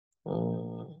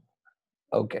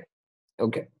Okay.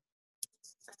 Okay.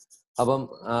 അപ്പം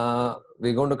we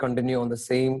going to continue on the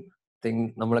same thing.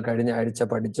 നമ്മൾ കഴിഞ്ഞ ആഴ്ച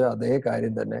പഠിച്ച അതേ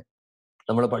കാര്യം തന്നെ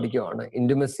നമ്മൾ പഠിക്കുവാണ്.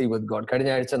 Intimacy with God.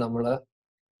 കഴിഞ്ഞ ആഴ്ച നമ്മൾ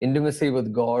ഇന്റിമസി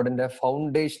വിത്ത് ഗോഡിന്റെ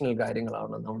ഫൗണ്ടേഷണൽ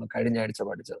കാര്യങ്ങളാണ് നമ്മൾ കഴിഞ്ഞ ആഴ്ച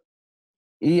പഠിച്ചത്.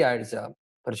 ഈ ആഴ്ച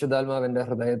പരിശുദ്ധാത്മാവിന്റെ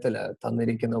ഹൃദയത്തിൽ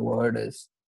തന്നിരിക്കുന്ന വേർഡ്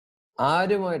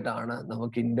ആരുമായിട്ടാണ്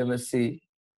നമുക്ക് ഇന്റിമസി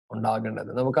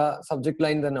ഉണ്ടാകേണ്ടത്. നമുക്ക് ആ സബ്ജക്ട്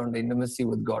ലൈൻ തന്നെ ഉണ്ട്, intimacy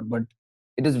with God. But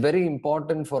it is very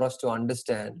important for us to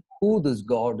understand who this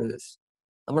God is.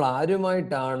 നമ്മൾ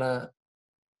ആരുമായിട്ടാണ്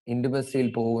ഇന്റിമസിയിൽ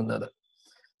പോകുന്നത്.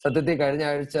 സത്യത്തിൽ കഴിഞ്ഞ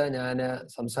ആഴ്ച ഞാൻ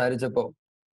സംസാരിച്ചപ്പോൾ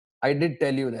I did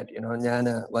tell you that ഞാൻ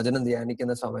വചനം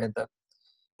ധ്യാനിക്കുന്ന സമയത്ത്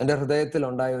എൻ്റെ ഹൃദയത്തിൽ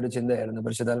ഉണ്ടായ ഒരു ചിന്തയായിരുന്നു,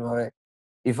 പരിശുദ്ധാത്മാവേ,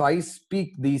 if I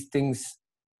speak these things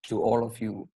to all of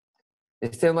U,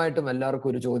 നിശ്ചയമായിട്ടും എല്ലാവർക്കും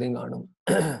ഒരു ചോദ്യം കാണും.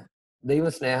 ദൈവ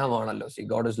സ്നേഹമാണല്ലോ, see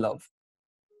God is love.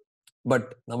 But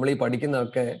നമ്മൾ ഈ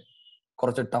പഠിക്കുന്നതൊക്കെ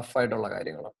കുറച്ച് ടഫായിട്ടുള്ള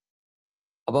കാര്യങ്ങളാണ്.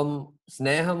 അപ്പം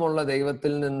സ്നേഹമുള്ള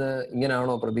ദൈവത്തിൽ നിന്ന്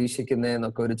ഇങ്ങനെയാണോ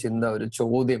പ്രതീക്ഷിക്കുന്നതെന്നൊക്കെ ഒരു ചിന്ത, ഒരു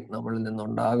ചോദ്യം നമ്മളിൽ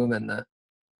നിന്നുണ്ടാകുമെന്ന്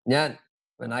ഞാൻ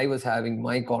when I was having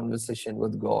my conversation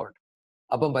with God,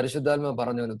 അപ്പം പരിശുദ്ധാത്മ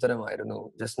പറഞ്ഞ ഒരു ഉത്തരമായിരുന്നു,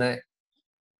 ജസ്നെ,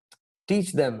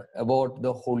 teach them about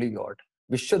the holy God.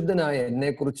 വിശുദ്ധനായ എന്നെ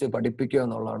കുറിച്ച് പഠിപ്പിക്കുക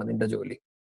എന്നുള്ളതാണ് നിന്റെ ജോലി.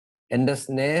 എന്റെ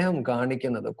സ്നേഹം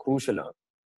കാണിക്കുന്നത് ക്രൂഷ്യലാണ്.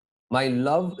 My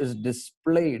love is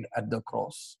displayed at the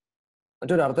cross.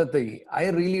 മറ്റൊരു അർത്ഥത്തിൽ I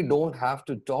really don't have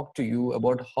to talk to you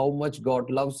about how much God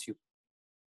loves you.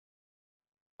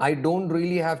 I don't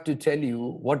really have to tell you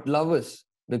what love is,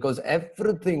 because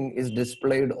everything is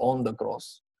displayed on the cross.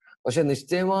 പക്ഷെ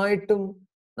നിശ്ചയമായിട്ടും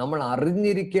നമ്മൾ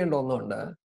അറിഞ്ഞിരിക്കേണ്ട ഒന്നുണ്ട്,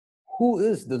 who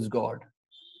is this God.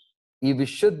 ഈ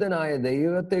വിശുദ്ധനായ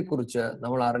ദൈവത്തെക്കുറിച്ച്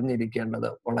നമ്മൾ അറിഞ്ഞിരിക്കേണ്ടത്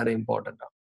വളരെ ഇമ്പോർട്ടൻ്റ്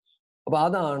ആണ്. അപ്പൊ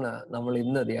അതാണ് നമ്മൾ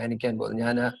ഇന്ന് ധ്യാനിക്കാൻ പോകുന്നത്.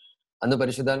 ഞാൻ അന്ന്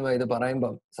പരിശുദ്ധാത്മ ഇത്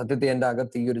പറയുമ്പം സത്യത്തിൽ എൻ്റെ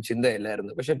അകത്ത് ഈ ഒരു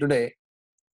ചിന്തയില്ലായിരുന്നു. പക്ഷെ today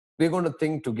we going to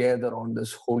think together on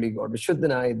this holy God.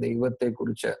 വിശുദ്ധനായ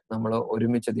ദൈവത്തെക്കുറിച്ച് നമ്മൾ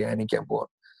ഒരുമിച്ച് ധ്യാനിക്കാൻ പോവാം.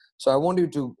 So I won't U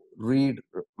to read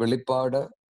വെളിപ്പാട്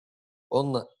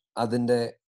 1 അതിന്റെ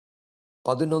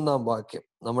 11 വാക്യം.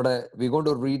 നമ്മുടെ we going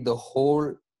to read the whole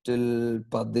till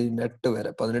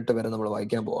 18 വരെ നമ്മൾ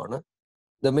വായിക്കാൻ പോവാണ്.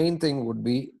 The main thing would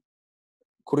be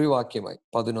കുറിവാക്യമായി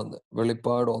 11.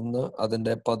 വെളിപ്പാട് 1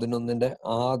 അതിന്റെ 11ന്റെ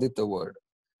ആദ്യത്തെ വേർഡ്.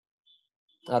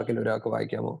 ആർക്കെങ്കിലും ഒരാൾക്ക്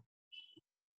വായിക്കാമോ?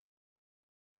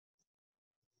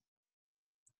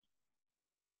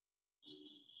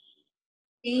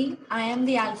 I am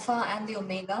the Alpha and the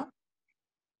Omega.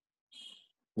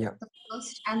 Yeah. The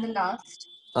first and the last.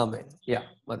 Amen. Yeah,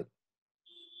 മതി.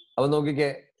 അപ്പൊ നോക്കിക്കേ,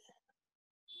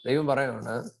 ദൈവം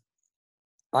പറയാണ്,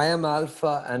 I am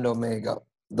Alpha and Omega,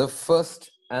 the first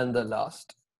and the last.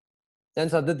 ഞാൻ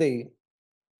സത്യത്തിൽ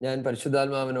ഞാൻ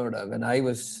പരിശുദ്ധാത്മാവിനോട് when I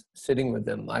was sitting with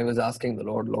him, I was asking the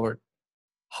Lord,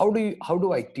 how do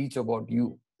I teach about you?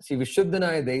 See,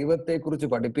 വിശുദ്ധനായ ദൈവത്തെ കുറിച്ച്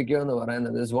പഠിപ്പിക്കുക എന്ന്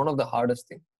പറയുന്നത് is one of the hardest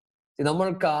thing. See,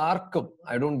 നമ്മൾക്ക് ആർക്കും,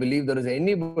 I don't believe there is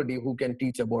anybody who can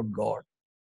teach about God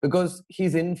because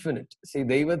he's infinite. See,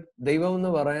 ദൈവം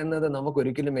എന്ന് പറയുന്നത് നമുക്ക്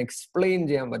ഒരിക്കലും എക്സ്പ്ലെയിൻ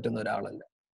ചെയ്യാൻ പറ്റുന്ന ഒരാളല്ല.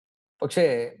 പക്ഷേ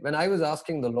when I was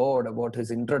asking the Lord about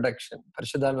his introduction,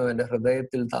 പരിശുദ്ധാത്മാവിന്റെ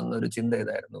ഹൃദയത്തിൽ തന്ന ഒരു ചിന്ത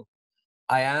ഇതായിരുന്നു,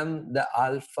 I am the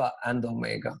Alpha and the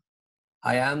Omega.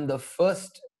 I am the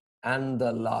first and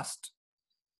the last.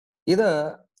 ഇത്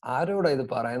ആരോടാ ഇത്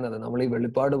പറയുന്നത്? നമ്മൾ ഈ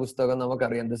വെളിപ്പാട് പുസ്തകം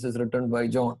നമുക്കറിയാം, this is written by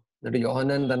John. എന്നിട്ട്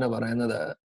യോഹന്നാൻ തന്നെ പറയുന്നത്,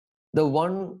 the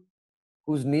one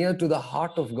who's near to the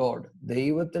heart of God,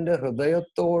 ദൈവത്തിന്റെ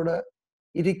ഹൃദയത്തോട്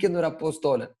ഇരിക്കുന്ന ഒരു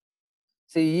അപ്പോസ്തോലൻ.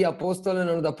 See, ഈ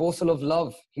അപ്പോസ്തോലനാണ് the apostle of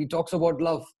love. He talks about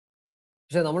love.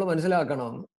 പക്ഷെ നമ്മൾ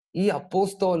മനസ്സിലാക്കണം, ഈ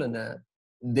അപ്പോസ്തോലന്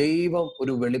ദൈവം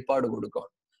ഒരു വെളിപ്പാട്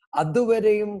കൊടുക്കണം.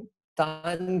 അതുവരെയും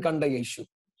താൻ കണ്ട യേശു,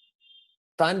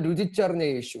 താൻ രുചിച്ചറിഞ്ഞ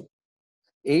യേശു,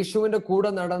 യേശുവിന്റെ കൂടെ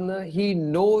നടന്ന് he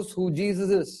knows who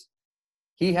Jesus is.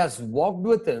 He has walked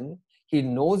with him. He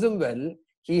knows him well.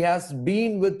 He has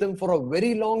been with him for a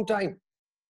very long time.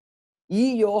 ഈ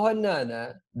യോഹന്നാന്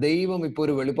ദൈവം ഇപ്പൊ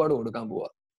ഒരു വെളിപ്പാട് കൊടുക്കാൻ പോവാ.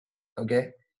 ഓക്കെ,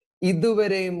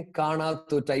 ഇതുവരെയും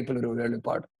കാണാത്ത ടൈപ്പിൽ ഒരു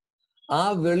വെളിപ്പാട്. ആ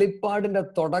വെളിപ്പാടിന്റെ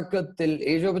തുടക്കത്തിൽ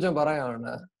യേശുവച്ചൻ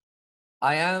പറയാണ്,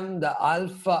 I am the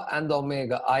Alpha and the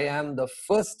Omega. I am the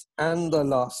first and the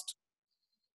last.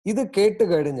 ഇത് കേട്ട്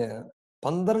കഴിഞ്ഞ്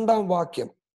 12 വാക്യം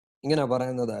ഇങ്ങനെ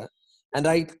പറയുന്നത്, and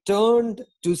I turned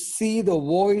to see the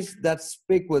voice that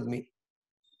spake with me,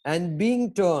 and being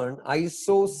turned I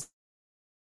saw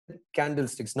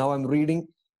candlesticks. Now I'm reading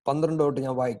 12 തൊട്ട്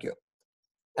ഞാൻ വായിക്കുക.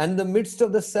 And the midst of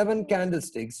the 7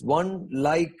 candlesticks, one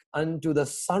like unto the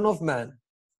Son of Man,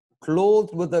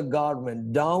 clothed with a garment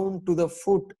down to the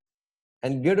foot,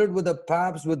 and girded with the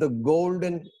paps with a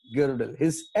golden girdle.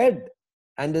 His head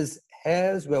and his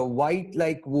hairs were white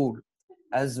like wool,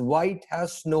 as white as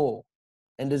snow,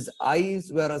 and his eyes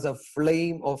were as a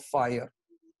flame of fire,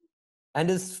 and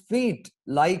his feet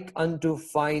like unto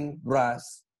fine brass,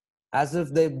 as if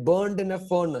they burned in a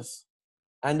furnace,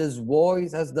 and his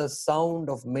voice as the sound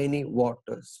of many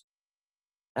waters.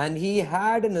 And he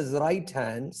had in his right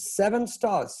hand 7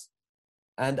 stars,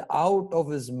 and out of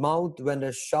his mouth went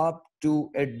a sharp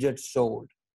 2-edged sword,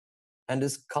 and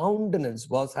his countenance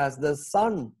was as the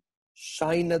sun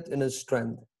shineth in his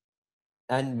strength.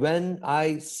 And when I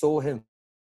saw him,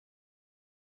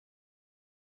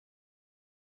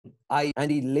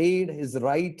 and he laid his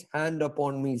right hand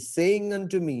upon me, saying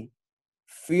unto me,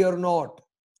 Fear not,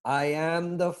 I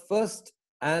am the first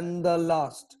and the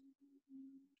last.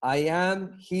 I am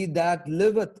he that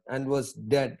liveth and was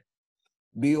dead.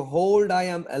 Behold, I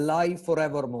am alive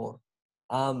forevermore.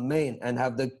 Amen. And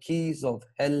have the keys of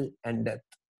hell and death.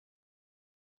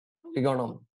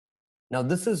 Now,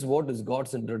 this is what is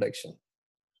God's introduction.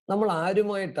 നമ്മൾ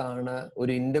ആരുമായിട്ടാണ്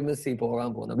ഒരു intimacy പോകാൻ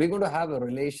പോകുന്നത്? We're going to have a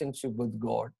relationship with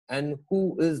God. And who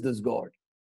is this God?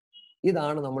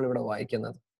 ഇതാണ് നമ്മൾ ഇവിടെ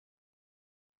വായിക്കുന്നത്.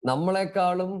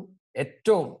 നമ്മളെക്കാളും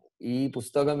ഏറ്റവും ഈ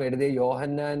പുസ്തകം എഴുതിയ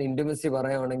യോഹന്നാൻ ഇന്റിമസി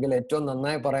പറയുകയാണെങ്കിൽ ഏറ്റവും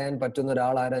നന്നായി പറയാൻ പറ്റുന്ന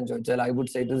ഒരാൾ ആരാന്ന് ചോദിച്ചാൽ I would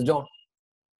say it is John.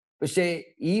 പക്ഷേ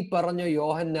ഈ പറഞ്ഞ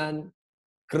യോഹന്നാൻ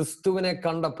ക്രിസ്തുവിനെ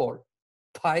കണ്ടപ്പോൾ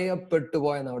ഭയപ്പെട്ടു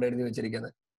പോയെന്ന് അവിടെ എഴുതി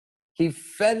വെച്ചിരിക്കുന്നത്. He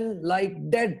fell like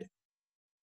dead.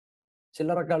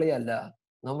 ചില്ലറ കളിയല്ല.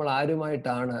 നമ്മൾ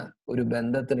ആരുമായിട്ടാണ് ഒരു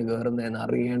ബന്ധത്തിന് കയറുന്നതെന്ന്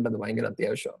അറിയേണ്ടത് ഭയങ്കര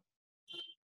അത്യാവശ്യമാണ്.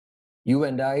 You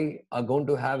and I are going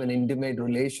to have an intimate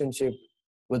relationship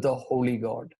with a holy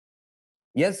God.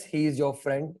 Yes, he is your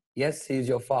friend. Yes, he is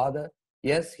your father.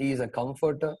 Yes, he is a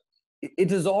comforter.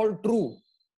 It is all true.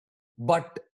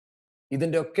 But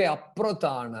ഇതിന്റെ ഒക്കെ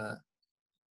അപ്പുറത്താണ്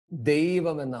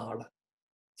ദൈവം എന്ന ആള്.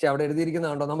 പക്ഷെ അവിടെ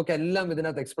എഴുതിയിരിക്കുന്നതാണോ, നമുക്കെല്ലാം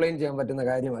ഇതിനകത്ത് എക്സ്പ്ലെയിൻ ചെയ്യാൻ പറ്റുന്ന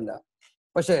കാര്യമല്ല.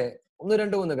 പക്ഷേ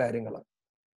 1-2-3 കാര്യങ്ങൾ.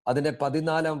 അതിന്റെ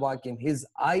 14-ാം വാക്യം, his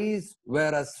eyes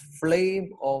were as flame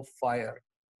of fire.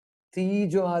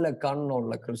 തീജ്വാല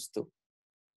കണ്ണുള്ള ക്രിസ്തു.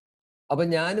 അപ്പൊ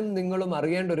ഞാനും നിങ്ങളും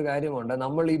അറിയേണ്ട ഒരു കാര്യമുണ്ട്.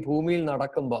 നമ്മൾ ഈ ഭൂമിയിൽ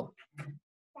നടക്കുമ്പോൾ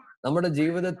നമ്മുടെ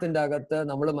ജീവിതത്തിന്റെ അകത്ത്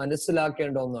നമ്മൾ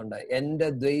മനസ്സിലാക്കേണ്ട ഒന്നുണ്ട്. എന്റെ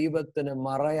ദൈവത്തിന്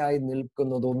മറയായി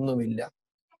നിൽക്കുന്നതൊന്നുമില്ല.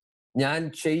 ഞാൻ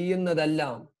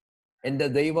ചെയ്യുന്നതെല്ലാം എന്റെ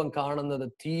ദൈവം കാണുന്നത്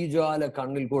തീജ്വാല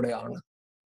കണ്ണിൽ കൂടെയാണ്.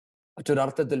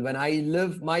 മറ്റൊരർത്ഥത്തിൽ, when I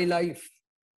live my life,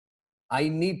 I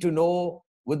need to know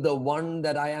with the one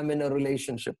that I am in a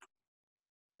relationship.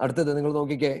 അടുത്തത് നിങ്ങൾ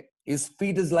നോക്കിക്കേ, his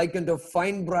feet is like unto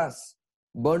fine brass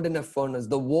burned in a furnace,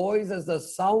 the voice as the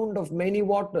sound of many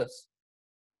waters.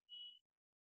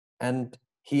 And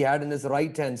he had in his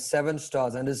right hand 7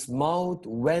 stars, and his mouth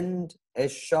went a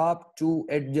sharp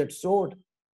 2-edged sword.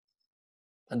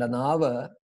 And നാവ്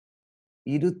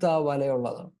ഇരുത്താ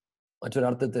വലയുള്ളതാണ്.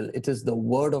 മറ്റൊരർത്ഥത്തിൽ, it is the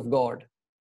word of God.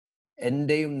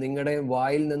 എന്റെയും നിങ്ങളുടെയും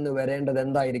വായിൽ നിന്ന് വരേണ്ടത്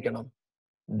എന്തായിരിക്കണം?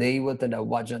 ദൈവത്തിന്റെ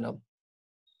വചനം.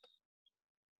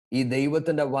 ഈ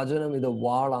ദൈവത്തിന്റെ വചനം ഇത്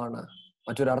വാളാണ്.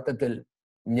 മറ്റൊരർത്ഥത്തിൽ,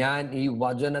 ഞാൻ ഈ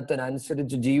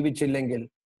വചനത്തിനനുസരിച്ച് ജീവിച്ചില്ലെങ്കിൽ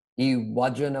ഈ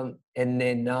വചനം എന്നെ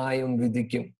ന്യായം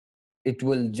വിധിക്കും. It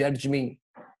will judge me.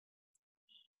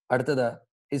 അടുത്തത്,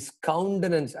 his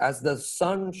countenance as the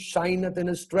sun shineth in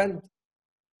his strength.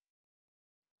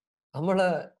 നമ്മള്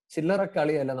ചില്ലറ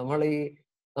കളിയല്ല.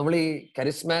 നമ്മൾ ഈ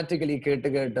കരിസ്മാറ്റിക്കലി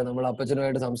കേട്ട് നമ്മൾ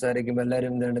അപ്പച്ചനുമായിട്ട് സംസാരിക്കുമ്പോൾ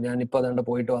എല്ലാവരും ഞാൻ ഇപ്പൊ അതുകൊണ്ട്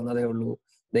പോയിട്ട് വന്നതേ ഉള്ളൂ,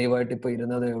 ദൈവമായിട്ട് ഇപ്പൊ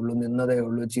ഇരുന്നതേ ഉള്ളൂ, നിന്നതേ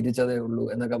ഉള്ളൂ, ചിരിച്ചതേ ഉള്ളൂ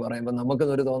എന്നൊക്കെ പറയുമ്പോൾ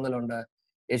നമുക്കൊരു തോന്നലുണ്ട്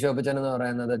യേശു അപ്പച്ചൻ എന്ന്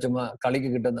പറയുന്നത് ചുമ്മാ കളിക്ക്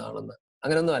കിട്ടുന്നതാണെന്ന്.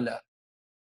 അങ്ങനൊന്നും അല്ല.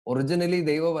 ഒറിജിനലി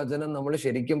ദൈവവചനം നമ്മൾ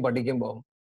ശരിക്കും പഠിക്കുമ്പോൾ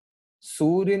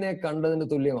സൂര്യനെ കണ്ടതിന്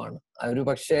തുല്യമാണ്. ഒരു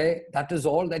പക്ഷേ that is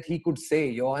all that he could say.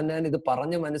 Yohannan ഇത്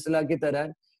പറഞ്ഞ് മനസ്സിലാക്കി തരാൻ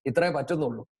ഇത്രേ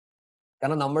പറ്റുന്നുള്ളൂ.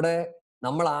 കാരണം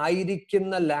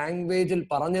നമ്മളായിരിക്കുന്ന ലാംഗ്വേജിൽ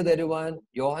പറഞ്ഞു തരുവാൻ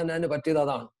യോഹന്നാന് പറ്റിയത്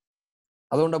അതാണ്.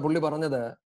 അതുകൊണ്ടാണ് പുള്ളി പറഞ്ഞത്,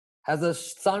 has the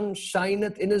sun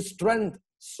shineth in his strength.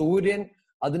 സൂര്യൻ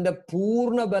അതിന്റെ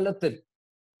പൂർണ്ണ ബലത്തിൽ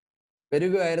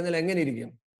വരികയായിരുന്നില്ല എങ്ങനെ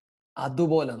ഇരിക്കും?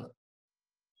 അതുപോലെന്ന്.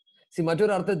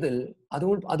 മറ്റൊരർത്ഥത്തിൽ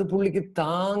അത് പുള്ളിക്ക്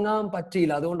താങ്ങാൻ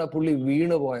പറ്റിയില്ല. അതുകൊണ്ടാണ് പുള്ളി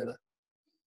വീണു പോയത്.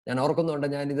 ഞാൻ ഓർക്കുന്നുണ്ട്,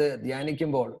 ഞാനിത്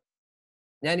ധ്യാനിക്കുമ്പോൾ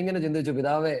ഞാൻ ഇങ്ങനെ ചിന്തിച്ചു,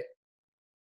 പിതാവേ,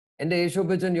 എന്റെ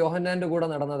യേശുപ്പച്ചൻ യോഹന്നാന്റെ കൂടെ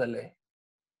നടന്നതല്ലേ?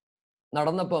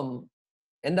 നടന്നപ്പം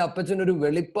എന്റെ അപ്പച്ചനൊരു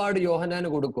വെളിപ്പാട് യോഹന്നാന്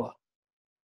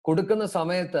കൊടുക്കുന്ന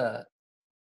സമയത്ത്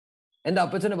എന്റെ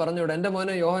അപ്പച്ചന് പറഞ്ഞുവിടെ, എന്റെ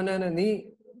മോനെ യോഹന്നാന്, നീ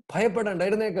ഭയപ്പെടേണ്ട,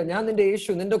 എഴുന്നേക്ക, ഞാൻ നിന്റെ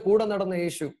യേശു, നിന്റെ കൂടെ നടന്ന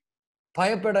യേശു,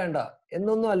 ഭയപ്പെടേണ്ട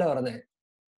എന്നൊന്നും അല്ല പറഞ്ഞേ.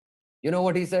 You know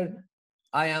what he said?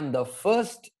 I am the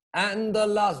first and the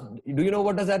last. Do you know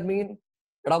what does that mean?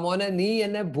 എടാ മോനെ, നീ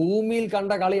എന്നെ ഭൂമിയിൽ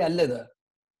കണ്ട കളി അല്ലത്.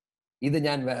 ഇത്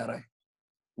ഞാൻ വേറെ.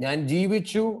 ഞാൻ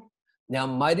ജീവിച്ചു, ഞാൻ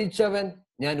മരിച്ചവൻ,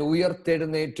 ഞാൻ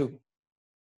ഉയർത്തെഴുന്നേറ്റു.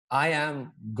 I am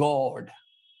God.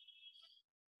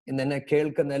 ഇന്ന് എന്നെ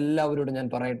കേൾക്കുന്ന എല്ലാവരോടും ഞാൻ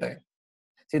പറയട്ടെ,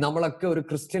 നമ്മളൊക്കെ ഒരു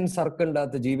ക്രിസ്ത്യൻ സർക്കിളിൻ്റെ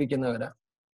അകത്ത് ജീവിക്കുന്നവരാ.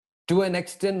 ടു എൻ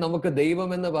എക്സ്റ്റെന്റ് നമുക്ക് ദൈവം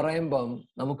എന്ന് പറയുമ്പം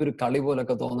നമുക്കൊരു കളി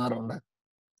പോലൊക്കെ തോന്നാറുണ്ട്.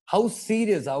 How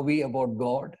serious R V about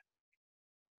God?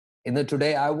 ഇന്ന്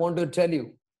today I want to tell you,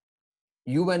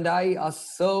 you and I are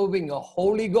serving a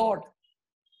holy God,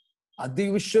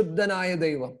 അതിവിശുദ്ധനായ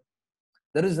ദൈവം.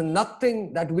 There is nothing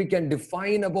that we can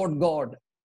define about God.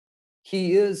 He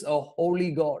is a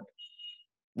holy God,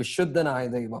 വിശുദ്ധനായ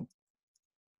ദൈവം.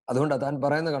 അതുകൊണ്ട് താൻ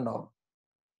പറയുന്നത് കണ്ടോ,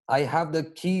 I have the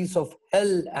keys of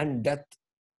hell and death.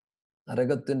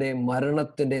 നരകത്തിന്റെയും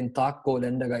മരണത്തിന്റെയും താക്കോൽ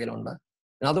എന്റെ കയ്യിലുണ്ട്.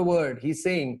 In other words, he's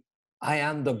saying, I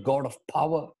am the God of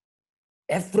power.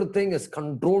 Everything is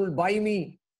controlled by me.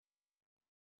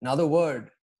 In other words,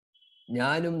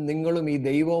 ഞാനും നിങ്ങളും ഈ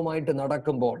ദൈവവുമായിട്ട്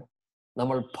നടക്കുമ്പോൾ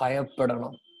നമ്മൾ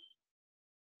ഭയപ്പെടണം.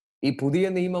 ഈ പുതിയ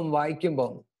നിയമം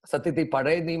വായിക്കുമ്പോൾ സത്യത്തിൽ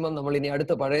പഴയ നിയമം നമ്മൾ ഇനി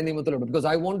അടുത്ത പഴയ നിയമത്തിലുണ്ട്. Because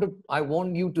I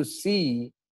want you to see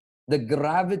the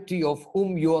gravity of whom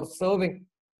you are serving.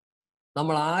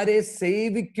 നമ്മൾ ആരെ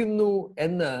സേവിക്കുന്നു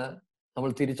എന്ന് നമ്മൾ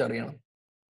തിരിച്ചറിയണം.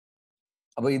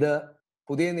 അപ്പൊ ഇത്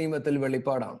പുതിയ നിയമത്തിൽ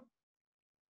വെളിപ്പാടാണ്.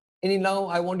 ഇനി now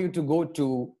I want you to go to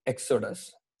Exodus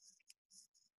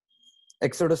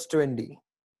 20.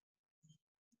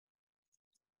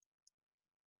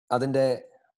 അതിന്റെ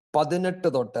 18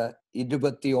 തൊട്ട്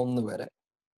 21 വരെ.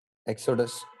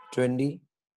 Exodus 20,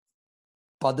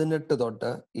 18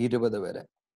 തൊട്ട് 20 വരെ.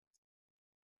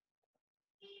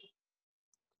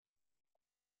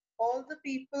 All the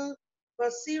people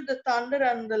perceived the thunder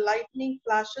and the lightning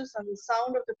flashes and the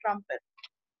sound of the trumpet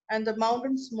and the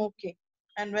mountain smoking.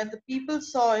 And when the people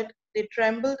saw it, they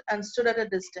trembled and stood at a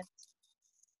distance.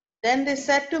 Then they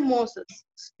said to Moses,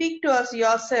 "Speak to us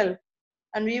yourself,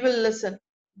 and we will listen.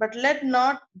 But let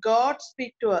not God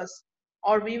speak to us,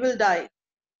 or we will die."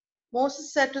 Moses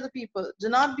said to the people, "Do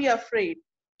not be afraid,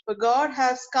 for God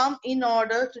has come in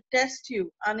order to test you,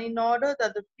 and in order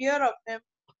that the fear of him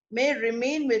may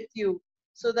remain with you,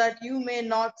 so that you may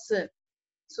not sin."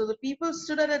 So the people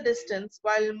stood at a distance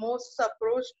while Moses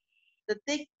approached the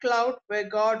thick cloud where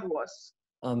God was.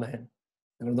 Amen.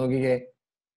 നിങ്ങൾ നോക്കിക്കേ,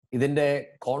 ഇതിന്റെ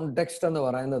context എന്ന്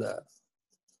പറയുന്നത്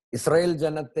Israel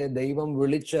ജനത്തെ ദൈവം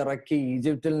വിളിച്ചിറക്കി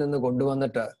ഈജിപ്തിൽ നിന്ന്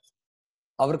കൊണ്ടുവന്നിട്ട്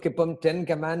അവർക്കിപ്പം 10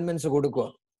 കമാൻഡ്മെന്റ്സ് കൊടുക്കുക.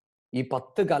 ഈ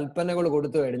 10 കൽപ്പനകൾ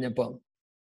കൊടുത്തു കഴിഞ്ഞപ്പം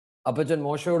അപ്പച്ചൻ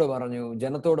മോശയോട് പറഞ്ഞു,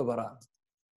 ജനത്തോട് പറ,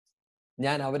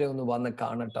 ഞാൻ അവരെ ഒന്ന് വന്ന്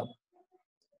കാണട്ടെ.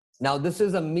 Now this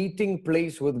is a meeting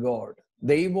place with God.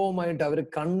 ദൈവവുമായിട്ട് അവർ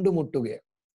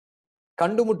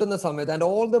കണ്ടുമുട്ടുന്ന സമയത്ത്, and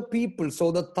all the people saw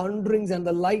the thunderings and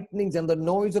the lightnings and the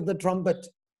noise of the trumpet.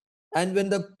 And when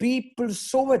the people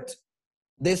saw it,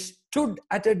 they stood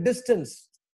at a distance.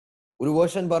 ഒരു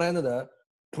version പറയുന്നത്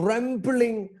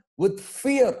trembling with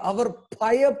fear. അവർ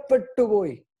ഭയപ്പെട്ടു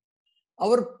പോയി,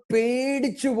 അവർ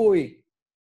പേടിച്ചു പോയി.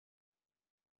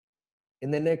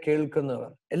 ഇന്ന് എന്നെ കേൾക്കുന്നവർ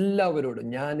എല്ലാവരോടും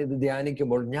ഞാൻ ഇത്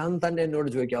ധ്യാനിക്കുമ്പോൾ ഞാൻ തന്നെ എന്നോട്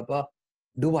ചോദിക്കാം, അപ്പ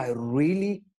do I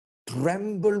really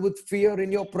tremble with fear in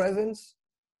your presence?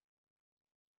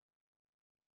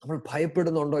 നമ്മൾ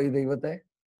ഭയപ്പെടുന്നുണ്ടോ ഈ ദൈവത്തെ?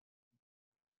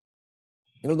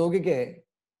 നിങ്ങൾ നോക്കിക്കേ,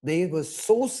 they were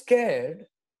so scared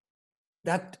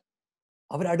that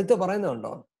അവരടുത്ത്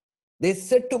പറയുന്നുണ്ടോ, they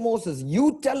said to Moses, "You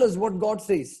tell us what God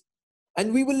says and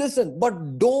we will listen, but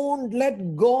don't let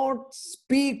God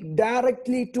speak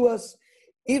directly to us.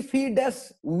 If he does,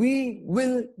 we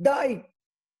will die."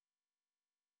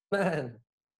 Man,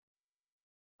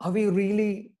 are we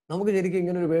really, നമുക്ക് ശരിക്കും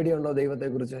ഇങ്ങനെ ഒരു പേടിയുണ്ടോ ദൈവത്തെ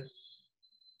കുറിച്ച്?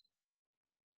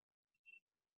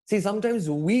 See, sometimes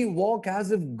we walk as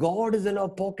if God is in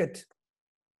our pocket.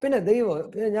 പിന്നെ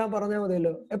ഞാൻ പറഞ്ഞാൽ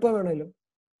മതിയല്ലോ, എപ്പോ വേണമല്ലോ.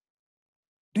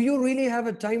 Do you really have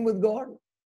a time with God?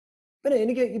 പിന്നെ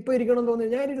എനിക്ക് ഇപ്പൊ ഇരിക്കണം തോന്നി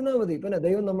ഞാൻ ഇരുന്നാൽ മതി. പിന്നെ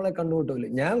ദൈവം നമ്മളെ കണ്ടുമുട്ടില്ല.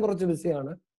 ഞാൻ കുറച്ച്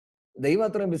ബിസിയാണ്, ദൈവം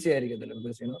അത്രയും ബിസി ആയിരിക്കത്തില്ല.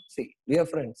 Because see, we are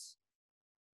friends.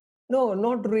 No,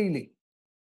 not really.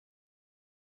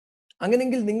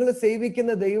 അങ്ങനെങ്കിൽ നിങ്ങൾ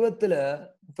സേവിക്കുന്ന ദൈവത്തില്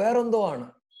വേറെന്തോ ആണ്.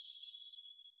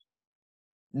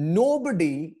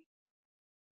 Nobody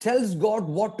tells God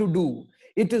what to do.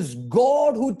 It is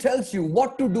God who tells you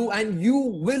what to do and you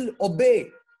will obey.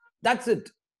 That's it.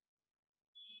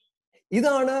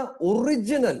 ഇതാണ്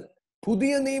ഒറിജിനൽ.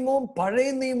 പുതിയ നിയമവും പഴയ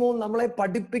നിയമവും നമ്മളെ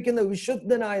പഠിപ്പിക്കുന്ന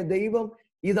വിശുദ്ധനായ ദൈവം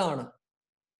ഇതാണ്.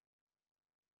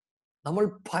 നമ്മൾ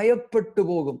ഭയപ്പെട്ടു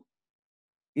പോകും.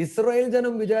 ഇസ്രായേൽ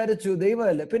ജനം വിചാരിച്ചു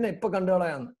ദൈവമല്ലേ, പിന്നെ ഇപ്പൊ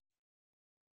കണ്ടുകളയാന്ന്.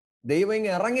 ദൈവം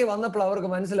ഇങ്ങ് ഇറങ്ങി വന്നപ്പോൾ അവർക്ക്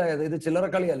മനസ്സിലായത് ഇത് ചില്ലറ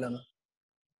കളിയല്ലെന്ന്.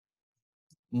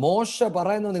 മോശ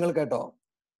പറയുന്നത് നിങ്ങൾ കേട്ടോ,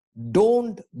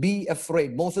 don't be afraid.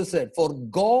 Moses said, "For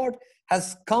God has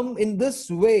come in this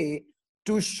way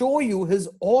to show you his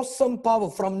awesome power.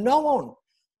 From now on,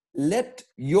 let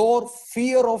your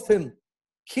fear of him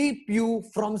keep you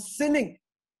from sinning."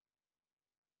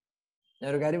 ഞാൻ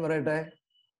ഒരു കാര്യം പറയട്ടെ,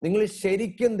 നിങ്ങൾ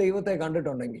ശരിക്കും ദൈവത്തെ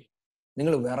കണ്ടിട്ടുണ്ടെങ്കിൽ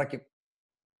നിങ്ങൾ വിറയ്ക്കും.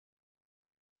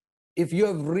 If you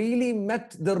have really met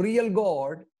the real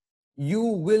God, you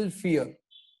will fear.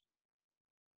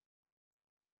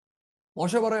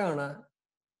 മോശ പറയാണ്,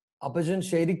 അപ്പച്ചൻ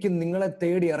ശരിക്കും നിങ്ങളെ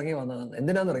തേടി ഇറങ്ങി വന്നതെന്ന്.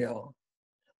 എന്തിനാണെന്നറിയാമോ?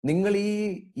 നിങ്ങൾ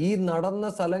ഈ നടന്ന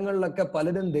സ്ഥലങ്ങളിലൊക്കെ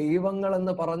പലരും ദൈവങ്ങൾ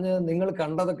എന്ന് പറഞ്ഞ് നിങ്ങൾ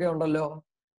കണ്ടതൊക്കെ ഉണ്ടല്ലോ,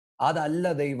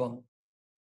 അതല്ല ദൈവം.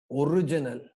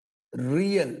 ഒറിജിനൽ,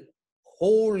 റിയൽ,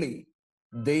 ഹോളി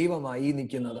ദൈവമായി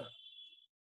നിൽക്കുന്നത്.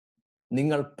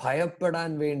 നിങ്ങൾ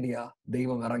ഭയപ്പെടാൻ വേണ്ടിയാ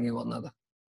ദൈവം ഇറങ്ങി വന്നത്.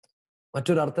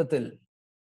 മറ്റൊരർത്ഥത്തിൽ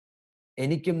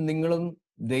എനിക്കും നിങ്ങളും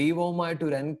ദൈവവുമായിട്ട്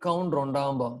ഒരു എൻകൗണ്ടർ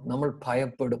ഉണ്ടാകുമ്പോൾ നമ്മൾ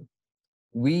ഭയപ്പെടും.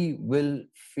 We will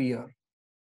fear.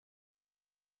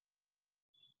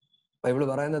 ബൈബിൾ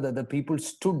പറയുന്നത് the people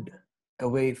stood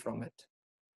away from it.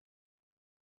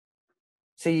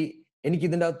 See, എനിക്ക്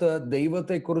ഇതിൻ്റെ അകത്ത്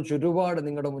ദൈവത്തെക്കുറിച്ച് ഒരുപാട്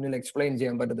നിങ്ങളുടെ മുന്നിൽ എക്സ്പ്ലെയിൻ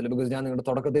ചെയ്യാൻ പറ്റത്തില്ല. ബിക്കോസ് ഞാൻ നിങ്ങളുടെ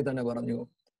തുടക്കത്തിൽ തന്നെ പറഞ്ഞു,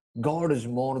 God is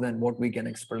more than what we can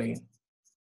explain.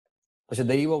 പക്ഷെ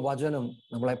ദൈവവചനം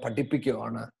നമ്മളെ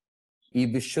പഠിപ്പിക്കുകയാണ്, ഈ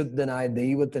വിശുദ്ധനായ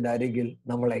ദൈവത്തിന്റെ അരികിൽ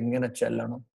നമ്മൾ എങ്ങനെ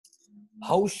ചെല്ലണം.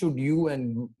 How should you and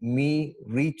me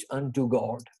reach unto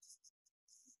God?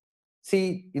 See,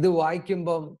 ഇത്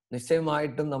വായിക്കുമ്പം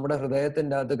നിശ്ചയമായിട്ടും നമ്മുടെ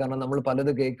ഹൃദയത്തിന്റെ അകത്ത്, കാരണം നമ്മൾ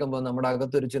പലത് കേൾക്കുമ്പോൾ നമ്മുടെ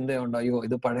അകത്തൊരു ചിന്തയുണ്ട്, അയ്യോ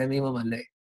ഇത് പഴയ നിയമമല്ലേ.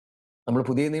 നമ്മൾ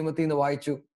പുതിയ നിയമത്തിൽ നിന്ന്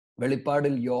വായിച്ചു,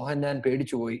 വെളിപ്പാടിൽ യോഹന്നാൻ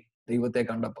പേടിച്ചു പോയി ദൈവത്തെ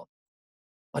കണ്ടപ്പോൾ.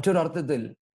 മറ്റൊരർത്ഥത്തിൽ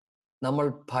നമ്മൾ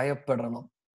ഭയപ്പെടണം.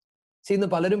 ഇന്ന്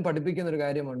പലരും പഠിപ്പിക്കുന്ന ഒരു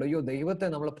കാര്യമുണ്ട്, അയ്യോ ദൈവത്തെ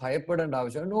നമ്മൾ ഭയപ്പെടേണ്ട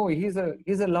ആവശ്യം. No,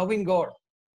 he's a loving God.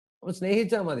 നമ്മൾ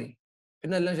സ്നേഹിച്ചാൽ മതി,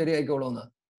 പിന്നെ എല്ലാം ശരിയായിക്കോളൂന്ന്.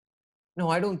 No,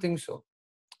 I don't think so.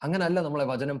 അങ്ങനല്ല നമ്മളെ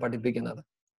വചനം പഠിപ്പിക്കുന്നത്.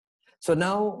 So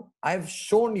now I have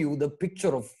Sean you the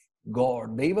picture of God.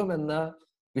 ദൈവം എന്ന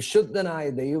വിശുദ്ധനായ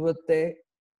ദൈവത്തെ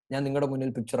ഞാൻ നിങ്ങളുടെ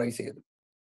മുന്നിൽ പിക്ചറൈസ് ചെയ്തു.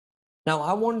 Now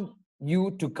I won't U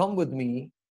to come with me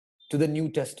to the new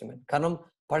testament. കാരണം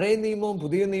പഴയ നിയമവും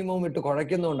പുതിയ നിയമവും ഇട്ട്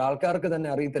കുഴയ്ക്കുന്നതുകൊണ്ട് ആൾക്കാർക്ക് തന്നെ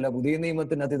അറിയത്തില്ല പുതിയ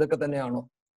നിയമത്തിനകത്ത് ഇതൊക്കെ തന്നെയാണോ.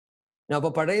 അപ്പൊ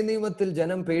പഴയ നിയമത്തിൽ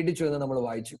ജനം പേടിച്ചു എന്ന് നമ്മൾ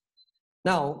വായിച്ചു.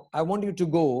 Now I won't U to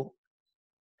go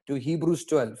to Hebrews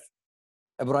 12,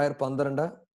 എബ്രായർ 12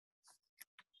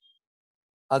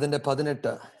 അതിന്റെ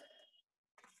 18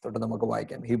 തൊട്ട് നമുക്ക്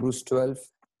വായിക്കാം. ഹീബ്രൂസ് 12,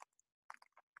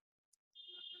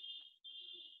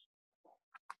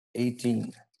 18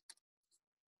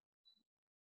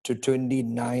 to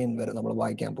 29 വരെ നമ്മൾ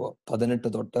വായിക്കാൻ പോവാം. 18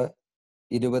 തൊട്ട്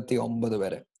 29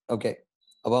 വരെ. ഓക്കെ,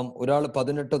 അപ്പം ഒരാൾ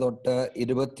 18 തൊട്ട്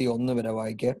 21 വരെ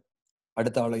വായിക്കുക,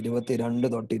 അടുത്ത ആൾ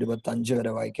 22 തൊട്ട് 25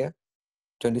 വരെ വായിക്കുക,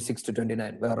 26 to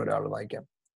 29 വേറൊരാൾ വായിക്കാം.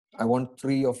 I want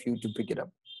 3 of you to pick it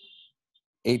up.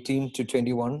 18 to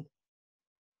 21,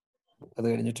 അത്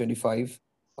കഴിഞ്ഞ് 25,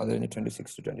 അത് കഴിഞ്ഞ്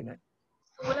 26 to 29.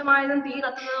 സ്ഥൂലമായതും തീ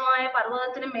കത്തുന്നതുമായ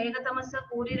പർവ്വതത്തിന് മേഘതമസ്,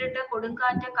 കൂരിരുട്ട്,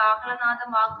 കൊടുങ്കാറ്റ്, കാഹളനാദം,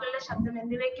 വാക്കുകളുടെ ശബ്ദം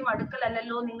എന്നിവയ്ക്കും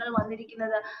അടുക്കലല്ലോ നിങ്ങൾ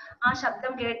വന്നിരിക്കുന്നത്. ആ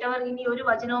ശബ്ദം കേട്ടവർ ഇനി ഒരു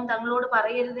വചനവും തങ്ങളോട്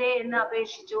പറയരുതേ എന്ന്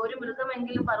അപേക്ഷിച്ചു. ഒരു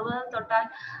മൃഗമെങ്കിലും പർവ്വതം തൊട്ടാൽ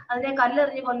അതിനെ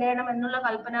കല്ലെറിഞ്ഞ് കൊല്ലണം എന്നുള്ള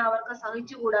കൽപ്പന അവർക്ക്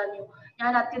സഹിച്ചുകൂടാഞ്ഞു.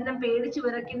 ഞാൻ അത്യന്തം പേടിച്ചു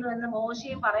വിറയ്ക്കുന്നു എന്ന്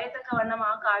മോശയെ പറയത്തക്കവണ്ണം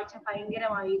ആ കാഴ്ച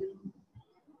ഭയങ്കരമായിരുന്നു.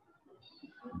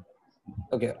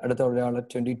 ഓക്കെ, അടുത്ത ഒരാൾ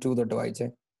 22 തൊട്ട് വായിച്ചേ.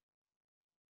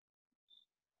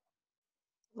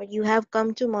 But you have come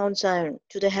to Mount Zion,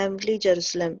 to the heavenly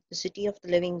Jerusalem, the city of the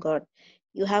living God.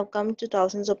 You have come to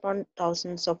thousands upon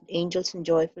thousands of angels in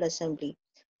joyful assembly,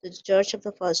 to the church of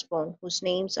the firstborn, whose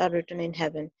names are written in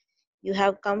heaven. You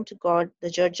have come to God,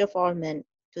 the judge of all men,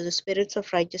 to the spirits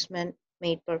of righteous men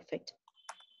made perfect.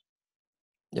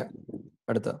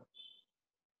 അടുത്ത.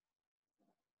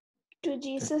 To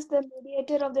Jesus, the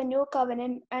mediator of the new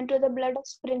covenant, and to the blood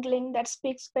of sprinkling that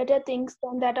speaks better things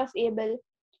than that of Abel.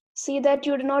 See that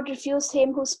you do not refuse him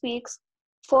who speaks.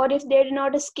 For if they did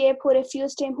not escape who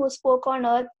refused him who spoke on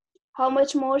earth, how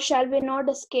much more shall we not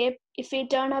escape if we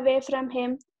turn away from him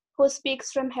who speaks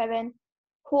from heaven,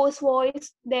 whose voice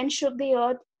then shook the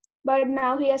earth, but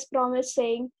now he has promised,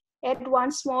 saying, Yet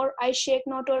once more I shake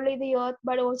not only the earth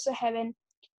but also heaven.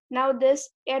 Now this,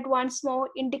 yet once more,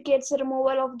 indicates the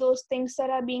removal of those things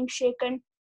that are being shaken,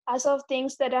 as of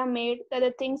things that are made, that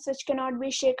the things which cannot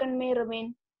be shaken may remain.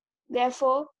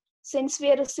 Therefore, since we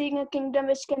are receiving a kingdom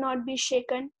which cannot be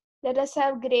shaken, let us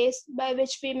have grace by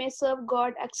which we may serve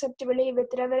God acceptably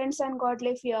with reverence and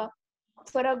godly fear.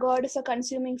 For our God is a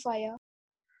consuming fire.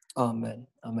 ആമേൻ,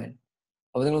 ആമേൻ.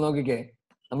 അപ്പൊ നിങ്ങൾ നോക്കിക്കേ,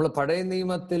 നമ്മൾ പഴയ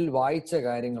നിയമത്തിൽ വായിച്ച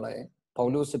കാര്യങ്ങളെ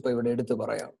പൗലൂസ് ഇപ്പൊ ഇവിടെ എടുത്തു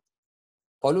പറയാം.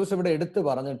 പൗലൂസ് ഇവിടെ എടുത്തു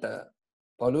പറഞ്ഞിട്ട്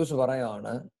പൗലൂസ്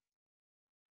പറയാണ്,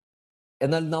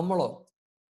 എന്നാൽ നമ്മളോ,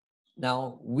 now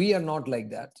we are not like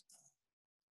that.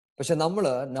 പക്ഷെ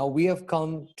നമ്മള് now we have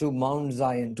come to Mount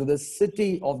Zion, to the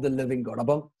city of the living God.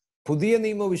 അപ്പം പുതിയ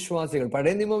നിയമ വിശ്വാസികൾ,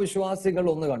 പഴയ നിയമ വിശ്വാസികൾ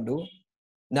ഒന്ന് കണ്ടു.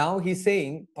 Now he's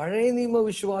saying പഴയ നിയമ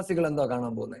വിശ്വാസികൾ എന്താ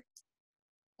കാണാൻ പോകുന്നത്?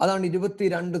 അതാണ്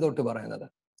 22 തൊട്ട് പറയുന്നത്.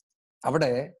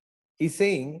 അവിടെ he's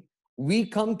saying, we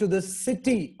come to the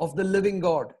city of the living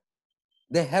God,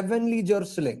 the heavenly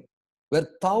Jerusalem, where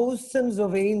thousands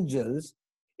of angels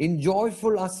in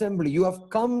joyful assembly. You have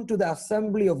come to the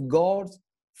assembly of God's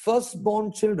firstborn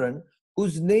children,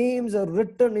 whose names are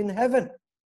written in heaven.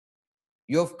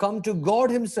 You have come to God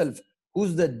himself,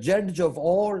 who's the judge of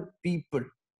all people.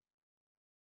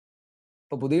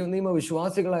 ഇപ്പൊ പുതിയ നിയമ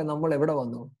വിശ്വാസികളായി നമ്മൾ എവിടെ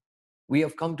വന്നു? We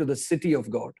have come to the city of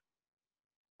God.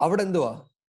 അവിടെ എന്തുവാ?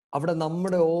 അവിടെ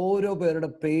നമ്മുടെ ഓരോ പേരുടെ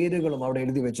പേരുകളും അവിടെ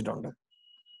എഴുതി വെച്ചിട്ടുണ്ട്.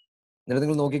 എന്നിട്ട്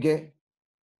നിങ്ങൾ നോക്കിക്കേ,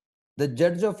 the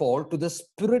judge of all, to the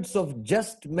spirits of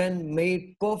just men made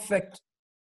perfect.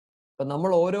 അപ്പൊ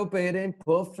നമ്മൾ ഓരോ പേരെയും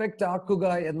പെർഫെക്റ്റ് ആക്കുക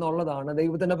എന്നുള്ളതാണ്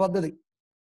ദൈവത്തിന്റെ പദ്ധതി.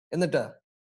 എന്നിട്ട്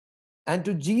and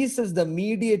to Jesus, the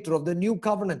mediator of the new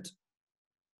covenant,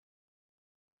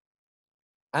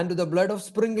 and to the blood of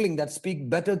sprinkling that speak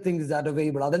better things that are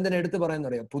available. അതെന്തിനാ എടുത്ത്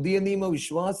പറയുന്നറിയാം? പുതിയ നിയമ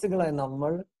വിശ്വാസികളായി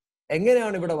നമ്മൾ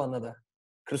എങ്ങനെയാണ് ഇവിടെ വന്നത്?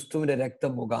 ക്രിസ്തുവിന്റെ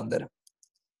രക്തം മുഖാന്തരം.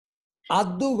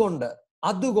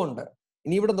 അതുകൊണ്ട്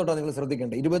ഇനി ഇവിടെ തൊട്ടാ നിങ്ങൾ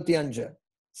ശ്രദ്ധിക്കേണ്ട 25,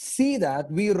 see that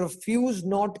we refuse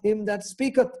not him that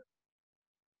speaketh.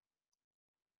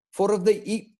 For if the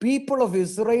people of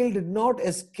Israel did not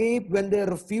escape when they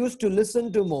refused to listen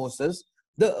to Moses,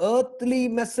 the earthly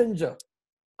messenger.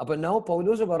 അപ്പൊ now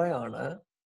പൗലോസ് പറയാണ്,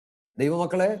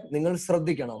 ദൈവമക്കളെ നിങ്ങൾ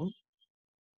ശ്രദ്ധിക്കണം,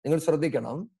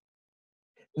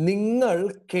 നിങ്ങൾ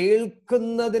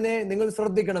കേൾക്കുന്നതിനെ നിങ്ങൾ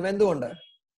ശ്രദ്ധിക്കണം. എന്തുകൊണ്ട്?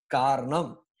 കാരണം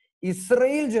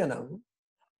ഇസ്രായേൽ ജനം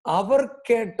അവർ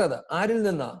കേട്ടത് ആരിൽ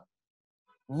നിന്നാ?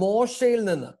 മോശയിൽ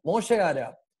നിന്ന്. മോശ ആരാ?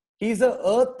 ഹീസ് എ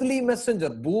earthly messenger,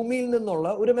 ഭൂമിയിൽ നിന്നുള്ള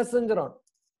ഒരു മെസ്സഞ്ചറാണ്.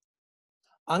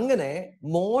 അങ്ങനെ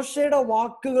മോശയുടെ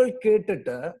വാക്കുകൾ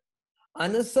കേട്ടിട്ട്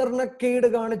അനുസരണക്കേട്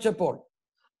കാണിച്ചപ്പോൾ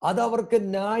അത് അവർക്ക്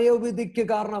ന്യായവിധിക്ക്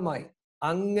കാരണമായി.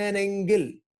 അങ്ങനെങ്കിൽ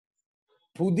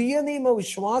പുതിയ നിയമ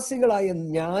വിശ്വാസികളായ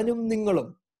ഞാനും നിങ്ങളും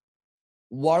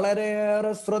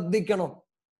വളരെയേറെ ശ്രദ്ധിക്കണം.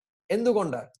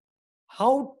 എന്തുകൊണ്ട്?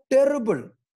 How terrible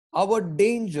our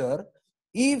danger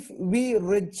if we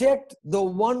reject the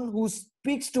one who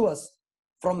speaks to us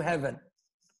from heaven.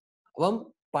 അപ്പം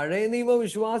പഴയ നിയമ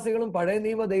വിശ്വാസികളും പഴയ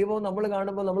നിയമ ദൈവവും നമ്മൾ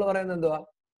കാണുമ്പോൾ നമ്മൾ പറയുന്നത് എന്തുവാ?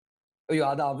 അയ്യോ,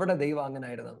 അത് അവിടെ ദൈവം അങ്ങനെ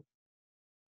ആയിരുന്നു.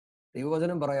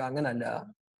 ദൈവവചനം പറയാം അങ്ങനല്ല.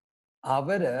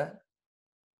 അവര്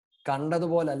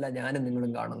കണ്ടതുപോലല്ല ഞാനും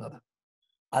നിങ്ങളും കാണുന്നത്,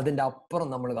 അതിന്റെ അപ്പുറം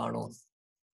നമ്മൾ കാണുന്നു.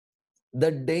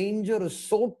 The danger is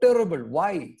so terrible.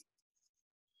 Why?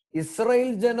 Israel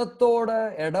ജനത്തോട്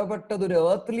ഇടപെട്ടത് ഒരു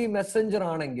earthly messenger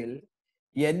ആണെങ്കിൽ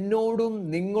എന്നോടും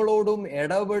നിങ്ങളോടും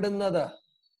ഇടപെടുന്നത്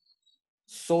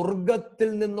സ്വർഗത്തിൽ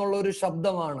നിന്നുള്ള ഒരു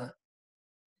ശബ്ദമാണ്.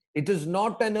 It is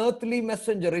not an earthly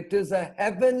messenger, it is a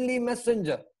heavenly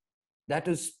messenger that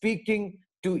is speaking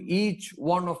to each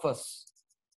one of us.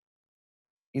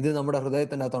 ഇത് നമ്മുടെ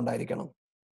ഹൃദയത്തിന്റെ അകത്തുണ്ടായിരിക്കണം.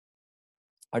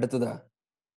 അടുത്തത്,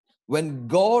 when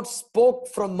God spoke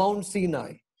from Mount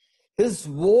Sinai, his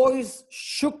voice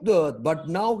shook the earth, but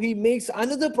now he makes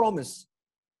another promise.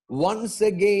 Once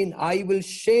again, I will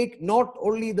shake not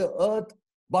only the earth,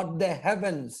 but the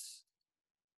heavens.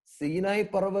 സീനായി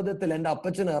പർവ്വതത്തിൽ എൻ്റെ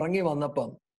അപ്പച്ചൻ ഇറങ്ങി വന്നപ്പം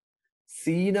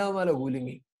സീനാമല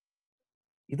കുലുങ്ങി.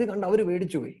 ഇത് കണ്ട് അവര്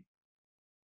പേടിച്ചുപോയി.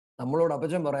 നമ്മളോട്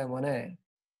അപ്പച്ചൻ പറയാം, മോനെ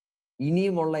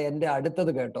ഇനിയുമുള്ള എൻ്റെ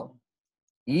അടുത്തത് കേട്ടോ.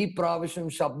 ഈ പ്രാവശ്യം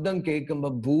ശബ്ദം കേൾക്കുമ്പോ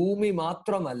ഭൂമി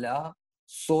മാത്രമല്ല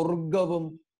സ്വർഗവും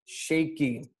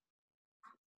shaking.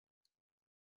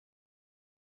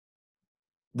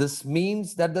 This means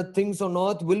that the things on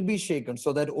earth will be shaken, so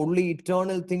that only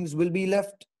eternal things will be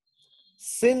left.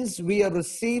 Since we are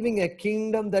receiving a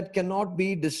kingdom that cannot be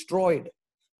destroyed,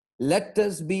 let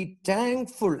us be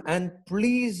thankful and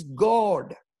please God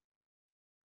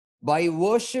by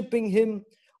worshiping him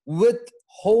with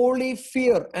holy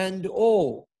fear and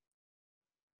awe,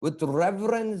 with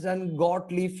reverence and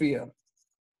godly fear.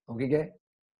 Okay?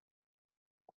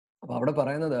 അപ്പൊ അവിടെ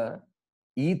പറയുന്നത്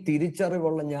ഈ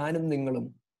തിരിച്ചറിവുള്ള ഞാനും നിങ്ങളും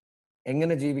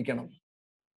എങ്ങനെ ജീവിക്കണം,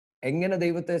 എങ്ങനെ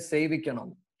ദൈവത്തെ സേവിക്കണം,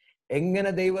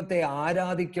 എങ്ങനെ ദൈവത്തെ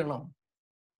ആരാധിക്കണം?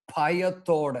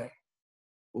 ഭയത്തോടെ,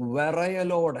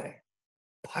 വിറയലോടെ,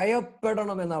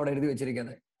 ഭയപ്പെടണം എന്ന് അവിടെ എഴുതി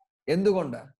വെച്ചിരിക്കുന്നത്.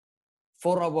 എന്തുകൊണ്ട്?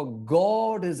 For our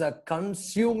God is a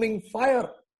consuming fire.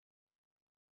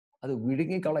 അത്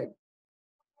വിഴുങ്ങിക്കളയും,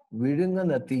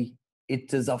 വിഴുങ്ങുന്ന തീ. It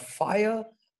is a fire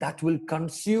that will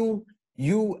consume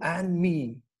you and me.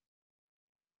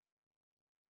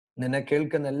 നിന്നെ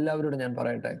കേൾക്കുന്ന എല്ലാവരോടും ഞാൻ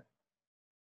പറയട്ടെ,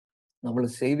 നമ്മൾ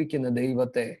സേവിക്കുന്ന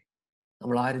ദൈവത്തെ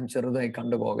നമ്മൾ ആരും ചെറുതായി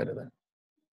കണ്ടുപോകരുത്.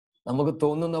 നമുക്ക്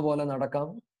തോന്നുന്ന പോലെ നടക്കാം,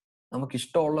 നമുക്ക്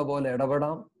ഇഷ്ടമുള്ള പോലെ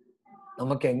ഇടപെടാം,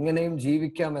 നമുക്ക് എങ്ങനെയും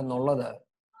ജീവിക്കാം എന്നുള്ളത്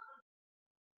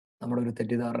നമ്മുടെ ഒരു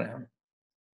തെറ്റിദ്ധാരണയാണ്.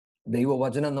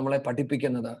 ദൈവവചനം നമ്മളെ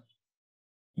പഠിപ്പിക്കുന്നത്,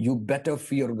 യു ബെറ്റർ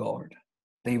ഫിയർ ഗോഡ്.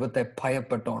 ദൈവത്തെ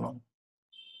ഭയപ്പെട്ടോണം.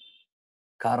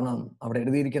 കാരണം അവിടെ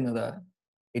എഴുതിയിരിക്കുന്നത്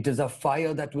it is A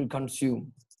fire that will consume.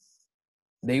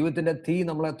 ദൈവത്തിന്റെ തീ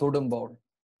നമ്മളെ തൊടുമ്പോൾ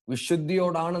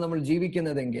വിശുദ്ധിയോടാണ് നമ്മൾ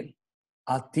ജീവിക്കുന്നതെങ്കിൽ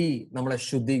ആ തീ നമ്മളെ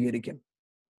ശുദ്ധീകരിക്കും.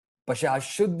 പക്ഷെ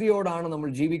അശുദ്ധിയോടാണ് നമ്മൾ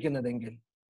ജീവിക്കുന്നതെങ്കിൽ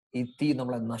ഈ തീ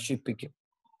നമ്മളെ നശിപ്പിക്കും.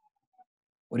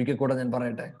 ഒരിക്കൽ കൂടെ ഞാൻ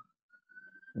പറയട്ടെ,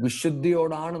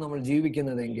 വിശുദ്ധിയോടാണ് നമ്മൾ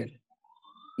ജീവിക്കുന്നതെങ്കിൽ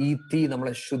ഈ തീ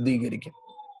നമ്മളെ ശുദ്ധീകരിക്കും.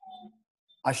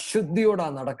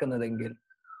 അശുദ്ധിയോടാണ് നടക്കുന്നതെങ്കിൽ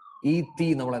ഈ തീ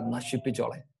നമ്മളെ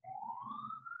നശിപ്പിച്ചോളെ.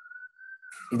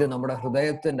 ഇത് നമ്മുടെ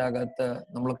ഹൃദയത്തിന്റെ അകത്ത്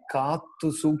നമ്മൾ കാത്തു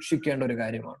സൂക്ഷിക്കേണ്ട ഒരു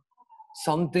കാര്യമാണ്.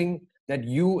 Something that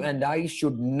you and I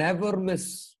should never miss.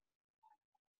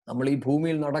 നമ്മൾ ഈ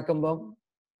ഭൂമിയിൽ നടക്കുമ്പം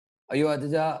അയ്യോ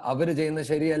അജജ അവര് ചെയ്യുന്ന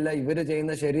ശരിയല്ല, ഇവര്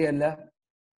ചെയ്യുന്ന ശരിയല്ല,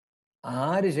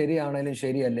 ആര് ശരിയാണേലും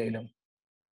ശരിയല്ലേലും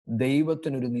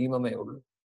ദൈവത്തിനൊരു നിയമമേ ഉള്ളൂ,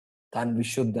 താൻ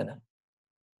വിശുദ്ധന്.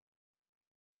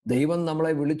 ദൈവം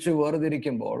നമ്മളെ വിളിച്ചു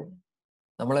വേർതിരിക്കുമ്പോൾ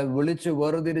നമ്മളെ വിളിച്ചു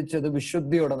വേർതിരിച്ചത്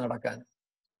വിശുദ്ധിയോടെ നടക്കാൻ.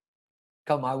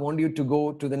 Come, I want you to go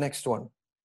to the next one.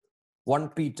 1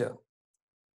 Peter.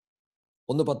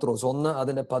 1 പത്രോസ് 1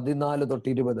 അതിന്റെ 14 തൊട്ട്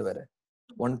 20 വരെ.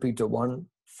 1 Peter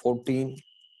 1:14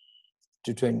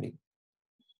 to 20.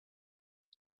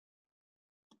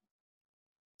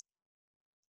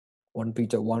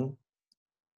 Peter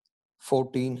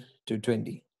 1:14 to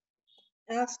 20.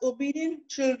 As obedient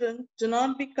children, do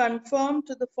not be conformed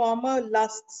to the former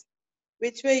lusts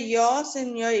which were yours in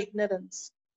your ignorance.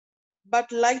 But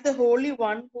like the Holy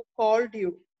One who called you,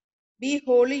 be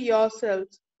holy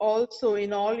yourselves also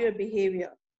in all your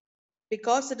behavior.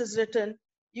 Because it is written,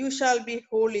 you shall be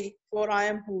holy, for I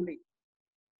am holy.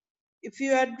 If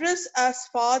you address as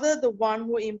Father the one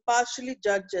who impartially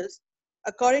judges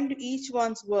according to each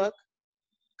one's work,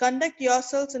 conduct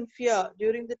yourselves in fear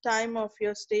during the time of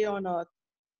your stay on earth,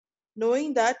 knowing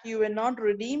that you were not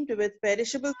redeemed with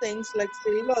perishable things like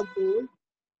silver or gold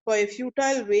for a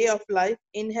futile way of life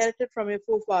inherited from your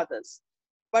forefathers,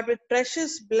 but with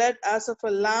precious blood as of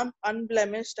a lamb,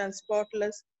 unblemished and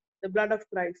spotless, the blood of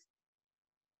Christ.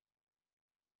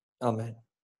 ആമേൻ.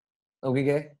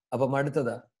 നോക്കിക്കേ, അപ്പം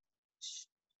അടുത്തത്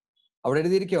അവിടെ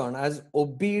എഴുതിയിരിക്കുകയാണ് as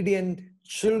obedient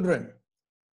children.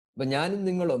 അപ്പൊ ഞാനും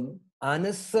നിങ്ങളും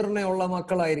അനുസരണയുള്ള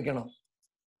മക്കളായിരിക്കണം.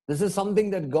 This is something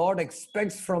that God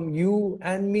expects from you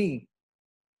and me.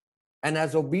 And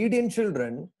as obedient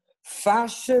children,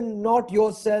 fashion not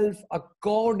yourself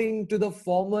according to the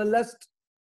former lust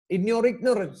in your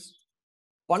ignorance.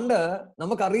 പണ്ട്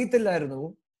നമുക്കറിയത്തില്ലായിരുന്നു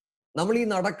നമ്മൾ ഈ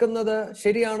നടക്കുന്നത്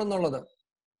ശരിയാണെന്നുള്ളത്.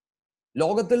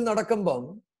 ലോകത്തിൽ നടക്കുമ്പം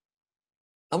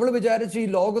നമ്മൾ വിചാരിച്ചു ഈ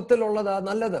ലോകത്തിലുള്ളതാ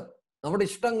നല്ലത്, നമ്മുടെ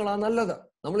ഇഷ്ടങ്ങളാ നല്ലത്,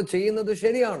 നമ്മൾ ചെയ്യുന്നത്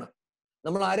ശരിയാണ്,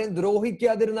 നമ്മൾ ആരെയും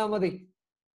ദ്രോഹിക്കാതിരുന്നാ മതി,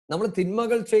 നമ്മൾ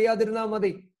തിന്മകൾ ചെയ്യാതിരുന്നാ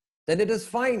മതി, then it is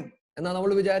fine എന്നാ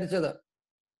നമ്മൾ വിചാരിച്ചത്.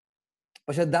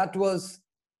 പക്ഷെ that was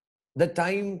the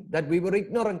time that we were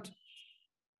ignorant.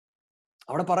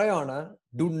 അവിടെ പറയാണ്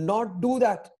do not do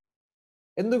that.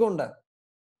 എന്തുകൊണ്ട്?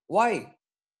 Why?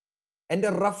 എന്റെ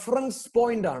റെഫറൻസ്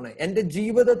പോയിന്റ് ആണ്, എന്റെ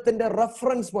ജീവിതത്തിന്റെ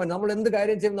റെഫറൻസ് പോയിന്റ്. നമ്മൾ എന്ത്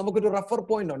കാര്യം ചെയ്യും നമുക്കൊരു റെഫർ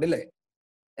പോയിന്റ് ഉണ്ട് ഇല്ലേ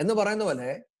എന്ന് പറയുന്ന പോലെ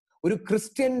ഒരു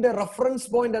ക്രിസ്ത്യന്റെ റെഫറൻസ്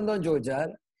പോയിന്റ് എന്താന്ന് ചോദിച്ചാൽ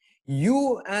you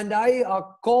and I are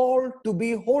called to be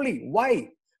holy. Why?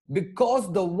 Because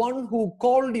the one who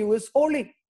called you is holy.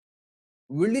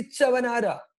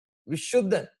 വിളിച്ചവനാരാ?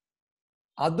 വിശുദ്ധൻ.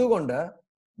 അതുകൊണ്ട്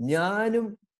ഞാനും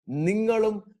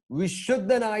നിങ്ങളും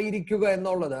വിശുദ്ധനായിരിക്കുക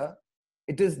എന്നുള്ളത്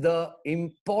it is the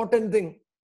important thing.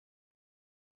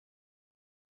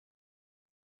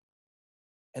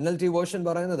 NLT version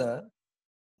പറയുന്നത്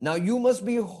now you must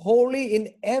be holy in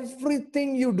everything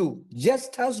you do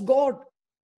just as God.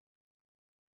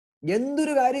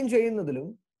 എന്തൊരു കാര്യം ചെയ്യുന്നതിലും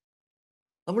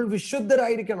നമ്മൾ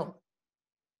വിശുദ്ധരായിരിക്കണം.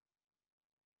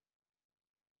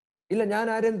 ഇല്ല, ഞാൻ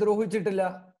ആരെയും ദ്രോഹിച്ചിട്ടില്ല,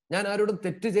 ഞാൻ ആരോടും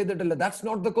തെറ്റ് ചെയ്തിട്ടില്ല. That's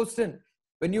not the question.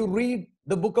 When you read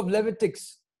the book of Leviticus,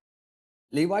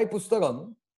 ലേവായി പുസ്തകം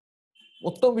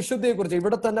മൊത്തം വിശുദ്ധിയെ കുറിച്ച്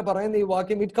ഇവിടെ തന്നെ പറയുന്ന ഈ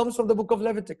വാക്യം it comes from the book of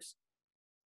Leviticus.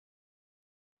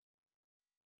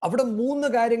 അവിടെ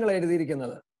 3 കാര്യങ്ങൾ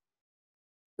എഴുതിയിരിക്കുന്നത്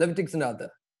ലെവിറ്റിക്സിന്റെ അകത്ത്.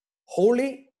 ഹോളി,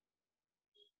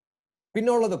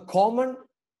 പിന്നുള്ളത് കോമൺ,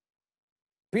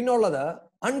 പിന്നുള്ളത്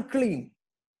അൺക്ലീൻ.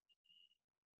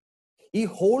 ഈ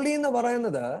ഹോളി എന്ന്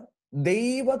പറയുന്നത്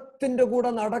ദൈവത്തിന്റെ കൂടെ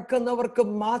നടക്കുന്നവർക്ക്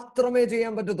മാത്രമേ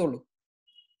ചെയ്യാൻ പറ്റത്തുള്ളൂ.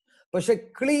 പക്ഷെ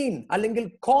ക്ലീൻ അല്ലെങ്കിൽ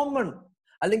കോമൺ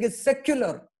അല്ലെങ്കിൽ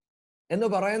സെക്യുലർ എന്ന്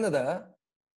പറയുന്നത്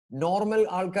നോർമൽ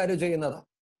ആൾക്കാർ ചെയ്യുന്നതാണ്.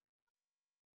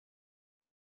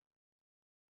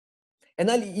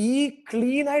 എന്നാൽ ഈ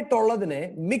ക്ലീൻ ആയിട്ടുള്ളതിനെ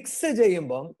മിക്സ്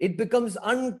ചെയ്യുമ്പം ഇറ്റ് ബിക്കംസ്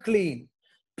അൺക്ലീൻ.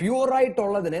 പ്യൂർ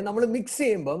ആയിട്ടുള്ളതിനെ നമ്മൾ മിക്സ്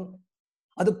ചെയ്യുമ്പം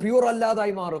അത് പ്യൂർ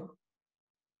അല്ലാതായി മാറും.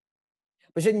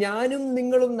 പക്ഷെ ഞാനും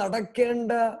നിങ്ങളും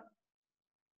നടക്കേണ്ട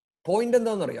പോയിന്റ്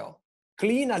എന്താണെന്നറിയോ?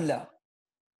 ക്ലീൻ അല്ല,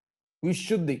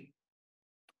 വിശുദ്ധി,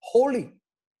 ഹോളി.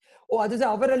 ഓ അച്ഛാ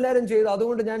അവരെല്ലാരും ചെയ്തു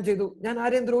അതുകൊണ്ട് ഞാൻ ചെയ്തു. ഞാൻ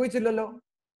ആരെയും ദ്രോഹിച്ചില്ലല്ലോ.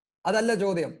 അതല്ല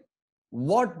ചോദ്യം.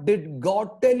 What did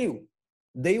God tell you?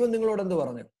 ദൈവം നിങ്ങളോട് എന്ത്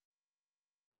പറഞ്ഞു?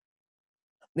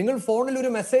 നിങ്ങൾ ഫോണിൽ ഒരു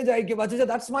മെസ്സേജ് അയക്കും, അച്ഛാ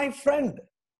that's my friend.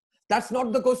 That's not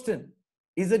the question.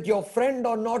 Is it your friend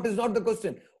or not is not the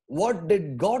question. What did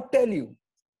God tell you?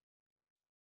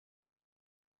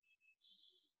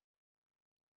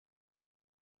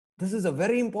 This is a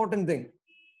very important thing.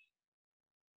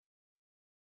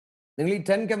 നിങ്ങൾ ഈ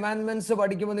 10 commandments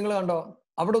പഠിക്കുമ്പോൾ നിങ്ങൾ കണ്ടോ,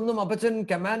 അവിടെ ഒന്നും അപ്പച്ചൻ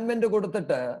കമാൻഡ്മെന്റ്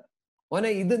കൊടുത്തിട്ട്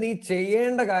മോനെ ഇത് നീ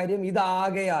ചെയ്യേണ്ട കാര്യം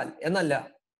ഇതാകയാൽ എന്നല്ല,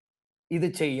 ഇത്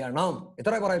ചെയ്യണം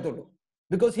ഇത്രേ പറയത്തുള്ളൂ.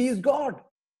 Because he is God.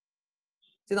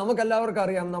 നമുക്ക് എല്ലാവർക്കും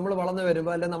അറിയാം, നമ്മൾ വളർന്നു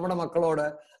വരുമ്പോ അല്ലെ നമ്മുടെ മക്കളോട്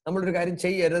നമ്മളൊരു കാര്യം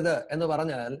ചെയ്യരുത് എന്ന്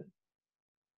പറഞ്ഞാൽ,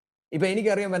 ഇപ്പൊ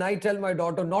എനിക്കറിയാം, when I tell my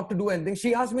daughter not to do anything,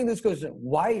 she asks me this question,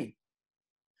 why?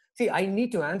 See, I need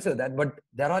to answer that, but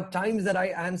there are times that I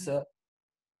answer,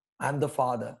 I'm the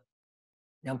father.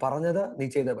 ഞാൻ പറഞ്ഞത് നീ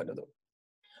ചെയ്തേ പറ്റൂ.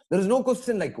 There is no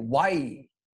question like why.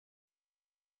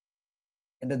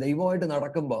 എന്റെ ദൈവമായിട്ട്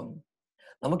നടക്കുമ്പം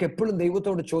നമുക്ക് എപ്പോഴും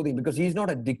ദൈവത്തോട് ചോദ്യം, because he is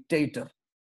not a dictator.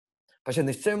 പക്ഷെ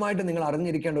നിശ്ചയമായിട്ട് നിങ്ങൾ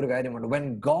അറിഞ്ഞിരിക്കേണ്ട ഒരു കാര്യമുണ്ട്, when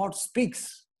God speaks,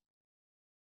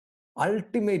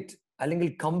 അൾട്ടിമേറ്റ് അല്ലെങ്കിൽ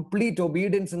കംപ്ലീറ്റ്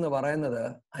ഒബീഡിയൻസ് എന്ന് പറയുന്നത്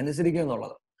അനുസരിക്കുക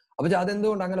എന്നുള്ളത്. അപ്പൊ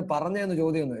അതെന്തുകൊണ്ട് അങ്ങനെ പറഞ്ഞെന്ന്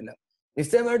ചോദ്യമൊന്നുമില്ല.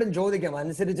 നിശ്ചയമായിട്ടും ചോദിക്കാം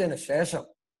അനുസരിച്ചതിന് ശേഷം.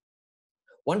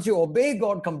 Once you obey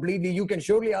God completely, you can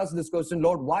surely ask this question,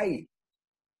 Lord, why?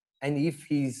 And if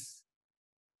he's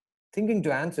thinking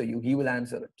to answer you, he will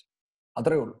answer it.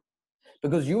 അത്രേ ഉള്ളൂ.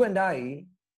 Because you and I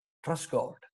trust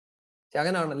God.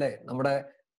 അങ്ങനെയാണല്ലേ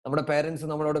നമ്മുടെ പേരൻസ്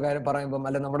നമ്മളോട് കാര്യം പറയുമ്പം,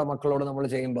 അല്ലെ നമ്മുടെ മക്കളോട് നമ്മൾ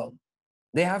ചെയ്യുമ്പോൾ,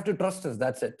 they have to trust us,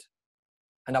 that's it.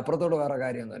 And അപ്പുറത്തോട് വേറെ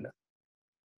കാര്യമൊന്നുമില്ല.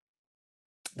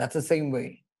 That's the same way.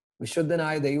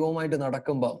 വിശുദ്ധനായ ദൈവവുമായിട്ട്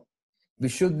നടക്കുമ്പോൾ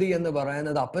വിശുദ്ധി എന്ന്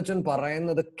പറയുന്നത് അപ്പച്ചൻ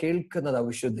പറയുന്നത് കേൾക്കുന്നതാ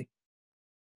വിശുദ്ധി.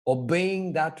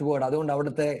 Obeying that word. അതുകൊണ്ട്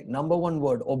അവിടുത്തെ number 1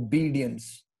 word obedience.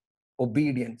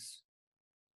 Obedience.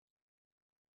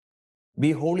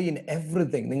 Be holy in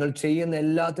everything. നിങ്ങൾ ചെയ്യുന്ന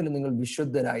എല്ലാത്തിലും നിങ്ങൾ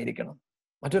വിശുദ്ധരായിരിക്കണം.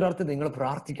 മറ്റൊരർത്ഥം നിങ്ങൾ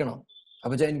പ്രാർത്ഥിക്കണം,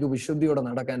 അപ്പച്ചാ എനിക്ക് വിശുദ്ധിയോടെ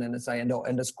നടക്കാൻ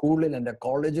എന്റെ സ്കൂളിൽ, എന്റെ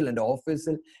കോളേജിൽ, എന്റെ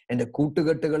ഓഫീസിൽ, എന്റെ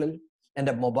കൂട്ടുകെട്ടുകളിൽ,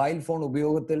 എന്റെ മൊബൈൽ ഫോൺ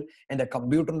ഉപയോഗത്തിൽ, എന്റെ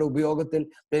കമ്പ്യൂട്ടറിന്റെ ഉപയോഗത്തിൽ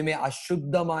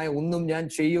അശുദ്ധമായ ഒന്നും ഞാൻ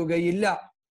ചെയ്യുകയില്ല.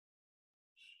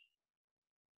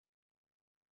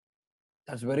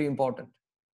 That's very important.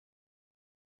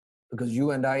 Because you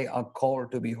and I are called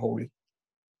to be holy.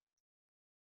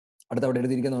 അടുത്തവിടെ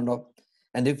എഴുതിയിരിക്കുന്നുണ്ടോ?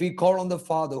 And if we call on the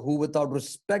Father, who without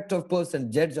respect of person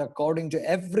judge according to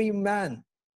every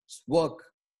man's work.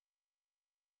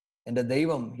 And the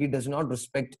Devam, he does not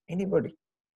respect anybody.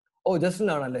 Oh,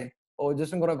 ജസ്റ്റിനാണല്ലേ, oh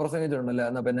Justin കുറെ പ്രസംഗിച്ചിട്ടുണ്ടല്ലേ,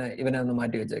 എന്നാ പിന്നെ ഇവനെ ഒന്ന്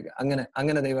മാറ്റി വെച്ചേക്ക്.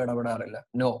 അങ്ങനെ ദൈവം ഇടപെടാറില്ല.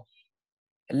 No,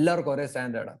 എല്ലാവർക്കും ഒരേ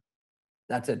സ്റ്റാൻഡേർഡ്.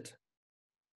 That's it.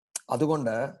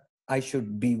 അതുകൊണ്ട് I should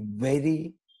be very,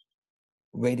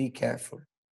 very careful.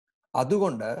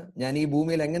 അതുകൊണ്ട് ഞാൻ ഈ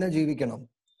ഭൂമിയിൽ എങ്ങനെ ജീവിക്കണം?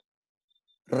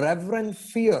 Reverent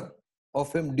fear of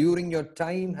him during your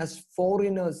time as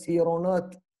foreigners here on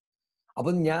earth.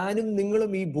 അപ്പൊ ഞാനും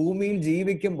നിങ്ങളും ഈ ഭൂമിയിൽ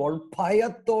ജീവിക്കുമ്പോൾ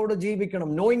ഭയത്തോടെ ജീവിക്കണം.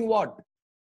 Knowing what?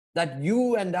 That you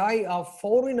and I are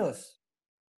foreigners.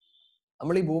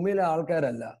 നമ്മൾ ഈ ഭൂമിയിലെ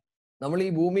ആൾക്കാരല്ല. നമ്മൾ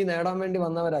ഈ ഭൂമി നേടാൻ വേണ്ടി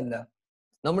വന്നവരല്ല.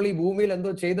 നമ്മൾ ഈ ഭൂമിയിൽ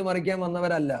എന്തോ ചെയ്തു മറിക്കാൻ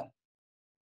വന്നവരല്ല.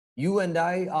 You and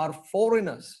I are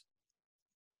foreigners.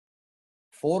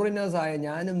 Foreigners ആയ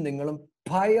ഞാനും നിങ്ങളും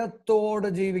ഭയത്തോടെ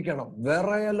ജീവിക്കണം,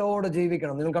 വിറയലോടെ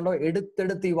ജീവിക്കണം. നിങ്ങൾ കണ്ടോ,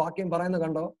 എടുത്തെടുത്ത് ഈ വാക്യം പറയുന്നത്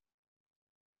കണ്ടോ?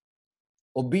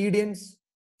 ഒബീഡിയൻസ്,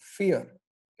 ഫിയർ,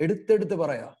 എടുത്തെടുത്ത്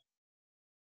പറയാ.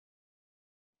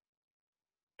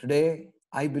 Today,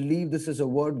 I believe this is a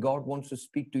word God wants to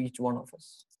speak to each one of us.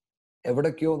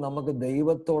 എവിടേക്കോ നമുക്ക്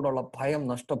ദൈവത്തോടുള്ള ഭയം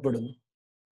നഷ്ടപ്പെടുന്നു.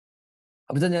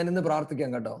 അപ്പൊ ഞാൻ ഇന്ന്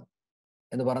പ്രാർത്ഥിക്കാം കേട്ടോ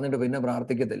എന്ന് പറഞ്ഞിട്ട് പിന്നെ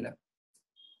പ്രാർത്ഥിക്കത്തില്ല.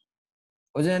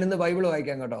 അപ്പൊ ഞാൻ ഇന്ന് ബൈബിൾ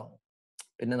വായിക്കാം കേട്ടോ,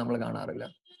 പിന്നെ നമ്മൾ കാണാറില്ല.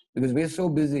 Because we are so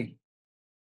busy.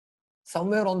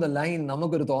 Somewhere on the line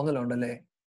നമുക്കൊരു തോന്നലുണ്ടല്ലേ,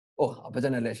 ഓ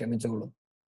അപ്പച്ചനല്ലേ ക്ഷമിച്ചോളൂ.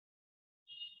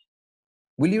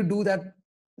 Will you do that?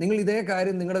 നിങ്ങൾ ഇതേ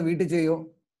കാര്യം നിങ്ങളുടെ വീട്ടിൽ ചെയ്യോ?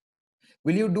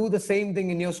 Will you do the same thing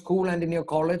in your school and in your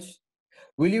college?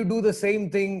 Will you do the same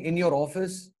thing in your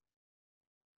office?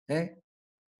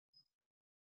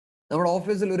 നമ്മുടെ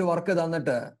ഓഫീസിൽ ഒരു വർക്ക്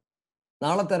തന്നിട്ട്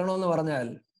നാളെ തരണമെന്ന് പറഞ്ഞാൽ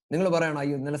നിങ്ങൾ പറയണം,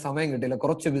 അയ്യോ ഇന്നലെ സമയം കിട്ടിയില്ല,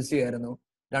 കുറച്ച് ബിസി ആയിരുന്നു,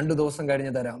 2 ദിവസം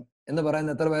കഴിഞ്ഞ് തരാം എന്ന്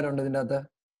പറയുന്ന എത്ര പേരുണ്ട് ഇതിൻ്റെ അകത്ത്?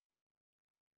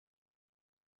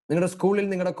 നിങ്ങളുടെ സ്കൂളിൽ,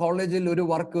 നിങ്ങളുടെ കോളേജിൽ ഒരു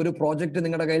വർക്ക്, ഒരു പ്രോജക്റ്റ്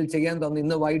നിങ്ങളുടെ കയ്യിൽ ചെയ്യാൻ തന്നു,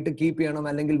 ഇന്ന് വൈകിട്ട് കീപ്പ് ചെയ്യണം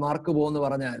അല്ലെങ്കിൽ മാർക്ക് പോകുമെന്ന്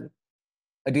പറഞ്ഞാൽ,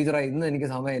 ടീച്ചറായി ഇന്ന് എനിക്ക്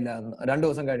സമയമില്ല, 2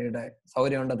 ദിവസം കഴിയട്ടെ,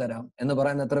 സൗകര്യം ഉണ്ട് തരാം എന്ന്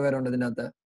പറയുന്ന എത്ര പേരുണ്ട് ഇതിനകത്ത്?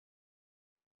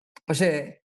 പക്ഷേ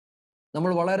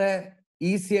നമ്മൾ വളരെ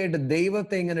ഈസി ആയിട്ട്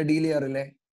ദൈവത്തെ ഇങ്ങനെ ഡീൽ ചെയ്യാറില്ലേ?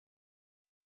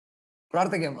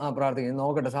 പ്രാർത്ഥിക്കാം. പ്രാർത്ഥിക്കാം.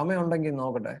 നോക്കട്ടെ, സമയമുണ്ടെങ്കിൽ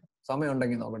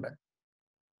നോക്കട്ടെ.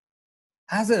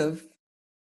 As if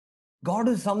God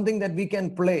is something that we can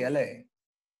play, അല്ലേ?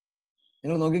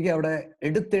 നിങ്ങൾ നോക്കിക്കേ, അവിടെ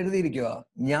എടുത്തെഴുതിയിരിക്കുക,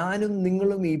 ഞാനും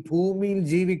നിങ്ങളും ഈ ഭൂമിയിൽ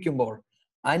ജീവിക്കുമ്പോൾ,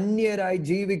 അന്യരായി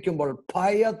ജീവിക്കുമ്പോൾ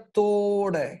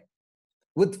ഭയത്തോടെ,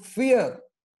 with fear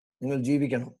നിങ്ങൾ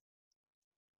ജീവിക്കണം.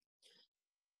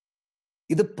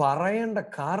 ഇത് പറയേണ്ട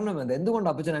കാരണം എന്താ? എന്തുകൊണ്ട്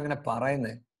അപ്പച്ചൻ അങ്ങനെ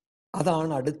പറയുന്നത്?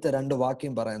 അതാണ് അടുത്ത 2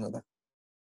 വാക്യം പറയുന്നത്.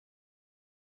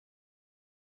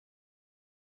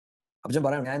 അപ്പച്ചൻ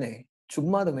പറയണം, ഞാനേ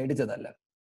ചുമ്മാതെ മേടിച്ചതല്ല,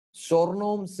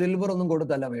 സ്വർണവും സിൽവറും ഒന്നും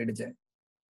കൊടുത്തല്ല മേടിച്ചേ.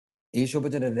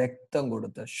 യേശുപ്പച്ചന്റെ രക്തം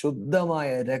കൊടുത്ത്, ശുദ്ധമായ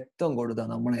രക്തം കൊടുത്ത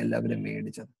നമ്മളെ എല്ലാവരും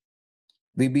മേടിച്ചത്.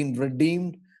 V been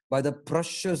redeemed by the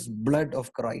precious blood of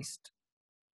Christ.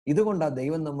 ഇതുകൊണ്ടാണ്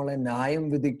ദൈവം നമ്മളെ ന്യായം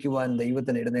വിധിക്കുവാൻ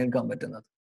ദൈവത്തിന് എഴുന്നേൽക്കാൻ പറ്റുന്നത്.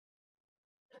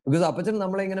 ബിക്കോസ് അപ്പച്ചൻ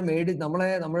നമ്മളെ ഇങ്ങനെ നമ്മുടെ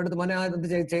അടുത്ത് മോനെ ഇത്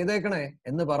ചെയ്തേക്കണേ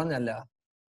എന്ന് പറഞ്ഞല്ല,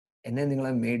 എന്നെ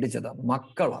നിങ്ങളെ മേടിച്ചതാ,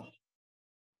 മക്കളാ.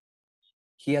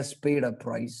 He has paid a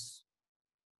price.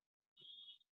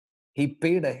 He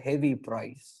paid a heavy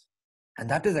price. And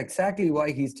that is exactly why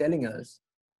he's telling us,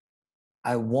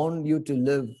 I want you to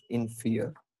live in fear.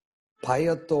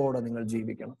 ഭയത്തോടെ നിങ്ങൾ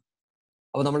ജീവിക്കണം.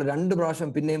 അപ്പൊ നമ്മൾ 2 പ്രാവശ്യം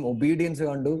പിന്നെയും ഒബീഡിയൻസ്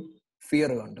കണ്ടു,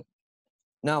 ഫിയർ കണ്ടു.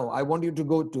 Now, I want you to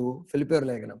go to ഫിലിപ്പിയർ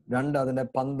ലേഖനം 2 അതിന്റെ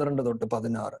 12 തൊട്ട്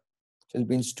 16.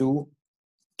 Philippians 2,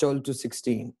 12 to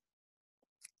 16.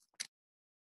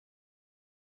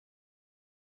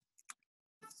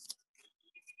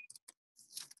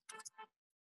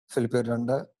 ഫിലിപ്പിയർ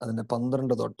 2 അതിന്റെ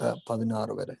 12 തൊട്ട്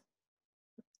 16 വരെ.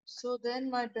 So then,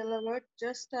 my beloved,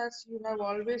 just as you have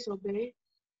always obeyed,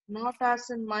 not as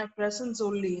in my presence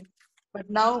only, but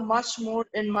now much more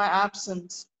in my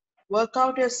absence, work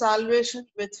out your salvation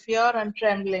with fear and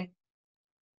trembling.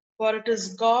 For it is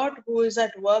God who is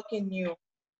at work in you,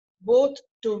 both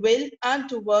to will and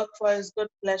to work for his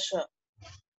good pleasure.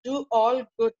 Do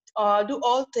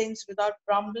all things without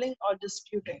grumbling or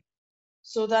disputing,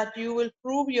 so that you will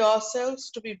prove yourselves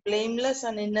to be blameless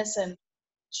and innocent,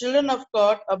 children of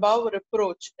God above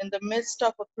reproach, in the midst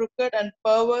of a crooked and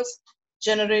perverse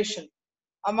generation,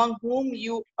 among whom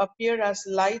you appear as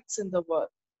lights in the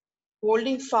world,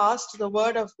 holding fast the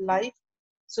word of life,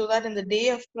 so that in the day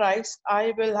of Christ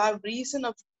I will have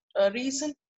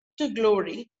reason to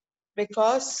glory,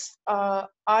 because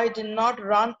I did not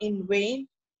run in vain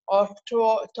or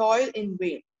toil in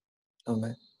vain.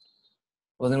 അമ്മേ,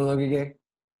 അപ്പൊ നിങ്ങൾ നോക്കിക്കേ,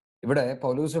 ഇവിടെ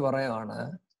പൗലോസ് പറയാണ്,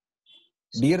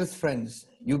 dearest friends,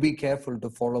 you be careful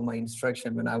to follow my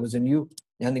instruction when I was in you.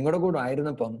 ഞാൻ നിങ്ങളുടെ കൂടെ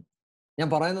ആയിരുന്നപ്പം ഞാൻ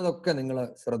പറയുന്നതൊക്കെ നിങ്ങൾ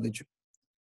ശ്രദ്ധിച്ചു,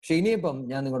 പക്ഷെ ഇനിയിപ്പം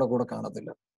ഞാൻ നിങ്ങളുടെ കൂടെ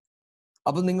കാണത്തില്ല.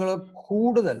 അപ്പൊ നിങ്ങൾ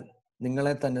കൂടുതൽ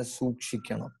നിങ്ങളെ തന്നെ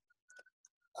സൂക്ഷിക്കണം,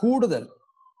 കൂടുതൽ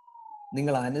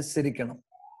നിങ്ങൾ അനുസരിക്കണം.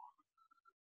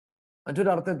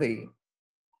 മറ്റൊരർത്ഥത്തിൽ,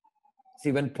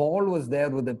 see, when Paul was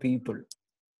there with the people,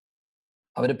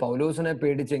 അവര് പൗലോസിനെ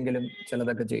പേടിച്ചെങ്കിലും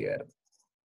ചിലതൊക്കെ ചെയ്യായിരുന്നു.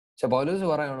 പക്ഷെ പൗലോസ്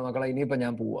പറയാണ്, മക്കളെ ഇനിയിപ്പം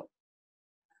ഞാൻ പോവാ.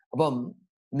 അപ്പം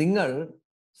നിങ്ങൾ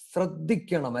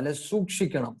ശ്രദ്ധിക്കണം, അല്ലെ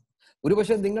സൂക്ഷിക്കണം.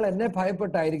 ഒരുപക്ഷെ നിങ്ങൾ എന്നെ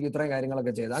ഭയപ്പെട്ടായിരിക്കും ഇത്രയും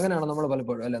കാര്യങ്ങളൊക്കെ ചെയ്ത്. അങ്ങനെയാണ് നമ്മൾ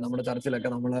പലപ്പോഴും, അല്ലെ, നമ്മുടെ ചർച്ചിലൊക്കെ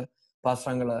നമ്മള്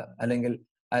പാസ്റ്ററങ്ങള് അല്ലെങ്കിൽ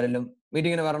ആരെങ്കിലും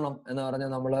മീറ്റിങ്ങിന് വരണം എന്ന് പറഞ്ഞ്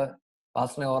നമ്മള്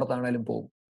പാസ്റ്ററിനെ ഓർത്താണേലും പോകും.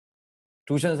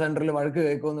 ട്യൂഷൻ സെന്ററിൽ വഴക്ക്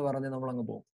കേൾക്കുമെന്ന് പറഞ്ഞ് നമ്മൾ അങ്ങ്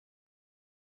പോകും.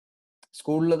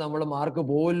 സ്കൂളിൽ നമ്മൾ മാർക്ക്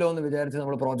പോവില്ലോ എന്ന് വിചാരിച്ച്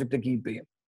നമ്മൾ പ്രോജക്റ്റ് കീപ്പ് ചെയ്യും.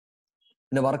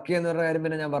 പിന്നെ വർക്ക് ചെയ്യുന്നവരുടെ കാര്യം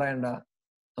പിന്നെ ഞാൻ പറയണ്ട,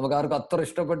 നമുക്ക് ആർക്കും അത്ര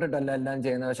ഇഷ്ടപ്പെട്ടിട്ടല്ല എല്ലാം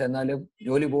ചെയ്യുന്നത്, പക്ഷെ എന്നാലും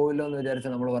ജോലി പോവില്ലോ എന്ന് വിചാരിച്ച്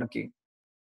നമ്മൾ വർക്ക് ചെയ്യും.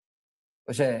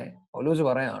 പക്ഷേ പൗലോസ്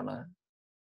പറയാണ്,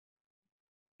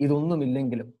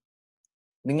 ഇതൊന്നുമില്ലെങ്കിലും,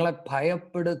 നിങ്ങളെ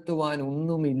ഭയപ്പെടുത്തുവാൻ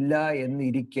ഒന്നുമില്ല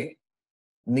എന്നിരിക്കെ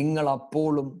നിങ്ങൾ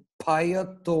അപ്പോഴും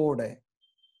ഭയത്തോടെ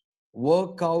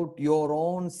work out your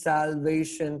own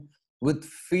salvation with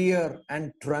fear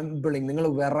and trembling. നിങ്ങൾ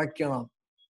വിറയ്ക്കണം,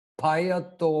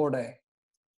 ഭയത്തോടെ.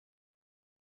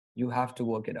 You have to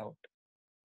work it out.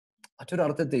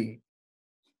 മറ്റൊരർത്ഥത്തിൽ,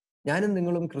 ഞാനും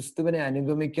നിങ്ങളും ക്രിസ്തുവിനെ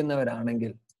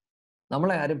അനുഗമിക്കുന്നവരാണെങ്കിൽ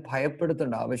നമ്മളെ ആരും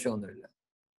ഭയപ്പെടുത്തേണ്ട ആവശ്യമൊന്നുമില്ല.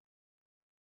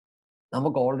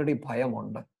 നമുക്ക് ഓൾറെഡി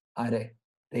ഭയമുണ്ട്. ആരെ?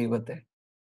 ദൈവത്തെ.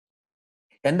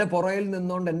 എന്റെ പുറയിൽ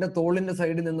നിന്നോണ്ട്, എന്റെ തോളിന്റെ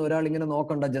സൈഡിൽ നിന്ന് ഒരാൾ ഇങ്ങനെ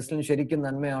നോക്കണ്ട, ജസ്റ്റിൻ ശരിക്കും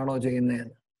നന്മയാണോ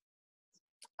ചെയ്യുന്നതെന്ന്.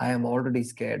 I am already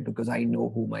scared because I know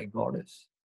who my God is.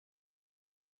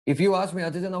 If you ask me,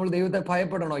 അച്ഛൻ നമ്മൾ ദൈവത്തെ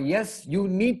ഭയപ്പെടണോ? Yes, you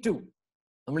need to.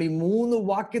 നമ്മൾ ഈ 3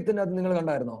 വാക്യത്തിന്റെ അത് നിങ്ങൾ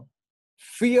കണ്ടായിരുന്നോ?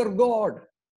 Fear God,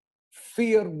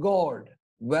 fear God.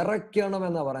 വിറയ്ക്കണം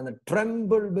എന്നാ പറയുന്നത്.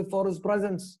 Tremble before his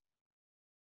presence.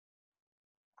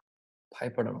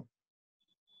 ഭയപ്പെടണം.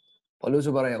 പൗലോസ്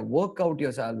പറയാ, work out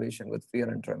your salvation with fear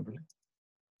and trembling.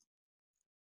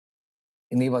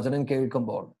 ഇന്ന് ഈ വചനം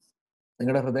കേൾക്കുമ്പോൾ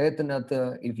നിങ്ങളുടെ ഹൃദയത്തിനകത്ത്,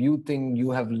 if you think you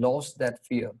have lost that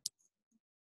fear,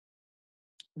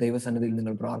 ദൈവസന്നിധിയിൽ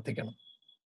നിങ്ങൾ പ്രാർത്ഥിക്കണം.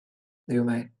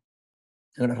 ദൈവമേ,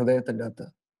 നിങ്ങളുടെ ഹൃദയത്തിൻ്റെ അകത്ത്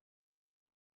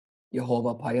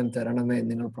യഹോവ ഭയം തരണമേ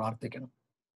എന്ന് നിങ്ങൾ പ്രാർത്ഥിക്കണം.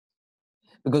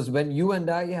 Because when you and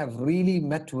I have really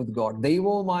met with God,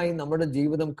 ദൈവവുമായി നമ്മുടെ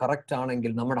ജീവിതം കറക്റ്റ്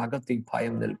ആണെങ്കിൽ നമ്മുടെ അകത്ത് ഈ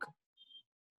ഭയം നിൽക്കും.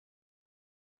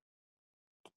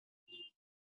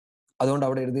 അതുകൊണ്ട്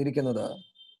അവിടെ എഴുതിയിരിക്കുന്നത്,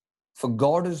 for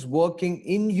God is working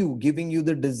in you, giving you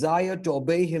the desire to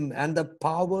obey him and the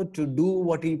power to do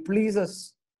what he pleases.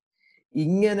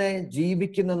 ഇങ്ങനെ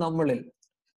ജീവിക്കുന്ന നമ്മളിൽ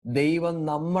ദൈവം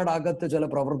നമ്മുടെ അകത്ത് ചില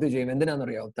പ്രവൃത്തി ചെയ്യും.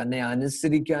 എന്തിനാണെന്നറിയോ? തന്നെ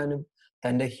അനുസരിക്കാനും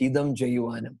തന്റെ ഹിതം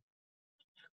ചെയ്യുവാനും.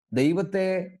 ദൈവത്തെ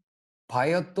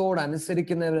ഭയത്തോട്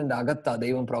അനുസരിക്കുന്നവരുടെ അകത്താ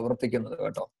ദൈവം പ്രവർത്തിക്കുന്നത്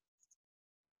കേട്ടോ.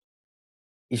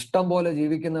 ഇഷ്ടം പോലെ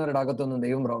ജീവിക്കുന്നവരുടെ അകത്തൊന്നും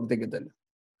ദൈവം പ്രവർത്തിക്കത്തില്ല.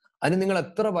 അതിന് നിങ്ങൾ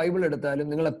എത്ര ബൈബിൾ എടുത്താലും,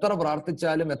 നിങ്ങൾ എത്ര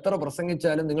പ്രാർത്ഥിച്ചാലും, എത്ര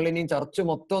പ്രസംഗിച്ചാലും, നിങ്ങൾ ഇനി ചർച്ച്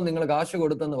മൊത്തം നിങ്ങൾ കാശ്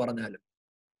കൊടുത്തെന്ന് പറഞ്ഞാലും,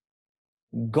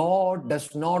 God does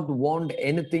not want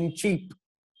anything cheap.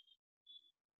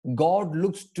 God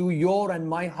looks to your and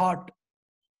my heart.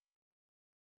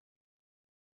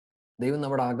 ദൈവം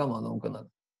നമ്മുടെ അകമാണ് നോക്കുന്നത്.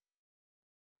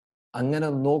 അങ്ങനെ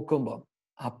നോക്കുമ്പോൾ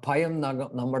ആ ഭയം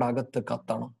നമ്മുടെ അകത്ത്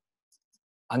കത്തണം.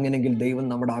 അങ്ങനെങ്കിൽ ദൈവം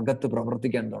നമ്മുടെ അകത്ത്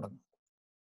പ്രവർത്തിക്കാൻ തുടങ്ങും.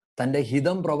 തന്റെ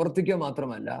ഹിതം പ്രവർത്തിക്കുക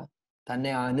മാത്രമല്ല,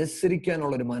 തന്നെ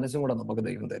അനുസരിക്കാനുള്ള ഒരു മനസ്സും കൂടെ നമുക്ക്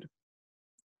ദൈവം തരും.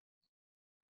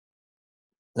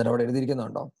 എന്നിട്ട് അവിടെ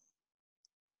എഴുതിയിരിക്കുന്നുണ്ടോ?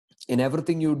 In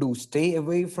everything you do, stay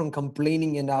away from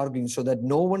complaining and arguing, so that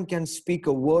no one can speak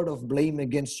a word of blame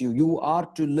against you. You are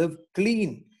to live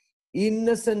clean,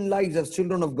 innocent lives as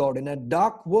children of God in a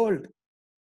dark world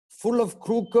full of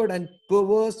crooked and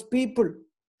perverse people.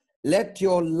 Let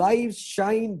your lives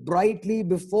shine brightly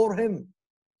before him.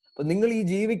 അപ്പൊ നിങ്ങൾ ഈ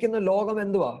ജീവിക്കുന്ന ലോകം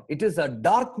എന്തുവാ? It is a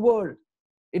dark world.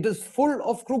 It is full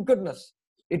of crookedness.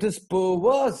 It is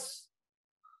perverse.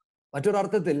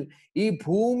 മറ്റൊരർത്ഥത്തിൽ ഈ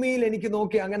ഭൂമിയിൽ എനിക്ക്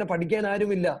നോക്കി അങ്ങനെ പഠിക്കാൻ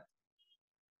ആരുമില്ല.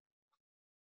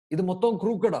 ഇത് മൊത്തം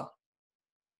ക്രൂക്കഡാ.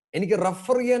 എനിക്ക്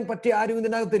റെഫർ ചെയ്യാൻ പറ്റിയ ആരും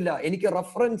ഇതിനകത്തില്ല. എനിക്ക്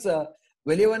റെഫറൻസ്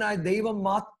വലിയവനായ ദൈവം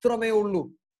മാത്രമേ ഉള്ളൂ.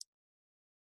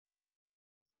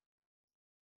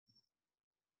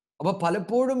 അപ്പൊ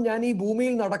പലപ്പോഴും ഞാൻ ഈ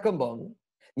ഭൂമിയിൽ നടക്കുമ്പോൾ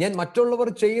ഞാൻ മറ്റുള്ളവർ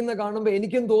ചെയ്യുന്ന കാണുമ്പോൾ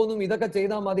എനിക്കും തോന്നും ഇതൊക്കെ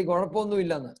ചെയ്താൽ മതി,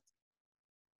 കുഴപ്പമൊന്നുമില്ലെന്ന്.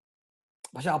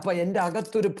 പക്ഷെ അപ്പൊ എന്റെ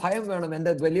അകത്തൊരു ഭയം വേണം.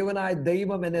 എന്റെ വലിയവനായ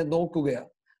ദൈവം എന്നെ നോക്കുകയാ.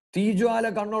 തീജ്വാല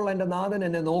കണ്ണുള്ള എന്റെ നാഥൻ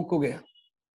എന്നെ നോക്കുകയാ.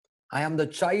 I am the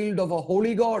child of A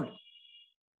holy God.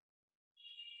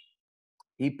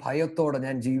 ഈ ഭയത്തോടെ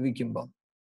ഞാൻ ജീവിക്കുമ്പോൾ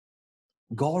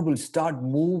God will start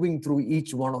moving through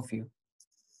each one of you.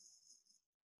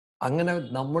 അങ്ങനെ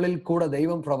നമ്മളിൽ കൂടെ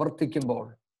ദൈവം പ്രവർത്തിക്കുമ്പോൾ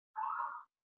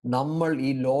നമ്മൾ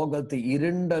ഈ ലോകത്ത്,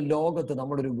 ഇരുണ്ട ലോകത്ത്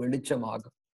നമ്മളൊരു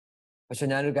വെളിച്ചമാകും. പക്ഷെ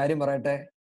ഞാനൊരു കാര്യം പറയട്ടെ,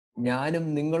 ഞാനും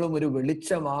നിങ്ങളും ഒരു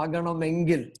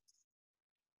വെളിച്ചമാകണമെങ്കിൽ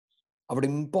അവിടെ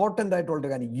ഇമ്പോർട്ടന്റ് ആയിട്ടുള്ള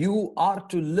കാര്യം, you are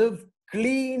to live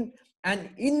clean and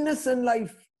innocent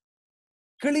life.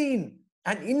 Clean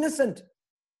and Innocent.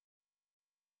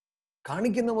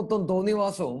 കാണിക്കുന്ന മൊത്തം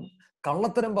തോന്നിവാസവും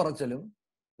കള്ളത്തരം പറച്ചിലും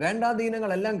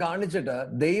വേണ്ടാധീനങ്ങളെല്ലാം കാണിച്ചിട്ട്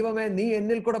ദൈവമേ നീ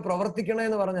എന്നിൽ കൂടെ പ്രവർത്തിക്കണേ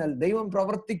എന്ന് പറഞ്ഞാൽ ദൈവം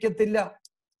പ്രവർത്തിക്കത്തില്ല.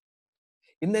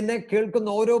 ഇന്ന് എന്നെ കേൾക്കുന്ന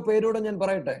ഓരോ പേരോടും ഞാൻ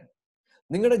പറയട്ടെ,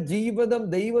 നിങ്ങളുടെ ജീവിതം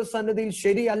ദൈവസന്നിധിയിൽ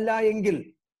ശരിയല്ല എങ്കിൽ,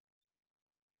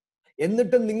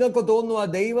 എന്നിട്ടും നിങ്ങൾക്ക് തോന്നുക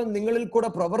ദൈവം നിങ്ങളിൽ കൂടെ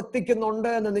പ്രവർത്തിക്കുന്നുണ്ട്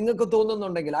എന്ന് നിങ്ങൾക്ക്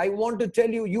തോന്നുന്നുണ്ടെങ്കിൽ, I want to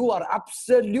tell you, you are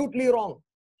absolutely wrong.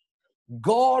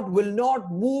 God will not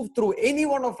move through any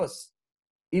one of us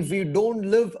if we don't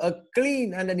live a clean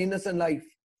and an innocent life.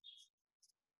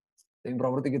 ദൈവം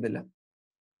പ്രവർത്തിക്കത്തില്ല.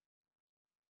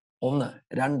 1.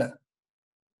 2,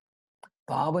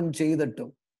 പാപം ചെയ്തിട്ടും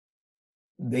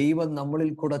ദൈവം നമ്മളിൽ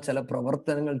കൂടെ ചില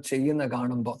പ്രവർത്തനങ്ങൾ ചെയ്യുന്ന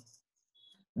കാണുമ്പോൾ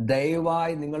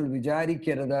ദയവായി നിങ്ങൾ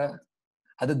വിചാരിക്കരുത്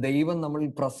അത് ദൈവം നമ്മളിൽ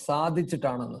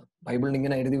പ്രസാദിച്ചിട്ടാണെന്ന്. ബൈബിളിൽ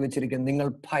ഇങ്ങനെ എഴുതി വെച്ചിരിക്കുന്നത്, നിങ്ങൾ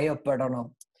ഭയപ്പെടണം.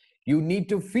 You need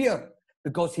to fear,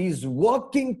 because he is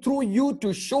working through you to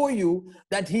show you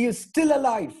that he is still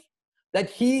alive, that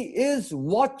he is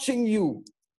watching you,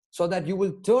 so that you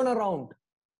will turn around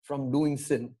from doing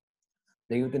sin.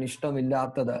 ദൈവത്തിന്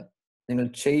ഇഷ്ടമില്ലാത്തത് നിങ്ങൾ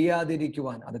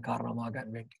ചെയ്യാതിരിക്കുവാൻ അത് കാരണമാകാൻ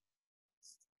വേണ്ടി.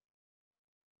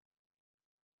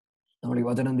 നമ്മൾ ഈ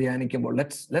വചനം ധ്യാനിക്കുമ്പോൾ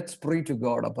let's pray to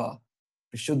God. അപ്പ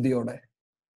വിശുദ്ധിയോടെ,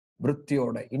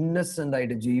 വൃത്തിയോടെ, ഇന്നസെന്റ്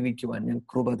ആയിട്ട് ജീവിക്കുവാൻ ഞാൻ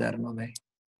കൃപ തരണമേ.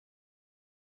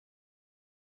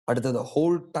 അടുത്തത്,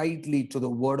 hold tightly to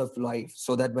the word of life,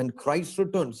 so that when Christ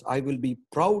returns, I will be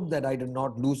proud that I did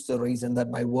not lose the race and that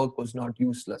my work was not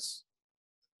useless.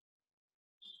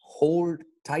 Hold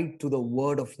tight to the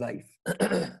word of life.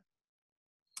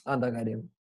 എന്താ കാര്യം?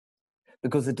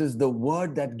 Because it is the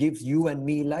word that gives you and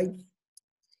me life.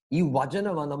 ഈ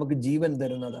വചനമാണ് നമുക്ക് ജീവൻ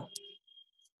തരുന്നത്.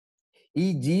 ഈ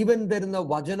ജീവൻ തരുന്ന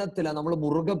വചനത്തിലാണ് നമ്മൾ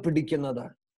മുറുകെ പിടിക്കുന്നത്.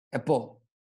 എപ്പോ?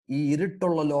 ഈ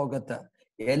ഇരുട്ടുള്ള ലോകത്ത്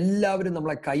എല്ലാവരും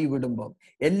നമ്മളെ കൈവിടുമ്പോൾ,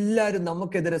 എല്ലാവരും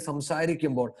നമുക്കെതിരെ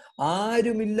സംസാരിക്കുമ്പോൾ,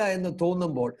 ആരുമില്ല എന്ന്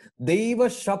തോന്നുമ്പോൾ, ദൈവ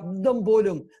ശബ്ദം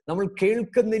പോലും നമ്മൾ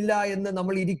കേൾക്കുന്നില്ല എന്ന്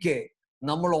നമ്മൾ ഇരിക്കെ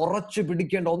നമ്മൾ ഉറച്ചു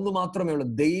പിടിക്കേണ്ട ഒന്ന് മാത്രമേ ഉള്ളൂ,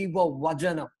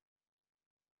 ദൈവവചനം.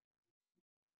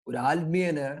 ഒരു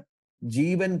ആത്മീയന്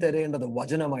ജീവൻ തരേണ്ടത്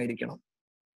വചനമായിരിക്കണം.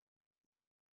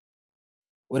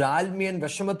 ഒരു ആത്മീയൻ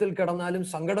വിഷമത്തിൽ കിടന്നാലും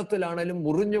സങ്കടത്തിലാണേലും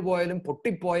മുറിഞ്ഞു പോയാലും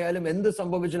പൊട്ടിപ്പോയാലും എന്ത്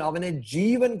സംഭവിച്ചാലും അവനെ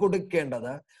ജീവൻ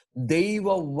കൊടുക്കേണ്ടത്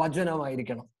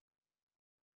ദൈവവചനമായിരിക്കണം.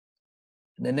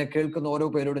 എന്നെ കേൾക്കുന്ന ഓരോ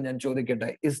പേരോട് ഞാൻ ചോദിക്കട്ടെ,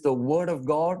 is the word of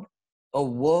God A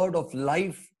word of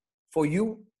life for you?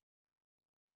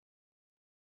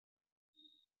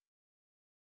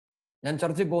 ഞാൻ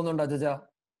ചർച്ചയിൽ പോകുന്നുണ്ട് അച്ഛാ,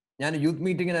 ഞാൻ യൂത്ത്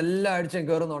മീറ്റിങ്ങിന് എല്ലാ ആഴ്ചയും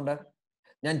കയറുന്നുണ്ട്,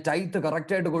 ഞാൻ ടൈത്ത്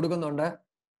കറക്റ്റ് ആയിട്ട് കൊടുക്കുന്നുണ്ട്,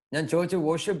 ഞാൻ ചേർച്ച്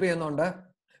വർഷിപ്പ് ചെയ്യുന്നുണ്ട്,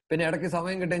 പിന്നെ ഇടയ്ക്ക്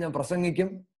സമയം കിട്ടിയാൽ ഞാൻ പ്രസംഗിക്കും.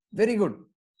 Very good,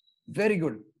 very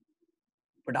good.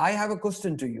 But I have A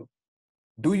question to you.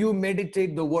 Do you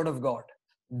meditate the word of God?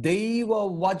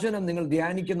 ദൈവവചനം നിങ്ങൾ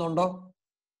ധ്യാനിക്കുന്നുണ്ടോ?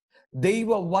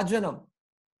 ദൈവവചനം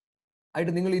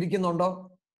ആയിട്ട് നിങ്ങൾ ഇരിക്കുന്നുണ്ടോ?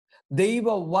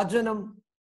 ദൈവവചനം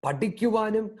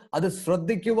പഠിക്കുവാനും അത്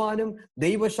ശ്രദ്ധിക്കുവാനും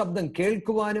ദൈവശബ്ദം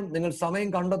കേൾക്കുവാനും നിങ്ങൾ സമയം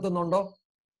കണ്ടെത്തുന്നുണ്ടോ?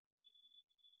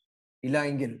 ഇല്ല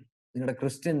എങ്കിൽ നിങ്ങളുടെ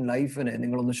ക്രിസ്ത്യൻ ലൈഫിനെ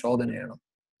നിങ്ങളൊന്ന് ശോധന ചെയ്യണം.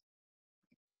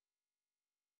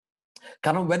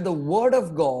 കാരണം when the word of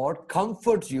God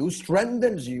comforts you,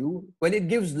 strengthens you, when it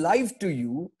gives life to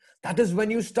you, that is when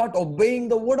you start obeying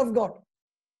the word of God.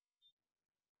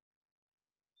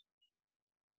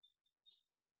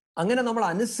 അങ്ങനെ നമ്മൾ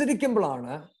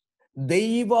അനുസരിക്കുമ്പോഴാണ്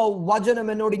ദൈവവചനം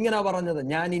എന്നോട് ഇങ്ങനെ പറഞ്ഞത്,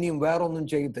 ഞാൻ ഇനിയും വേറൊന്നും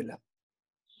ചെയ്യത്തില്ല.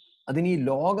 അതിന് ഈ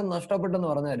ലോകം നഷ്ടപ്പെട്ടെന്ന്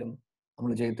പറഞ്ഞാലും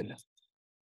നമ്മൾ ചെയ്യത്തില്ല.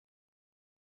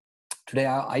 Today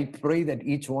I pray that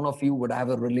each one of you would have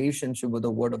a relationship with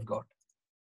the word of God.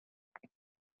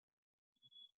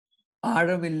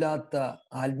 ആഴമില്ലാത്ത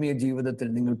ആത്മീയ ജീവിതത്തിൽ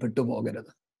നിങ്ങൾ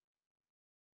പെട്ടുപോകരുത്.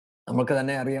 നമ്മൾക്ക്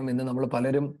തന്നെ അറിയാം, ഇന്ന് നമ്മൾ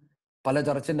പലരും പല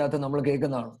ചർച്ചിൻ്റെ അകത്ത് നമ്മൾ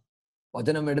കേൾക്കുന്നതാണ്,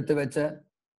 വചനം എടുത്തു വെച്ച്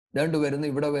രണ്ടു വരുന്നു,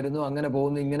 ഇവിടെ വരുന്നു, അങ്ങനെ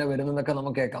പോകുന്നു, ഇങ്ങനെ വരുന്നു എന്നൊക്കെ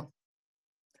നമുക്ക് കേൾക്കാം.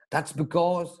 That's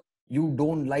because you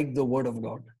don't like the word of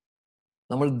God.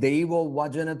 നമ്മൾ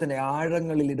ദൈവവചനത്തിന്റെ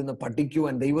ആഴങ്ങളിൽ ഇരുന്ന്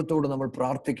പഠിക്കുവാൻ ദൈവത്തോട് നമ്മൾ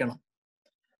പ്രാർത്ഥിക്കണം.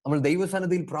 നമ്മൾ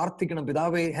ദൈവസന്നിധിയിൽ പ്രാർത്ഥിക്കണം,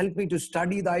 പിതാവേ help me to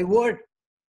study thy word.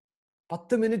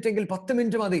 10 minute എങ്കിൽ 10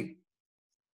 മിനിറ്റ് മതി.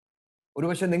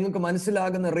 ഒരുപക്ഷെ നിങ്ങൾക്ക്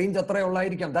മനസ്സിലാകുന്ന റേഞ്ച്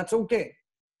അത്രയുള്ളായിരിക്കാം, ദാറ്റ്സ് ഓക്കെ.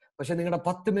 പക്ഷെ നിങ്ങളുടെ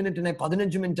 10 മിനിറ്റിനെ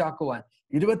 15 മിനിറ്റ് ആക്കുവാൻ,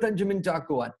 25 മിനിറ്റ്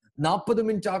ആക്കുവാൻ, 40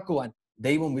 മിനിറ്റ് ആക്കുവാൻ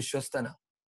ദൈവം വിശ്വസ്തനാ.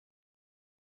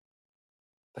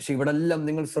 പക്ഷെ ഇവിടെ എല്ലാം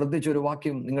നിങ്ങൾ ശ്രദ്ധിച്ചൊരു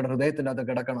വാക്യം നിങ്ങളുടെ ഹൃദയത്തിന്റെ അകത്ത്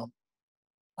കിടക്കണം,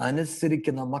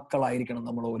 അനുസരിക്കുന്ന മക്കളായിരിക്കണം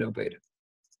നമ്മൾ ഓരോ പേരും.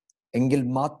 എങ്കിൽ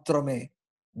മാത്രമേ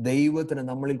ദൈവത്തിന്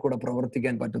നമ്മളിൽ കൂടെ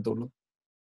പ്രവർത്തിക്കാൻ പറ്റത്തുള്ളൂ.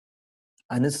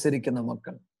 അനുസരിക്കുന്ന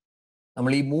മക്കൾ.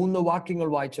 നമ്മൾ ഈ 3 വാക്യങ്ങൾ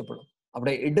വായിച്ചപ്പോഴും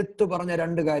അവിടെ എടുത്തു പറഞ്ഞ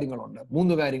 2 കാര്യങ്ങളുണ്ട്,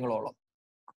 3 കാര്യങ്ങളോളം.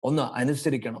 1,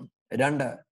 അനുസരിക്കണം. 2,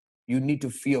 you need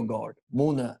to fear God.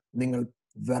 3, നിങ്ങൾ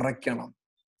വിറയ്ക്കണം.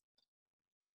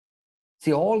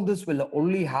 See, all this will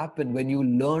only happen when you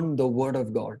learn the word of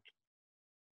God.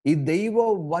 ഈ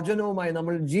ദൈവവചനവുമായി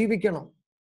നമ്മൾ ജീവിക്കണം,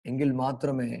 എങ്കിൽ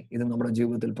മാത്രമേ ഇത് നമ്മുടെ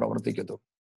ജീവിതത്തിൽ പ്രവർത്തിക്കത്തുള്ളൂ.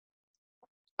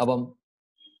 അപ്പം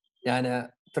ഞാൻ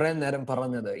ഇത്രയും നേരം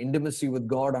പറഞ്ഞത് ഇന്റിമസി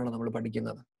വിത്ത് ഗോഡ് ആണ് നമ്മൾ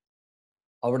പഠിക്കുന്നത്.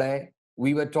 അവിടെ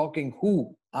we were talking who,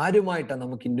 ആരുമായിട്ടാണ്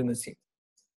നമുക്ക് ഇന്റിമസി.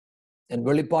 ഞാൻ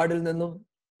വെളിപ്പാടിൽ നിന്നും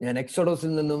ഞാൻ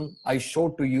എക്സോഡസിൽ നിന്നും I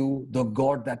showed to you the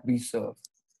God that we serve.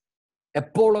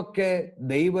 എപ്പോഴൊക്കെ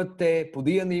ദൈവത്തെ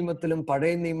പുതിയ നിയമത്തിലും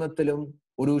പഴയ നിയമത്തിലും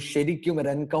ഒരു ശരിക്കും ഒരു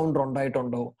എൻകൗണ്ടർ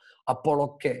ഉണ്ടായിട്ടുണ്ടോ,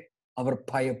 അപ്പോഴൊക്കെ അവർ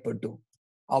ഭയപ്പെട്ടു,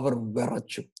 അവർ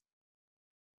വിറച്ചു.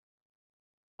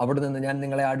 അവിടെ നിന്ന് ഞാൻ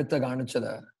നിങ്ങളെ അടുത്ത്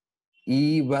കാണിച്ചത് ഈ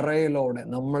വിറയലോടെ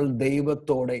നമ്മൾ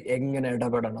ദൈവത്തോടെ എങ്ങനെ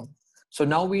ഇടപെടണം. So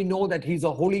now we know that he's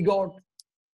a holy God,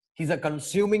 he's a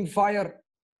consuming fire.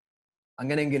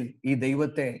 അങ്ങനെയെങ്കിൽ ഈ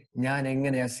ദൈവത്തെ ഞാൻ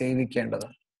എങ്ങനെയാ സേവിക്കേണ്ടത്?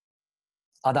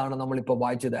 അതാണ് നമ്മളിപ്പോ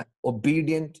വായിച്ചത്.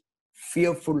 Obedient,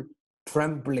 fearful,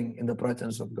 trembling in the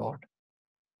presence of God.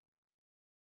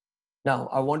 Now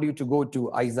I want you to go to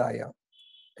Isaiah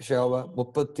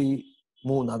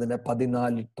 33 അതിന്റെ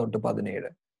 14 തൊട്ട്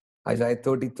 17. Isaiah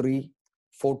 33,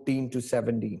 14 to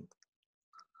 17.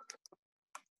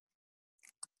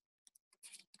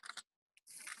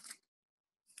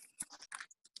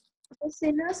 The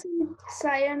sinners in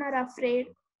Zion are afraid.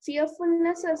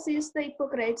 Fearfulness has seized the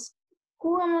hypocrites.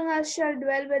 Who among us shall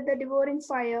dwell with the devouring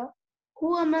fire? Who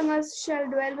among us shall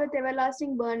dwell with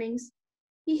everlasting burnings?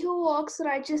 He who walks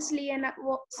righteously and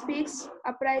speaks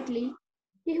uprightly,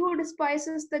 he who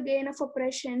despises the gain of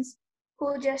oppressions, who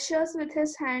gestures with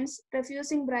his hands,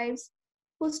 refusing bribes,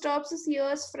 who stops his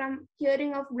ears from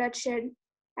hearing of bloodshed,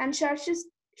 and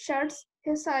shuts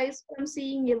his eyes from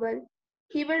seeing evil.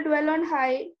 He will dwell on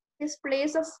high His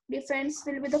place of defense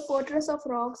will be the fortress of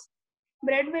rocks.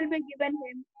 Bread will be given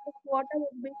him, his water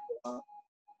will be pure.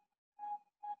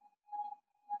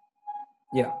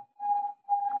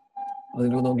 അത്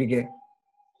നിങ്ങൾ നോക്കിക്കേ,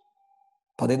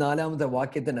 14ാമത്തെ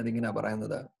വാക്യത്തിന് അതിങ്ങനെ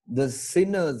പറയുന്നത്, the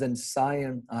sinners in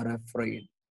Zion are afraid.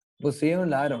 ഇപ്പൊ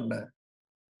സിയോനിൽ ആരുണ്ട്?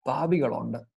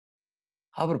 പാപികളുണ്ട്.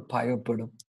 അവർ ഭയപ്പെടും.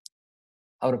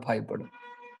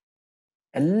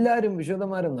 എല്ലാരും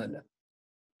വിശുദ്ധന്മാരൊന്നുമല്ല,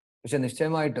 പക്ഷെ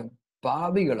നിശ്ചയമായിട്ടും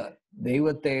പാപികള്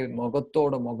ദൈവത്തെ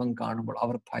മുഖത്തോട് മുഖം കാണുമ്പോൾ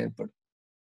അവർ ഭയപ്പെടും.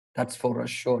 That's for A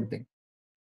sure thing.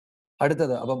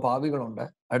 അടുത്തത്, അപ്പം പാപികളുണ്ട്.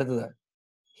 അടുത്തത്,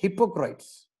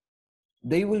 hypocrites.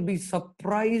 They will be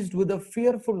surprised with a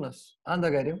fearfulness. എന്താ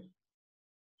കാര്യം?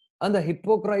 എന്താ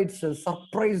ഹിപ്പോക്രൈറ്റ്സ്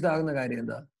സർപ്രൈസ്ഡ് ആകുന്ന കാര്യം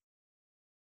എന്താ?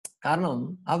 കാരണം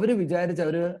അവര് വിചാരിച്ച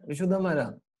അവര്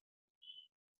വിശുദ്ധന്മാരാണ്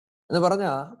എന്ന്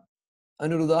പറഞ്ഞാ,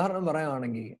 അതിനൊരു ഉദാഹരണം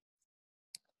പറയുകയാണെങ്കിൽ,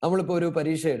 നമ്മളിപ്പോ ഒരു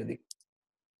പരീക്ഷ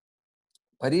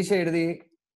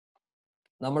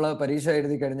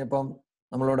എഴുതി കഴിഞ്ഞപ്പം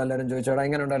നമ്മളോട് എല്ലാവരും ചോദിച്ചോടാ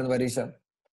എങ്ങനെ ഉണ്ടായിരുന്നു പരീക്ഷ?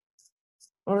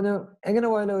 പറഞ്ഞു എങ്ങനെ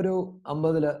പോയാലും ഒരു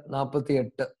 50-ല്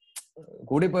 48,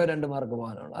 കൂടിപ്പോയ 2 മാർക്ക്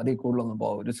പോകാനാണ്, അതിൽ കൂടുതലൊന്നും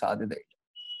പോകാൻ ഒരു സാധ്യതയില്ല.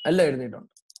 എല്ലാം എഴുതിയിട്ടുണ്ട്.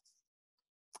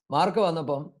 മാർക്ക്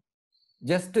വന്നപ്പം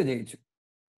ജസ്റ്റ് ജയിച്ചു.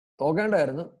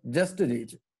 തോക്കേണ്ടായിരുന്നു, ജസ്റ്റ്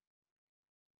ജയിച്ചു.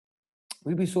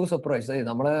 V B so surprise.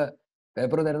 നമ്മള്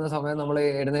പേപ്പർ തരുന്ന സമയം നമ്മൾ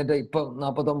എഴുന്നേറ്റ് ഇപ്പം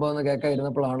 49 എന്ന് കേൾക്കാൻ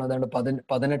ഇരുന്നപ്പോഴാണ് അതാണ്ട്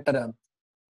 18.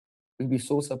 V B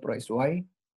so surprised. Y?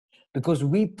 Because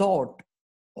we thought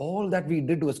all that we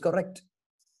did was correct.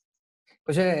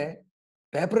 പക്ഷേ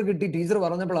പേപ്പർ കിട്ടി ടീച്ചർ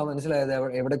പറഞ്ഞപ്പോഴാണ് മനസ്സിലായത്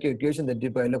എവിടേക്ക് ഇക്വേഷൻ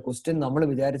തെറ്റിപ്പോയല്ലോ. ക്വസ്റ്റ്യൻ നമ്മൾ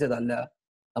വിചാരിച്ചതല്ല,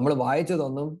 നമ്മൾ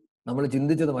വായിച്ചതൊന്നും നമ്മൾ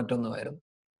ചിന്തിച്ചത് മറ്റൊന്നുമായിരുന്നു.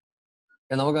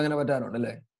 നമുക്ക് അങ്ങനെ പറ്റാറുണ്ട്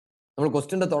അല്ലേ? നമ്മൾ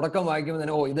ക്വസ്റ്റ്യന്റെ തുടക്കം വായിക്കുമ്പോൾ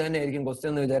തന്നെ ഇത് തന്നെ ആയിരിക്കും ക്വസ്റ്റ്യൻ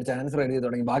എന്ന് വിചാരിച്ച് ആൻസർ എഴുതി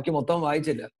തുടങ്ങി, ബാക്കി മൊത്തം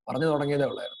വായിച്ചില്ല, പറഞ്ഞു തുടങ്ങിയതേ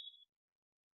ഉള്ളായിരുന്നു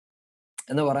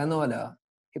എന്ന് പറയുന്ന പോലെ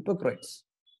ഹിപ്പോക്രൈറ്റ്സ്.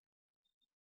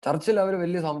 ചർച്ചിൽ അവർ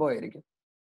വലിയ സംഭവമായിരിക്കും,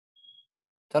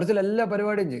 ചർച്ചിൽ എല്ലാ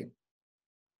പരിപാടിയും ചെയ്യും.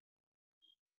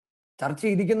 ചർച്ച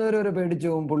ഇരിക്കുന്നവരവരെ പേടിച്ചു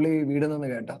പോകും പുള്ളി വീടുന്നെന്ന്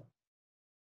കേട്ട.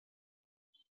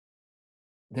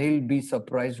 They'll be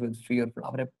surprised with fearful.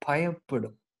 അവരെ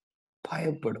ഭയപ്പെടും.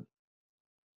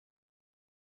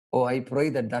 Oh, I pray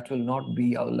that will not be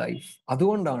our life.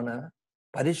 അതുകൊണ്ടാണ്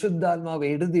പരിശുദ്ധാത്മാവ്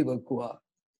എഴുതി വെക്കുക,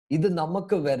 ഇത്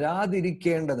നമുക്ക്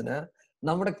വരാതിരിക്കേണ്ടതിന്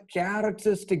നമ്മുടെ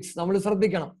ക്യാരക്ടറിസ്റ്റിക്സ് നമ്മൾ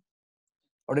ശ്രദ്ധിക്കണം.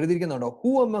 അവിടെ എഴുതിയിരിക്കുന്നുണ്ടോ,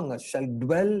 who among us shall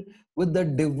dwell with the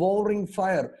devouring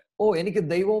fire. എനിക്ക്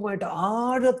ദൈവവുമായിട്ട്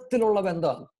ആഴത്തിലുള്ള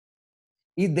ബന്ധമാണ്.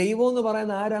 ഈ ദൈവം എന്ന്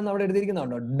പറയുന്ന ആരാന്ന് അവിടെ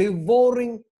എഴുതിയിരിക്കുന്നുണ്ടോ,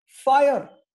 ഡിവോറിങ് ഫയർ.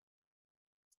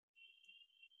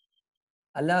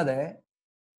 അല്ലാതെ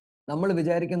നമ്മൾ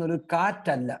വിചാരിക്കുന്ന ഒരു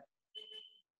കാറ്റല്ല.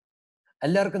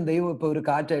 എല്ലാവർക്കും ദൈവം ഇപ്പൊ ഒരു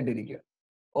കാറ്റായിട്ടിരിക്കുക.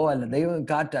 അല്ല, ദൈവം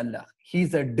കാറ്റല്ല.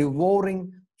 He's A ഡിവോറിങ്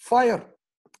fire.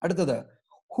 അടുത്തത്,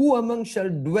 who among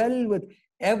shall dwell with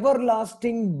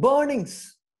everlasting burnings.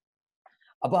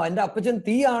 അപ്പൊ എന്റെ അപ്പച്ചൻ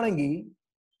തീ ആണെങ്കിൽ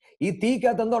ഈ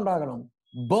തീക്കകത്ത് എന്തുണ്ടാകണം?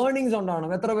 ബേണിങ്സ്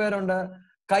ഉണ്ടാകണം. എത്ര പേരുണ്ട്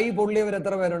കൈ പൊള്ളിയവർ?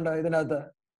 എത്ര പേരുണ്ട് ഇതിനകത്ത്?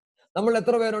 നമ്മൾ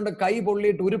എത്ര പേരുണ്ട് കൈ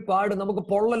പൊള്ളിയിട്ട് ഒരുപാട് നമുക്ക്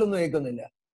പൊള്ളലൊന്നും ഏൽക്കുന്നില്ല?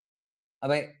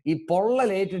 അപ്പൊ ഈ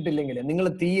പൊള്ളലേറ്റിട്ടില്ലെങ്കിൽ നിങ്ങൾ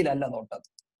തീയിലല്ല തൊട്ടത്.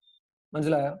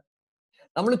 മനസ്സിലായോ?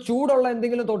 നമ്മൾ ചൂടുള്ള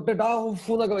എന്തെങ്കിലും തൊട്ടിട്ട്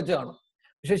എന്നൊക്കെ വെച്ച് കാണും.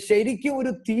 പക്ഷെ ശരിക്കും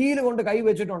ഒരു തീയിൽ കൊണ്ട് കൈ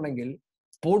വെച്ചിട്ടുണ്ടെങ്കിൽ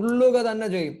പൊള്ളുക തന്നെ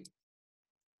ചെയ്യും.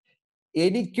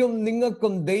 എനിക്കും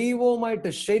നിങ്ങൾക്കും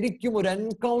ദൈവവുമായിട്ട് ശരിക്കും ഒരു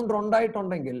എൻകൗണ്ടർ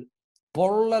ഉണ്ടായിട്ടുണ്ടെങ്കിൽ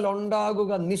പൊള്ളൽ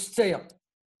ഉണ്ടാകുക നിശ്ചയം.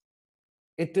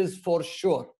 It is for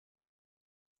sure.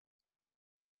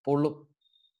 പൊള്ളും.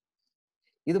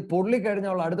 ഇത്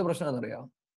പൊള്ളിക്കഴിഞ്ഞാൽ അടുത്ത പ്രശ്നം എന്നറിയാം,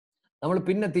 നമ്മൾ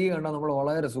പിന്നെ തീ കണ്ടാൽ നമ്മൾ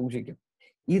വളരെ സൂക്ഷിക്കും.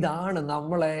 ഇതാണ്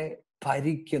നമ്മളെ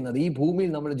ഭരിക്കുന്നത്. ഈ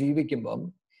ഭൂമിയിൽ നമ്മൾ ജീവിക്കുമ്പം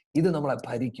ഇത് നമ്മളെ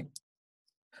ഭരിക്കും.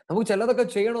 നമുക്ക് ചിലതൊക്കെ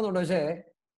ചെയ്യണമെന്നുണ്ട്, പക്ഷേ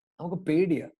നമുക്ക്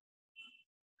പേടിയാ.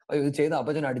 അയ്യോ ഇത് ചെയ്ത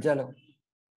അപ്പച്ചനെ അടിച്ചാലോ,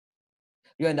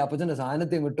 അയ്യോ എന്റെ അപ്പച്ചന്റെ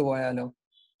സാന്നിധ്യം വിട്ടുപോയാലോ.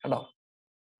 കണ്ടോ,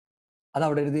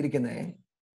 അതവിടെ എഴുതിയിരിക്കുന്നേ,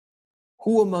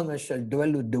 who among us shall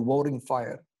dwell with devouring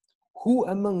fire, who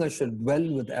among us shall dwell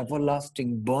with everlasting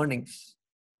burnings.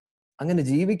 അങ്ങനെ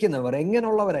ജീവിക്കുന്നവർ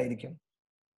എങ്ങനെയുള്ളവരായിരിക്കും?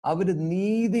 അവര്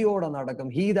നീതിയോടെ നടക്കും.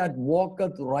 he that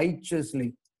walketh righteously.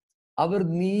 അവർ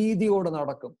നീതിയോടെ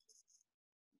നടക്കും.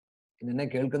 എന്നെ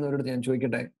കേൾക്കുന്നവരോട് ഞാൻ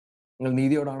ചോദിക്കട്ടെ, നിങ്ങൾ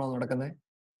നീതിയോടാണോ നടക്കുന്നത്?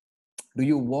 Do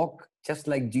you walk just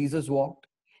like Jesus walked?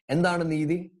 എന്താണ്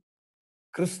നീതി?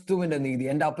 ക്രിസ്തുവിന്റെ നീതി.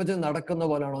 എന്റെ അപ്പച്ചൻ നടക്കുന്ന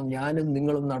പോലാണോ ഞാനും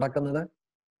നിങ്ങളും നടക്കുന്നത്?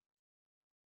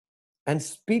 ആൻഡ്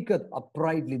സ്പീക്കത്ത്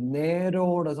അപ്രൈറ്റ്ലി.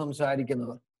 നേരോടെ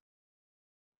സംസാരിക്കുന്നവർ.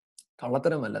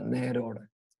 കള്ളത്തരമല്ല, നേരോടെ.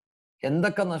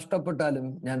 എന്തൊക്കെ നഷ്ടപ്പെട്ടാലും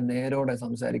ഞാൻ നേരോടെ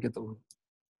സംസാരിക്കത്തുള്ളൂ.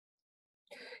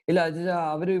 ഇല്ല അച്ഛാ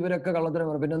അവരും ഇവരൊക്കെ കള്ളത്തരം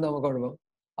പറയും, പിന്നെന്താ നമുക്ക് കുഴപ്പം?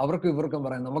 അവർക്കും ഇവർക്കും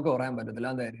പറയാം, നമുക്ക് പറയാൻ പറ്റത്തില്ല.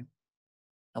 എന്താ കാര്യം?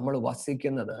 നമ്മൾ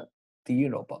വസിക്കുന്നത്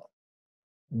തീയിടൊപ്പം,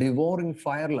 ഡിവോറിങ്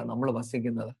ഫയറിലാണ് നമ്മൾ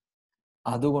വസിക്കുന്നത്.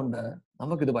 അതുകൊണ്ട്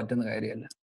നമുക്കിത് പറ്റുന്ന കാര്യമല്ല.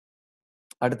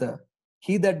 അടുത്ത,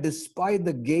 he that despite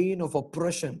the gain of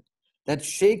oppression, that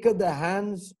shaketh the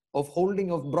hands of holding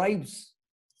of bribes,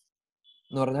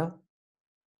 എന്ന് പറഞ്ഞാൽ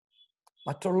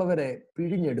മറ്റുള്ളവരെ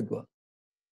പിഴിഞ്ഞെടുക്കുക,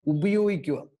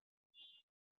 ഉപയോഗിക്കുക,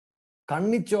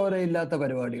 കണ്ണിച്ചോരയില്ലാത്ത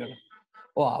പരിപാടികൾ.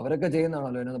 അവരൊക്കെ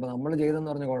ചെയ്യുന്നതാണല്ലോ, അപ്പൊ നമ്മൾ ചെയ്തെന്ന്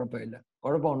പറഞ്ഞ കുഴപ്പമില്ല.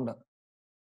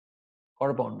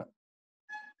 കുഴപ്പമുണ്ട്.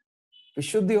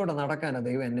 വിശുദ്ധിയോടെ നടക്കാനാണ്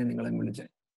ദൈവം എന്നെ നിങ്ങളെ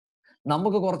വിളിച്ചത്.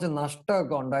 നമുക്ക് കുറച്ച്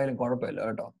നഷ്ടമൊക്കെ ഉണ്ടായാലും കുഴപ്പമില്ല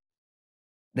കേട്ടോ.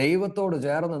 ദൈവത്തോട്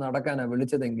ചേർന്ന് നടക്കാനാണ്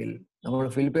വിളിച്ചതെങ്കിൽ നമ്മൾ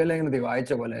ഫിലിപ്പിയ ലേഖനത്തിൽ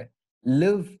വായിച്ച പോലെ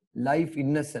ലിവ് ലൈഫ്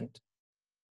ഇന്നസെന്റ്,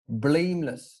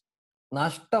 ബ്ലെയിംലെസ്.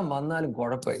 നഷ്ടം വന്നാലും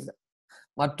കുഴപ്പമില്ല.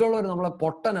 മറ്റുള്ളവർ നമ്മളെ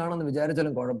പൊട്ടനാണെന്ന്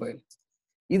വിചാരിച്ചാലും കുഴപ്പമില്ല.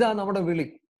 ഇതാ നമ്മുടെ വിളി,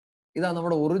 ഇതാ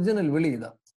നമ്മുടെ ഒറിജിനൽ വിളി.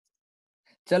 ഇതാ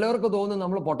ചിലവർക്ക് തോന്നുന്നു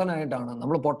നമ്മൾ പൊട്ടനായിട്ടാണ്.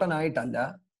 നമ്മൾ പൊട്ടനായിട്ടല്ല,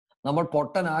 നമ്മൾ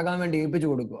പൊട്ടനാകാൻ വേണ്ടി ഏൽപ്പിച്ചു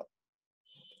കൊടുക്കുക.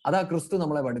 അതാ ക്രിസ്തു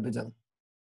നമ്മളെ പഠിപ്പിച്ചത്.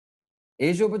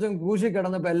 യേശുപ്പച്ചൻ ക്രൂശി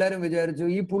കിടന്നപ്പോ എല്ലാരും വിചാരിച്ചു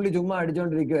ഈ പുള്ളി ചുമ്മാ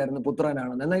അടിച്ചോണ്ടിരിക്കുവായിരുന്നു,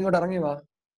 പുത്രനാണെന്ന്. എന്നാ ഇങ്ങോട്ട് ഇറങ്ങി വാ.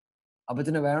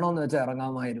 അപ്പച്ചന് വേണോന്ന് വെച്ചാൽ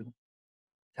ഇറങ്ങാമായിരുന്നു.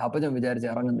 അപ്പച്ചൻ വിചാരിച്ച്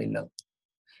ഇറങ്ങുന്നില്ല.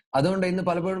 അതുകൊണ്ട് ഇന്ന്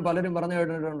പലപ്പോഴും പലരും പറഞ്ഞു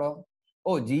കേട്ടിട്ടുണ്ടോ,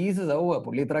 ജീസസ്,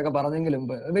 പുള്ളി ഇത്രയൊക്കെ പറഞ്ഞെങ്കിലും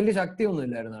വലിയ ശക്തിയൊന്നും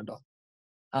ഇല്ലായിരുന്നു കേട്ടോ.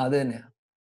 അത് തന്നെയാ.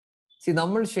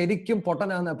 നമ്മൾ ശരിക്കും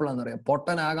പൊട്ടനാകുന്ന എപ്പോഴാന്ന് അറിയാം?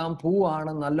 പൊട്ടനാകാൻ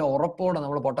പോവാണ് നല്ല ഉറപ്പോടെ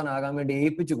നമ്മൾ പൊട്ടനാകാൻ വേണ്ടി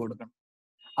ഏൽപ്പിച്ചു കൊടുക്കണം.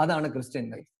 അതാണ് ക്രിസ്ത്യൻ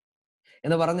ലൈഫ്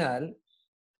എന്ന് പറഞ്ഞാൽ,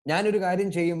 ഞാനൊരു കാര്യം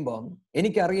ചെയ്യുമ്പോൾ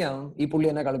എനിക്കറിയാം ഈ പുള്ളി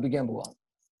എന്നെ കളിപ്പിക്കാൻ പോവാം,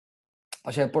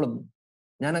 പക്ഷെ എപ്പോഴും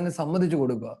ഞാൻ അങ്ങ് സമ്മതിച്ചു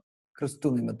കൊടുക്കുക ക്രിസ്തു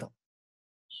നിമിത്തം.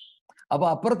 അപ്പൊ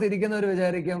അപ്പുറത്തിരിക്കുന്നവർ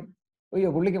വിചാരിക്കും,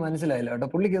 പുള്ളിക്ക് മനസ്സിലായില്ല കേട്ടോ,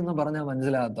 പുള്ളിക്ക് ഒന്നും പറഞ്ഞാൽ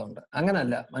മനസ്സിലാകാത്തതുകൊണ്ട്.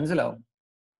 അങ്ങനല്ല, മനസ്സിലാവും.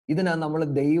 ഇതിനാ നമ്മൾ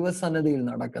ദൈവസന്നിധിയിൽ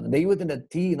നടക്കുന്നത്. ദൈവത്തിന്റെ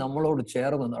തീ നമ്മളോട്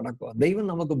ചേർന്ന് നടക്കുക. ദൈവം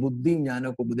നമുക്ക് ബുദ്ധിയും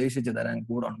ജ്ഞാനമൊക്കെ ഉപദേശിച്ചു തരാൻ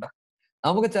കൂടെ ഉണ്ട്.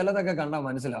 നമുക്ക് ചിലതൊക്കെ കണ്ടാൽ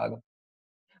മനസ്സിലാകും.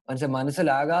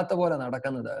 മനസ്സിലാകാത്ത പോലെ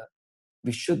നടക്കുന്നത്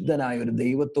വിശുദ്ധനായ ഒരു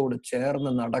ദൈവത്തോട്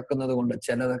ചേർന്ന് നടക്കുന്നത് കൊണ്ട്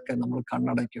ചിലതൊക്കെ നമ്മൾ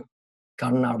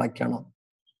കണ്ണടയ്ക്കണം.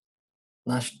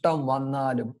 നഷ്ടം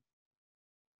വന്നാലും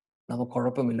നമുക്ക്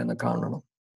കുഴപ്പമില്ലെന്ന് കാണണം.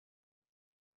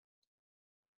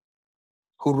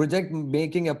 Who reject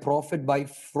making a profit by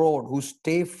fraud, who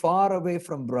stay far away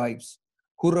from bribes,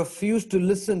 who refuse to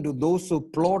listen to those who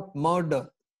plot murder,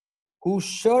 who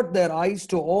shut their eyes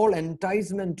to all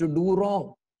enticement to do wrong.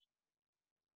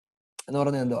 എന്ന്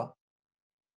പറഞ്ഞാൽ എന്തുവാ?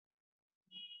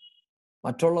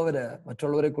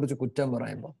 മറ്റുള്ളവരെ കുറിച്ച് കുറ്റം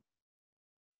പറയുമ്പോൾ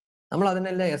നമ്മൾ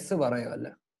അതിനെല്ലാം yes പറയുമല്ല,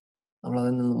 നമ്മൾ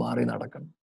അതിൽ നിന്ന് മാറി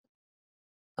നടക്കണം.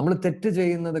 നമ്മൾ തെറ്റ്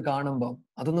ചെയ്യുന്നത് കാണുമ്പോൾ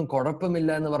അതൊന്നും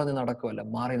കുഴപ്പമില്ല എന്ന് പറഞ്ഞ് നടക്കുമല്ല,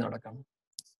 മാറി നടക്കണം.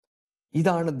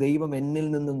 ഇതാണ് ദൈവം എന്നിൽ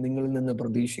നിന്നും നിങ്ങളിൽ നിന്ന്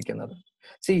പ്രതീക്ഷിക്കുന്നത്.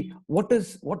 See, what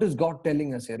is God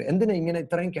telling us here? എന്തിനാ ഇങ്ങനെ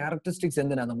ഇത്രയും ക്യാരക്ടറിസ്റ്റിക്സ്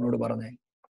എന്തിനാ നമ്മളോട് പറഞ്ഞേ?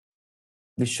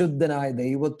 വിശുദ്ധനായ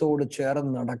ദൈവത്തോട്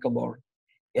ചേർന്ന് നടക്കുമ്പോൾ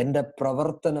എന്റെ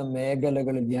പ്രവർത്തന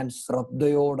മേഖലകളിൽ ഞാൻ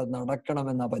ശ്രദ്ധയോടെ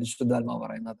നടക്കണമെന്നാ പരിശുദ്ധാത്മാവ്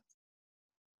പറയുന്നത്.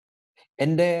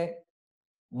 എന്റെ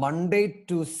മൺഡേ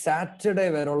ടു സാറ്റർഡേ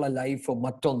വരെയുള്ള ലൈഫ്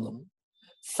മറ്റൊന്നും,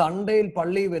 സൺഡേയിൽ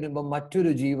പള്ളി വരുമ്പോൾ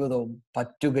മറ്റൊരു ജീവിതവും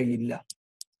പറ്റുകയില്ല.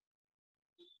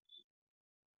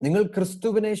 നിങ്ങൾ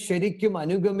ക്രിസ്തുവിനെ ശരിക്കും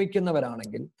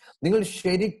അനുഗമിക്കുന്നവരാണെങ്കിൽ, നിങ്ങൾ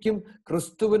ശരിക്കും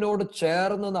ക്രിസ്തുവിനോട്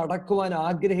ചേർന്ന് നടക്കുവാൻ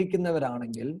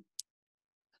ആഗ്രഹിക്കുന്നവരാണെങ്കിൽ,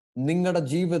 നിങ്ങളുടെ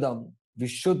ജീവിതം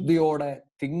വിശുദ്ധിയോടെ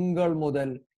തിങ്കൾ മുതൽ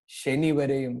ശനി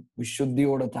വരെയും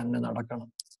വിശുദ്ധിയോടെ തന്നെ നടക്കണം.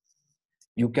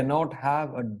 You cannot have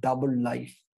a double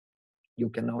life. You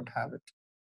cannot have it.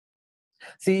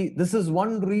 See, this is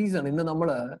one reason ഇന്ന്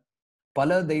നമ്മള്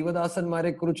പല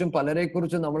ദൈവദാസന്മാരെ കുറിച്ചും പലരെ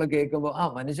കുറിച്ചും നമ്മൾ കേൾക്കുമ്പോൾ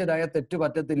മനുഷ്യരായ തെറ്റ്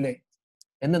പറ്റത്തില്ലേ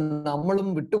എന്ന് നമ്മളും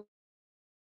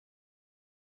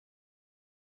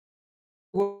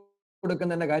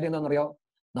കൊടുക്കുന്നതിന്റെ കാര്യം എന്താണെന്നറിയോ?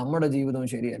 നമ്മുടെ ജീവിതവും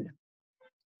ശരിയല്ല.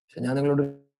 പക്ഷെ ഞാൻ നിങ്ങളോട്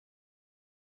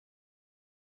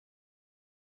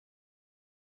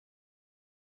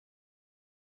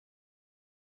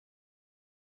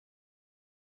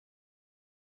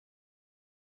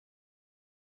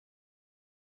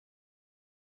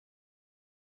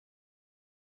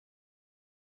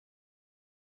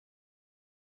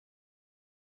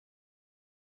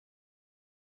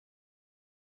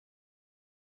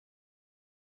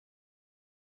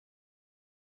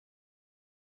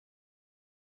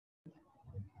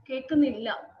കേൾക്കുന്നില്ല,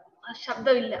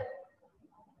 ശബ്ദമില്ല.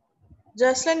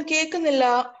 ജസ്ലൻ കേൾക്കുന്നില്ല.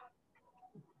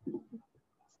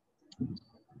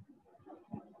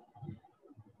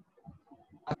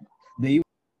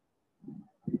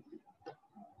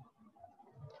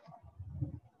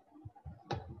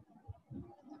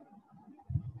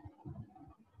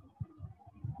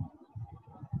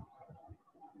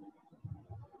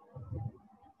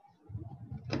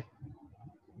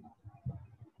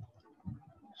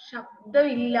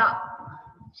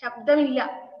 ശബ്ദമില്ല.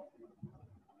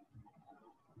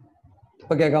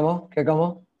 ഇപ്പൊ കേൾക്കാമോ?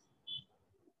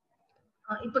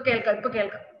 ഇപ്പൊ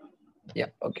കേൾക്കാം.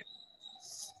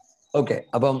 ഓക്കെ.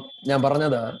 അപ്പം ഞാൻ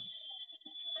പറഞ്ഞത്,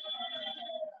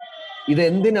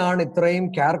 ഇതെന്തിനാണ് ഇത്രയും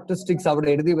ക്യാരക്ടറിസ്റ്റിക്സ് അവിടെ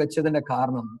എഴുതി വെച്ചതിന്റെ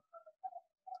കാരണം,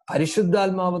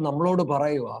 പരിശുദ്ധാത്മാവ് നമ്മളോട്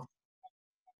പറയുക,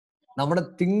 നമ്മുടെ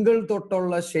തിങ്കൾ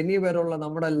തൊട്ടുള്ള ശനി വരെയുള്ള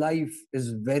നമ്മുടെ life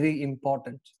is very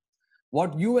important.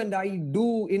 What you and I do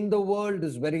in the world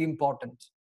is very important.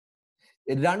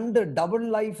 രണ്ട് ഡബിൾ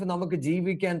ലൈഫ് നമുക്ക്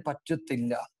ജീവിക്കാൻ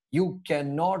പറ്റത്തില്ല. You can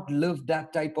not live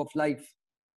that type of life.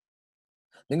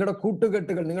 നിങ്ങളുടെ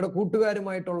കൂട്ടുകെട്ടുകൾ, നിങ്ങളുടെ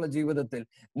കൂട്ടുകാരുമായിട്ടുള്ള ജീവിതത്തിൽ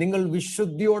നിങ്ങൾ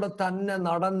വിശുദ്ധിയോടെ തന്നെ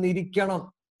നടന്നിരിക്കണം.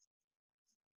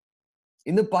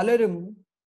 ഇന്ന് പലരും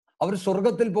അവർ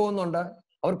സ്വർഗത്തിൽ പോകുന്നുണ്ട്,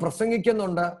 അവർ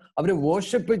പ്രസംഗിക്കുന്നുണ്ട്, അവർ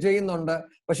വർഷിപ്പ് ചെയ്യുന്നുണ്ട്.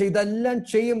 പക്ഷെ ഇതെല്ലാം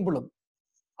ചെയ്യുമ്പോഴും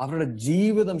അവരുടെ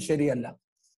ജീവിതം ശരിയല്ല,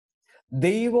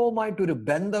 ദൈവവുമായിട്ടൊരു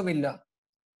ബന്ധമില്ല.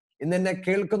 ഇന്ന് എന്നെ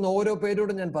കേൾക്കുന്ന ഓരോ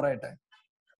പേരോടും ഞാൻ പറയട്ടെ,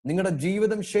 നിങ്ങളുടെ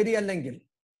ജീവിതം ശരിയല്ലെങ്കിൽ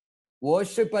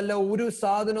വർഷിപ്പ് അല്ല ഒരു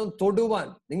സാധനവും തൊടുവാൻ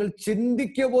നിങ്ങൾ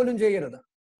ചിന്തിക്കുക പോലും ചെയ്യരുത്.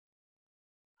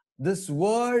 This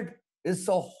word is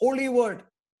a holy word.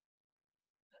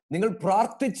 നിങ്ങൾ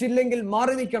പ്രാർത്ഥിച്ചില്ലെങ്കിൽ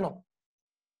മാറി നിൽക്കണം.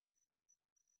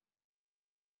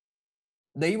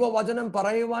 ദൈവവചനം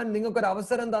പറയുവാൻ നിങ്ങൾക്കൊരു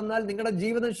അവസരം തന്നാൽ നിങ്ങളുടെ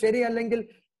ജീവിതം ശരിയല്ലെങ്കിൽ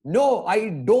no, I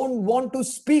don't want to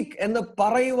speak എന്ന്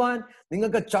പറയുവാൻ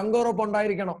നിങ്ങൾക്ക്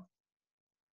ചങ്കുറപ്പുണ്ടായിരിക്കണം.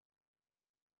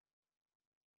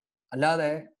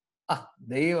 അല്ലാതെ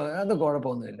ദൈവം അത്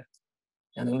കുഴപ്പമൊന്നുമില്ല.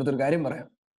 ഞാൻ നിങ്ങളുടെ ഒരു കാര്യം പറയാം,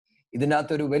 ഇതിൻ്റെ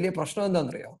അകത്തൊരു വലിയ പ്രശ്നം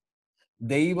എന്താണെന്നറിയോ?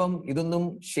 ദൈവം ഇതൊന്നും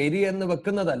ശരിയെന്ന്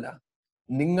വെക്കുന്നതല്ല,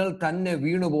 നിങ്ങൾ തന്നെ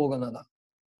വീണു പോകുന്നതാ.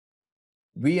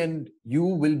 We and you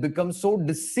will become so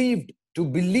deceived to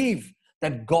believe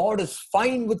that God is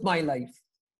fine with my life.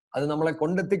 അത് നമ്മളെ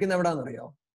കൊണ്ടെത്തിക്കുന്ന എവിടാന്നറിയോ?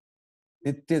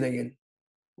 നിത്യതയിൽ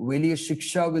വലിയ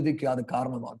ശിക്ഷാവിധിക്ക് അത്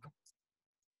കാരണമാക്കും.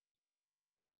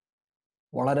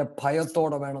 വളരെ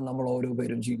ഭയത്തോടെ വേണം നമ്മൾ ഓരോ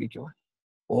പേരും ജീവിക്കുവാൻ.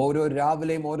 ഓരോ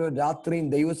രാവിലെയും ഓരോ രാത്രിയും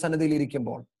ദൈവസന്നിധിയിൽ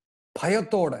ഇരിക്കുമ്പോൾ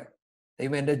ഭയത്തോടെ,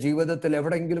 ദൈവം എൻ്റെ ജീവിതത്തിൽ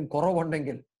എവിടെയെങ്കിലും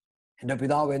കുറവുണ്ടെങ്കിൽ എൻ്റെ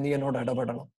പിതാവ് നീ എന്നോട്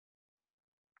ഇടപെടണം.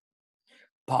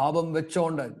 പാപം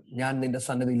വെച്ചോണ്ട് ഞാൻ നിന്റെ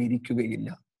സന്നിധിയിൽ ഇരിക്കുകയില്ല.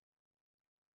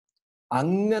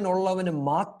 അങ്ങനുള്ളവന്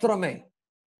മാത്രമേ,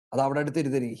 അത് അവിടെ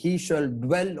എടുത്തിരുത്തി, he shall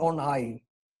dwell on high.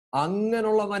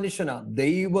 അങ്ങനുള്ള മനുഷ്യനാ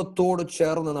ദൈവത്തോട്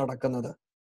ചേർന്ന് നടക്കുന്നത്.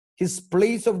 His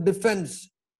place of defense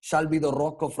shall be the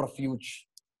rock of refuge.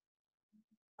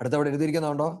 അടുത്തവിടെ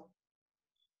എഴുതിയിരിക്കുന്നുണ്ടോ?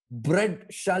 Bread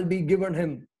shall be given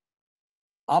him.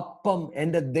 അപ്പം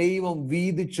എൻ്റെ ദൈവം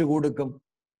വീതിച്ചു കൊടുക്കും.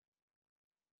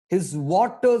 His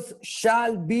waters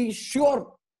shall be sure.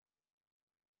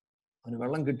 അവന്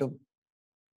വെള്ളം കിട്ടും.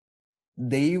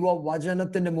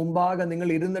 ദൈവവചനത്തിന്റെ മുമ്പാകെ നിങ്ങൾ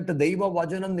ഇരുന്നിട്ട്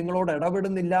ദൈവവചനം നിങ്ങളോട്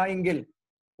ഇടപെടുന്നില്ല എങ്കിൽ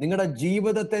നിങ്ങളുടെ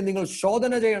ജീവിതത്തെ നിങ്ങൾ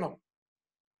ശോധന ചെയ്യണം.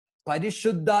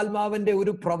 പരിശുദ്ധാത്മാവിന്റെ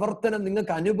ഒരു പ്രവർത്തനം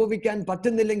നിങ്ങൾക്ക് അനുഭവിക്കാൻ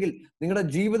പറ്റുന്നില്ലെങ്കിൽ നിങ്ങളുടെ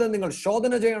ജീവിതം നിങ്ങൾ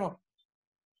ശോധന ചെയ്യണം.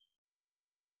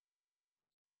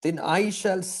 Then I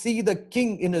shall see the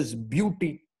king in his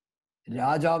beauty.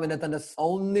 രാജാവിനെ തന്റെ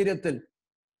സൗന്ദര്യത്തിൽ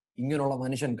ഇങ്ങനെയുള്ള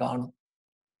മനുഷ്യൻ കാണും,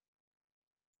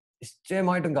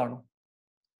 നിശ്ചയമായിട്ടും കാണും.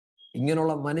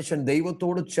 ഇങ്ങനെയുള്ള മനുഷ്യൻ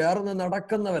ദൈവത്തോട് ചേർന്ന്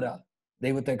നടക്കുന്നവരാ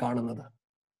ദൈവത്തെ കാണുന്നത്.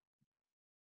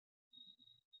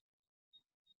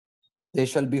 They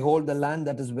shall behold the land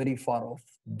that is very far off.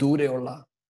 ദൂരെയുള്ള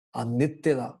ആ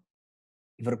നിത്യത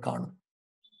ഇവർ കാണും.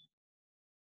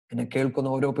 എന്നെ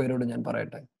കേൾക്കുന്ന ഓരോ പേരോടും ഞാൻ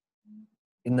പറയട്ടെ,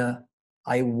 ഇന്ന്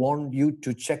I want you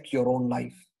to check your own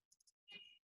life.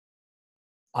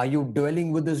 Are you dwelling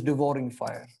with this devouring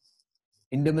fire?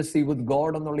 Intimacy with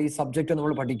God എന്നുള്ള ഈ സബ്ജക്റ്റ്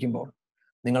നമ്മൾ പഠിക്കുമ്പോൾ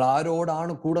നിങ്ങൾ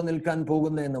ആരോടാണ് കൂടെ നിൽക്കാൻ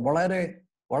പോകുന്നതെന്ന്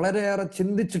വളരെയേറെ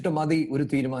ചിന്തിച്ചിട്ട് മതി ഒരു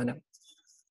തീരുമാനം.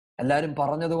 എല്ലാരും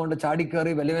പറഞ്ഞതുകൊണ്ട്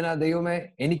ചാടിക്കേറി വലിയവനാ ദൈവമേ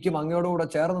എനിക്കും അങ്ങയോടുകൂടെ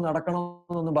ചേർന്ന്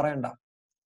നടക്കണമെന്നൊന്നും പറയണ്ട.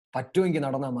 പറ്റുമെങ്കിൽ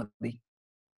നടന്നാൽ മതി.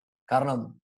 കാരണം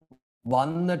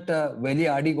വന്നിട്ട് വലിയ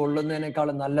അടി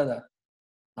കൊള്ളുന്നതിനേക്കാളും നല്ലത്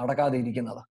നടക്കാതെ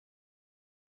ഇരിക്കുന്നതാ.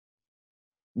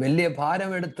 വലിയ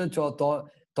ഭാരം എടുത്ത്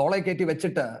തോളെ കയറ്റി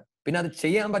വെച്ചിട്ട് പിന്നെ അത്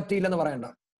ചെയ്യാൻ പറ്റിയില്ലെന്ന് പറയണ്ട.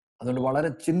 അതുകൊണ്ട് വളരെ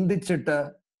ചിന്തിച്ചിട്ട്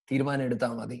തീരുമാനം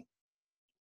എടുത്താൽ മതി.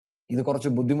 ഇത് കുറച്ച്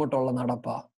ബുദ്ധിമുട്ടുള്ള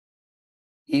നടപ്പാ.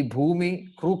 ഈ ഭൂമി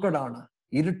ക്രൂക്കഡാണ്,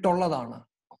 ഇരുട്ടുള്ളതാണ്,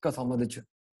 ഒക്കെ സമ്മതിച്ചു.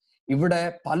 ഇവിടെ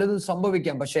പലതും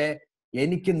സംഭവിക്കാം. പക്ഷെ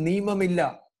എനിക്ക് നിയമമില്ല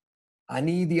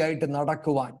അനീതിയായിട്ട്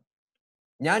നടക്കുവാൻ.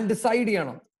 ഞാൻ ഡിസൈഡ്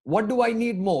ചെയ്യണം, what do I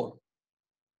need more?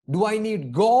 Do I need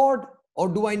God or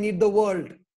do I need the world?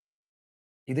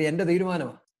 ഇത് എന്റെ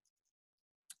തീരുമാനമാണ്.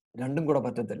 രണ്ടും കൂടെ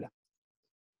പറ്റത്തില്ല.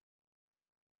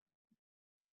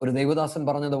 ഒരു ദൈവദാസൻ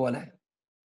പറഞ്ഞതുപോലെ,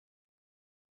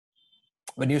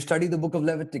 when you study the book of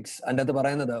Leviticus, അതിൻ്റെ അത്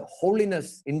പറയുന്നത് holiness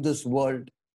in this world,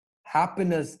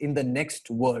 happiness in the next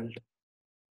world.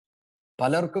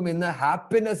 പലർക്കും ഇന്ന്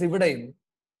ഹാപ്പിനെസ് ഇവിടെയും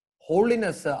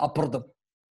ഹോളിനെസ് അപ്പുറത്തും.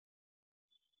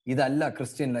 ഇതല്ല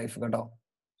ക്രിസ്ത്യൻ ലൈഫ് കേട്ടോ.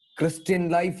 Christian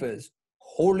life is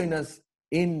holiness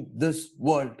in this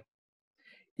world.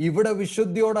 ഇവിടെ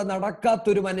വിശുദ്ധിയോടെ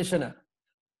നടക്കാത്തൊരു മനുഷ്യന്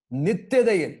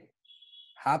നിത്യതയിൽ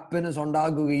ഹാപ്പിനെസ്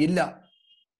ഉണ്ടാകുകയില്ല.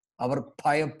 അവർ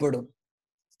ഭയപ്പെടും.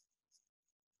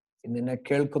 ഇന്നെ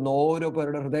കേൾക്കുന്ന ഓരോ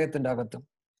പേരുടെ ഹൃദയത്തിന്റെ അകത്തും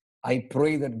I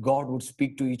pray that God would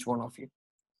speak to each one of you.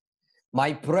 My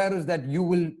prayer is that you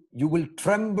will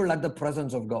tremble at the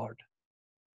presence of God.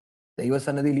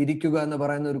 ദൈവസന്നിധിയിൽ ഇരിക്കുക എന്ന്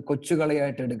പറയുന്ന ഒരു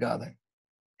കൊച്ചുകളിയായിട്ട് എടുക്കാതെ,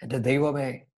 എൻ്റെ ദൈവമേ,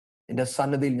 എൻ്റെ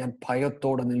സന്നിധിയിൽ ഞാൻ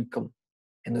ഭയത്തോടെ നിൽക്കും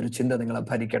എന്നൊരു ചിന്ത നിങ്ങളെ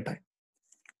ഭരിക്കട്ടെ.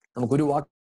 നമുക്കൊരു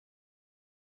വാക്യം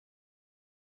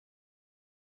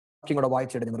കൂടെ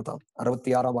വായിച്ചെടുത്ത് നിർത്താം.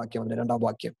 66-ാം വാക്യം, 2-ാം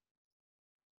വാക്യം.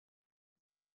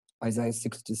 Isaiah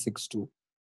 66:2.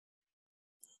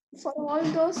 For all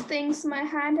those things my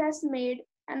hand has made,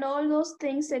 and all those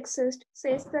things exist,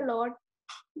 says the Lord.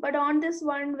 But on this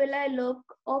one will I look,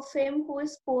 of him who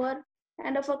is poor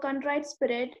and of a contrite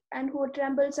spirit, and who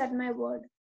trembles at my word.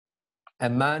 A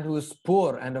man who is poor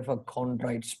and of a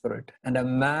contrite spirit, and a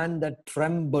man that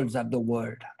trembles at the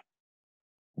word.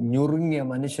 ഞുറുങ്ങിയ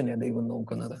മനുഷ്യനെ ദൈവം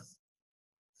നോക്കുന്നത്.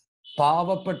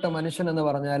 പാവപ്പെട്ട മനുഷ്യൻ എന്ന്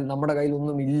പറഞ്ഞാൽ നമ്മുടെ കയ്യിൽ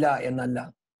ഒന്നും ഇല്ല എന്നല്ല.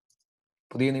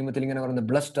 പുതിയ നിയമത്തിൽ ഇങ്ങനെ പറയുന്നത്,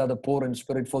 blessed are the poor in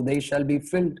spirit, for they shall be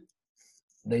filled.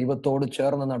 ദൈവത്തോട്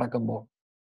ചേർന്ന് നടക്കുമ്പോൾ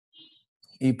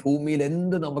ഈ ഭൂമിയിൽ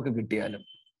എന്ത് നമുക്ക് കിട്ടിയാലും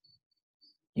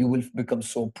you will become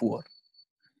so poor.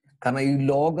 കാരണം ഈ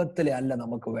ലോകത്തിലെ അല്ല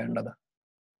നമുക്ക് വേണ്ടത്.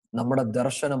 നമ്മുടെ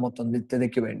ദർശനം മൊത്തം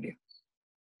നിത്യതയ്ക്ക് വേണ്ടി.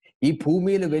 ഈ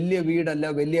ഭൂമിയിൽ വലിയ വീടല്ല,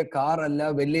 വലിയ കാറല്ല,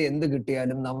 വലിയ എന്ത്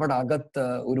കിട്ടിയാലും നമ്മുടെ അകത്ത്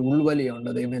ഒരു ഉൾവലിയുണ്ട്.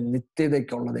 ദൈവമേ,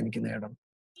 നിത്യതയ്ക്കുള്ളത് എനിക്ക് നേടണം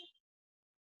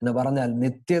എന്ന് പറഞ്ഞാൽ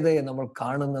നിത്യതയെ നമ്മൾ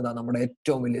കാണുന്നതാണ് നമ്മുടെ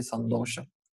ഏറ്റവും വലിയ സന്തോഷം.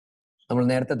 നമ്മൾ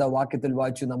നേരത്തെ വാക്യത്തിൽ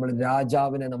വായിച്ചു, നമ്മൾ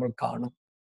രാജാവിനെ നമ്മൾ കാണും,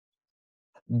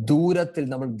 ദൂരത്തിൽ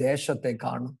നമ്മൾ ദേശത്തെ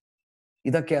കാണും.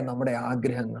 ഇതൊക്കെയാണ് നമ്മുടെ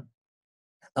ആഗ്രഹങ്ങൾ.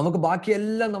 നമുക്ക്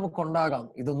ബാക്കിയെല്ലാം നമുക്കുണ്ടാകാം,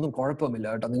 ഇതൊന്നും കുഴപ്പമില്ല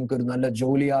കേട്ടോ. നിങ്ങൾക്ക് ഒരു നല്ല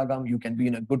ജോലിയാകാം, you can be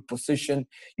in a good position,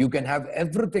 you can have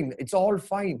everything, it's all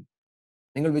fine.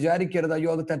 നിങ്ങൾ വിചാരിക്കരുത്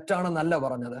അയ്യോ അത് തെറ്റാണെന്നല്ല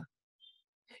പറഞ്ഞത്.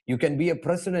 You can be a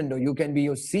president, you can be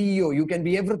your CEO, you can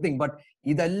be everything. But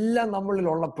ഇതെല്ലാം നമ്മളിൽ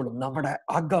ഉള്ളപ്പോഴും നമ്മുടെ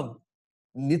അകം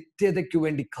നിത്യതയ്ക്ക്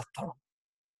വേണ്ടി കത്തണം.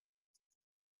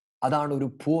 അതാണ് ഒരു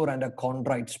poor and a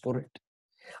contrite spirit.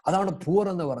 അതാണ് പൂർ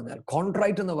എന്ന് പറഞ്ഞാൽ.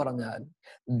 കോൺട്രൈറ്റ് എന്ന് പറഞ്ഞാൽ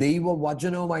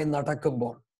ദൈവവചനവുമായി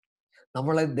നടക്കുമ്പോൾ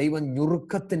നമ്മളെ ദൈവം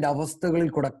ഞുറുക്കത്തിന്റെ അവസ്ഥകളിൽ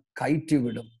കൂടെ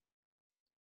കയറ്റിവിടും.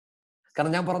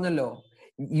 കാരണം ഞാൻ പറഞ്ഞല്ലോ,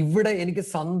 ഇവിടെ എനിക്ക്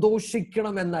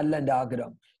സന്തോഷിക്കണം എന്നല്ല എൻ്റെ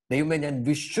ആഗ്രഹം. ദൈവമേ, ഞാൻ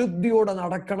വിശുദ്ധിയോടെ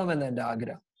നടക്കണമെന്ന് എൻ്റെ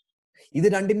ആഗ്രഹം. ഇത്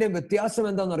രണ്ടിന്റെയും വ്യത്യാസം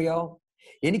എന്താണെന്നറിയാമോ?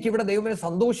 എനിക്കിവിടെ ദൈവമേ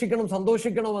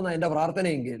സന്തോഷിക്കണമെന്ന എൻ്റെ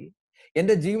പ്രാർത്ഥനയെങ്കിൽ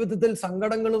എൻ്റെ ജീവിതത്തിൽ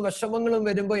സങ്കടങ്ങളും വിഷമങ്ങളും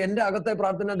വരുമ്പോൾ എൻ്റെ അകത്തെ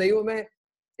പ്രാർത്ഥന, ദൈവമേ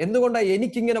എന്തുകൊണ്ടാണ്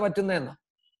എനിക്കിങ്ങനെ പറ്റുന്നതെന്ന.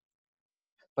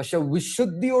 പക്ഷെ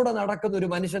വിശുദ്ധിയോടെ നടക്കുന്ന ഒരു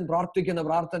മനുഷ്യൻ പ്രാർത്ഥിക്കുന്ന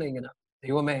പ്രാർത്ഥന ഇങ്ങനെ,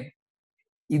 ദൈവമേ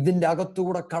ഇതിന്റെ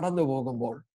അകത്തൂടെ കടന്നു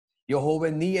പോകുമ്പോൾ യഹോവേ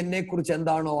നീ എന്നെ കുറിച്ച്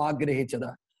എന്താണോ ആഗ്രഹിച്ചത്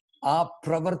ആ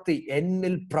പ്രവൃത്തി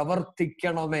എന്നിൽ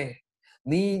പ്രവർത്തിക്കണമേ.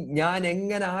 ഞാൻ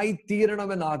എങ്ങനെ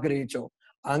ആയിത്തീരണമെന്ന് ആഗ്രഹിച്ചോ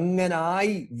അങ്ങനെ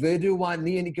ആയി വരുവാൻ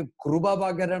നീ എനിക്ക് കൃപ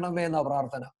പകരണമേ എന്ന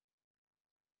പ്രാർത്ഥന.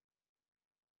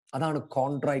 അതാണ്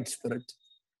കോൺട്രൈറ്റ് സ്പിരിറ്റ്.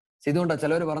 ഇതുകൊണ്ടാണ്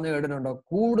ചിലവർ പറഞ്ഞു കേട്ടിട്ടുണ്ടോ,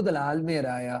 കൂടുതൽ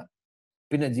ആത്മീയരായ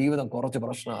പിന്നെ ജീവിതം കുറച്ച്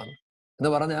പ്രശ്നമാണ് എന്ന്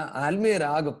പറഞ്ഞാൽ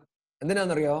ആത്മീയരാകും.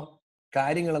 എന്തിനാണെന്നറിയോ?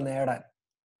 കാര്യങ്ങൾ നേടാൻ.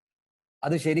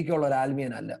 അത് ശരിക്കുള്ള ഒരു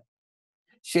ആത്മീയനല്ല.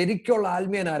 ശരിക്കുള്ള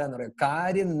ആത്മീയൻ ആരാന്നറിയോ?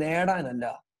 കാര്യം നേടാനല്ല,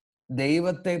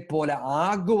 ദൈവത്തെ പോലെ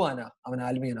ആകുവാനാ അവൻ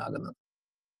ആത്മീയനാകുന്നത്.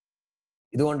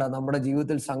 ഇതുകൊണ്ടാണ് നമ്മുടെ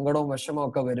ജീവിതത്തിൽ സങ്കടവും വിഷമവും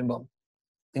ഒക്കെ വരുമ്പം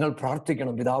നിങ്ങൾ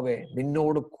പ്രാർത്ഥിക്കണം, പിതാവേ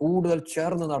നിന്നോട് കൂടുതൽ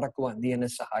ചേർന്ന് നടക്കുവാൻ നീ എന്നെ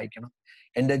സഹായിക്കണം.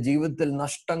 എൻ്റെ ജീവിതത്തിൽ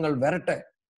നഷ്ടങ്ങൾ വരട്ടെ,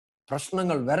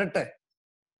 പ്രശ്നങ്ങൾ വരട്ടെ,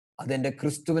 അതെന്റെ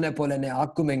ക്രിസ്തുവിനെ പോലെ എന്നെ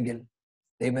ആക്കുമെങ്കിൽ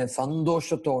ദൈവമേ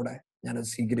സന്തോഷത്തോടെ ഞാനത്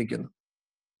സ്വീകരിക്കുന്നു.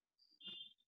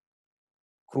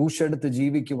 ക്രൂശെടുത്ത്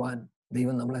ജീവിക്കുവാൻ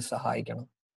ദൈവം നമ്മളെ സഹായിക്കണം.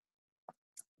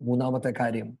 മൂന്നാമത്തെ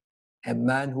കാര്യം, a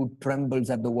man who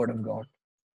trembles at the word of God.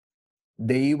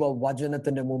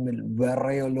 ദൈവവചനത്തിന്റെ മുമ്പിൽ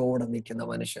വിറയലോടെ നിൽക്കുന്ന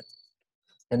മനുഷ്യൻ.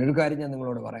 ഞാനൊരു കാര്യം ഞാൻ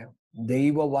നിങ്ങളോട് പറയാം,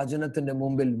 ദൈവവചനത്തിന്റെ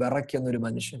മുമ്പിൽ വിറയ്ക്കുന്ന ഒരു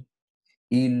മനുഷ്യൻ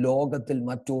ഈ ലോകത്തിൽ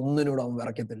മറ്റൊന്നിനോട് അവൻ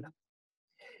വിറയ്ക്കത്തില്ല.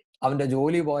 അവന്റെ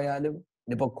ജോലി പോയാലും,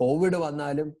 ഇനിയിപ്പോ കോവിഡ്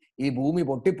വന്നാലും, ഈ ഭൂമി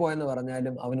പൊട്ടിപ്പോയെന്ന്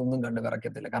പറഞ്ഞാലും അവനൊന്നും കണ്ട്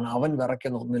വിറയ്ക്കത്തില്ല. കാരണം അവൻ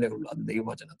വിറയ്ക്കുന്ന ഒന്നിലേ ഉള്ളൂ, അത്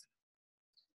ദൈവവചനത്തിൽ.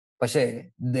 പക്ഷേ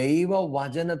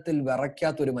ദൈവവചനത്തിൽ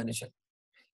വിറയ്ക്കാത്തൊരു മനുഷ്യൻ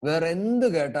വേറെ എന്ത്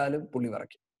കേട്ടാലും പുള്ളി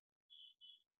വിറയ്ക്കും.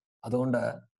 അതുകൊണ്ട്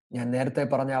ഞാൻ നേരത്തെ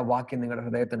പറഞ്ഞ ആ വാക്യം നിങ്ങളുടെ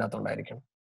ഹൃദയത്തിൻ്റെ അകത്തുണ്ടായിരിക്കണം.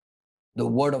 The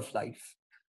word of life.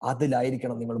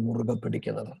 അതിലായിരിക്കണം നിങ്ങൾ മുറുകെ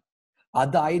പിടിക്കുന്നത്.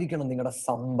 അതായിരിക്കണം നിങ്ങളുടെ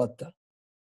സമ്പത്ത്.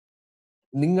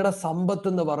 നിങ്ങളുടെ സമ്പത്ത്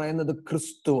എന്ന് പറയുന്നത്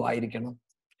ക്രിസ്തു ആയിരിക്കണം.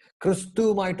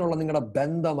 ക്രിസ്തുവുമായിട്ടുള്ള നിങ്ങളുടെ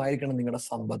ബന്ധമായിരിക്കണം നിങ്ങളുടെ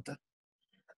സമ്പത്ത്.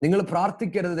 നിങ്ങൾ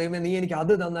പ്രാർത്ഥിക്കരുത് ദൈവമേ നീ എനിക്ക്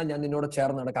അത് തന്നാൽ ഞാൻ നിന്നോട്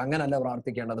ചേർന്ന് നടക്കാം. അങ്ങനല്ല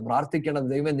പ്രാർത്ഥിക്കേണ്ടത്. പ്രാർത്ഥിക്കേണ്ടത്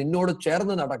ദൈവമേ നിന്നോട്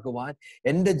ചേർന്ന് നടക്കുവാൻ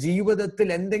എന്റെ ജീവിതത്തിൽ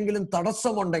എന്തെങ്കിലും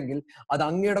തടസ്സമുണ്ടെങ്കിൽ അത്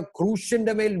അങ്ങയുടെ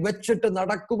ക്രൂശിന്റെ മേൽ വെച്ചിട്ട്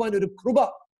നടക്കുവാൻ ഒരു കൃപ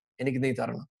എനിക്ക് നീ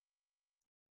തരണം.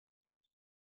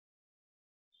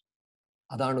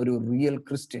 അതാണ് ഒരു real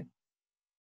Christian.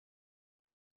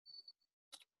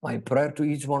 My prayer to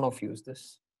each one of you is this.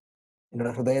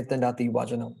 നിങ്ങളുടെ ഹൃദയത്തിന്റെ അകത്ത് ഈ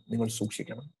വചനം നിങ്ങൾ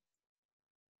സൂക്ഷിക്കണം.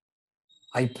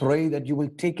 I pray that you will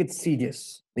take it serious.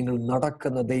 നിങ്ങൾ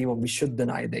നടക്കുന്ന ദൈവം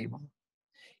വിശുദ്ധനായ ദൈവം.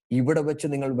 ഇവിടെ വെച്ച്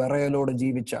നിങ്ങൾ വിറയലോടെ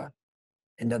ജീവിച്ചാൽ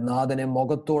എൻ്റെ നാഥനെ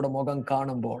മുഖത്തോടെ മുഖം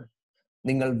കാണുമ്പോൾ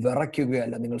നിങ്ങൾ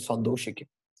വിറയ്ക്കുകയല്ല, നിങ്ങൾ സന്തോഷിക്കും.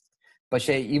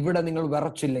 പക്ഷേ ഇവിടെ നിങ്ങൾ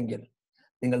വിറച്ചില്ലെങ്കിൽ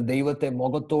നിങ്ങൾ ദൈവത്തെ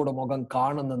മുഖത്തോടെ മുഖം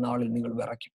കാണുന്ന നാളിൽ നിങ്ങൾ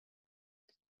വിറയ്ക്കും.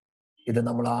 ഇത്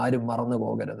നമ്മൾ ആരും മറന്നു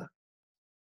പോകരുത്.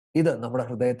 ഇത് നമ്മുടെ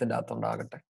ഹൃദയത്തിന്റെ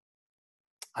അകത്തുണ്ടാകട്ടെ.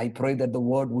 I pray that the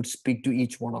word would speak to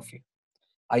each one of you.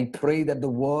 I pray that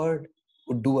the word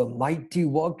would do a mighty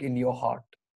work in your heart.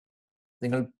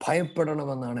 നിങ്ങൾ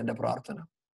ഭയപ്പെടണമെന്നാണ് എൻ്റെ പ്രാർത്ഥന.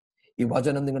 ഈ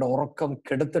വചനം നിങ്ങളുടെ ഉറക്കം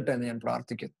കെടുത്തട്ടെ എന്ന് ഞാൻ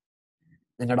പ്രാർത്ഥിക്കുന്നു.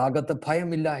 നിങ്ങളുടെ അകത്ത്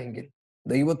ഭയമില്ല എങ്കിൽ,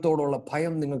 ദൈവത്തോടുള്ള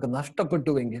ഭയം നിങ്ങൾക്ക്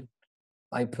നഷ്ടപ്പെട്ടുവെങ്കിൽ,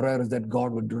 my prayer is that God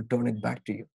would return it back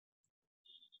to you.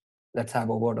 Let's have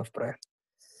a word of prayer.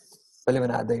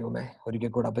 വലിയവനായ ദൈവമേ, ഒരിക്കൽ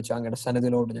കൂടെ അപ്പച്ച അങ്ങയുടെ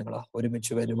സന്നിധിയിലോട്ട് ഞങ്ങൾ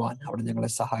ഒരുമിച്ച് വരുവാൻ അവിടെ ഞങ്ങളെ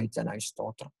സഹായിച്ചാനായി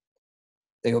സ്തോത്രം.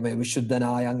 ദൈവമേ,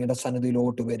 വിശുദ്ധനായ അങ്ങയുടെ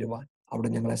സന്നിധിയിലോട്ട് വരുവാൻ അവിടെ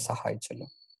ഞങ്ങളെ സഹായിച്ചല്ലോ.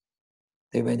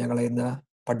 ദൈവമേ, ഞങ്ങളെ ഇന്ന്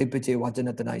പഠിപ്പിച്ച ഈ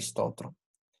വചനത്തിനായി സ്തോത്രം.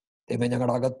 ദൈവമേ,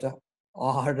 ഞങ്ങളുടെ അകത്ത്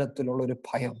ആഴത്തിലുള്ള ഒരു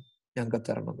ഭയം ഞങ്ങൾക്ക്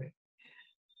തരണമേ.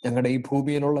 ഞങ്ങളുടെ ഈ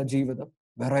ഭൂമിയിലുള്ള ജീവിതം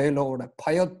വിറയലോടെ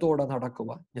ഭയത്തോടെ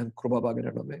നടക്കുവാൻ ഞാൻ കൃപ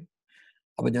പകരണമേ.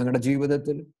 അപ്പൊ ഞങ്ങളുടെ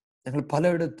ജീവിതത്തിൽ ഞങ്ങൾ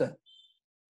പലയിടത്ത്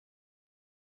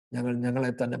ഞങ്ങളെ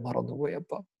തന്നെ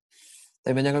മറന്നുപോയപ്പ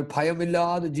ദൈവമേ, ഞങ്ങൾ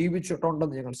ഭയമില്ലാതെ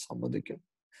ജീവിച്ചിട്ടുണ്ടെന്ന് ഞങ്ങൾ സമ്മതിക്കുന്നു.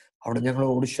 അവിടെ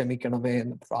ഞങ്ങളോട് ക്ഷമിക്കണമേ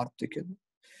എന്ന് പ്രാർത്ഥിക്കുന്നു.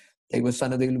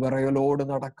 ദൈവസന്നിധിയിൽ വിറയലോട്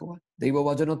നടക്കുവാൻ,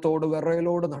 ദൈവവചനത്തോട്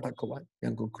വിറയലോട് നടക്കുവാൻ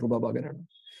ഞങ്ങൾക്ക് കൃപ പകരണം.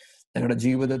 ഞങ്ങളുടെ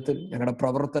ജീവിതത്തിൽ, ഞങ്ങളുടെ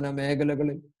പ്രവർത്തന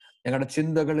മേഖലകളിൽ, ഞങ്ങളുടെ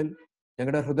ചിന്തകളിൽ,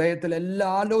 ഞങ്ങളുടെ ഹൃദയത്തിലെ എല്ലാ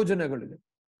ആലോചനകളിലും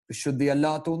വിശുദ്ധി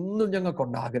അല്ലാത്ത ഒന്നും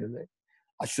ഞങ്ങൾക്കുണ്ടാകരുത്.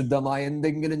 അശുദ്ധമായ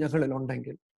എന്തെങ്കിലും ഞങ്ങളിൽ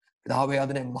ഉണ്ടെങ്കിൽ പിതാവേ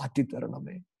അതിനെ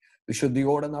മാറ്റിത്തരണമേ.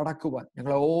 വിശുദ്ധിയോടെ നടക്കുവാൻ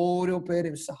ഞങ്ങളെ ഓരോ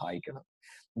പേരെയും സഹായിക്കണം.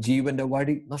 ജീവന്റെ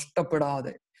വഴി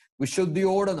നഷ്ടപ്പെടാതെ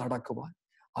വിശുദ്ധിയോടെ നടക്കുവാൻ,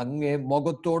 അങ്ങേ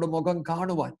മുഖത്തോട് മുഖം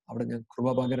കാണുവാൻ അവിടെ ഞാൻ കൃപ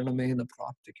പകരണമേ എന്ന്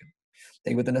പ്രാർത്ഥിക്കുന്നു.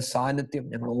 ദൈവത്തിന്റെ സാന്നിധ്യം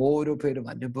ഞങ്ങൾ ഓരോ പേരും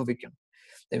അനുഭവിക്കണം.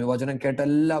 ദൈവവചനം കേട്ട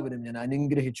എല്ലാവരും ഞാൻ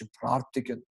അനുഗ്രഹിച്ചു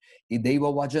പ്രാർത്ഥിക്കുന്നു. ഈ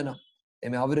ദൈവവചനം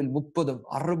അവരിൽ 30,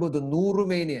 60, 100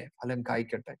 മേനിയെ ഫലം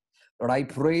കായ്ക്കട്ടെ. Lord, I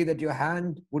pray that your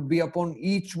hand would be upon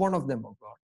each one of them, oh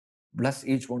God. Bless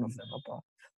each one of them, Appa.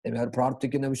 അവർ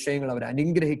പ്രാർത്ഥിക്കുന്ന വിഷയങ്ങൾ അവർ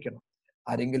അനുഗ്രഹിക്കണം.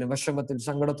 ആരെങ്കിലും വിഷമത്തിൽ,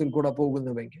 സങ്കടത്തിൽ കൂടെ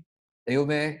പോകുന്നുവെങ്കിൽ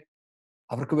ദൈവമേ,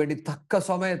 അവർക്ക് വേണ്ടി തക്ക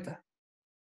സമയത്ത്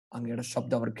അങ്ങയുടെ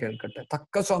ശബ്ദം അവർ കേൾക്കട്ടെ.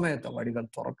 തക്ക സമയത്ത് വഴികൾ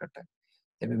തുറക്കട്ടെ.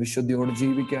 വിശുദ്ധിയോട്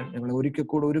ജീവിക്കാൻ ഞങ്ങളെ ഒരിക്കൽ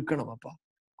കൂടെ ഒരുക്കണം അപ്പ.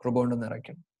 കൃപ കൊണ്ട്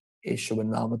നിറയ്ക്കണം. യേശുവിൻ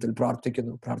നാമത്തിൽ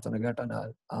പ്രാർത്ഥിക്കുന്നു. പ്രാർത്ഥന കേട്ടാൽ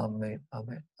ആമേൻ,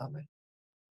 ആമേൻ, ആമേൻ.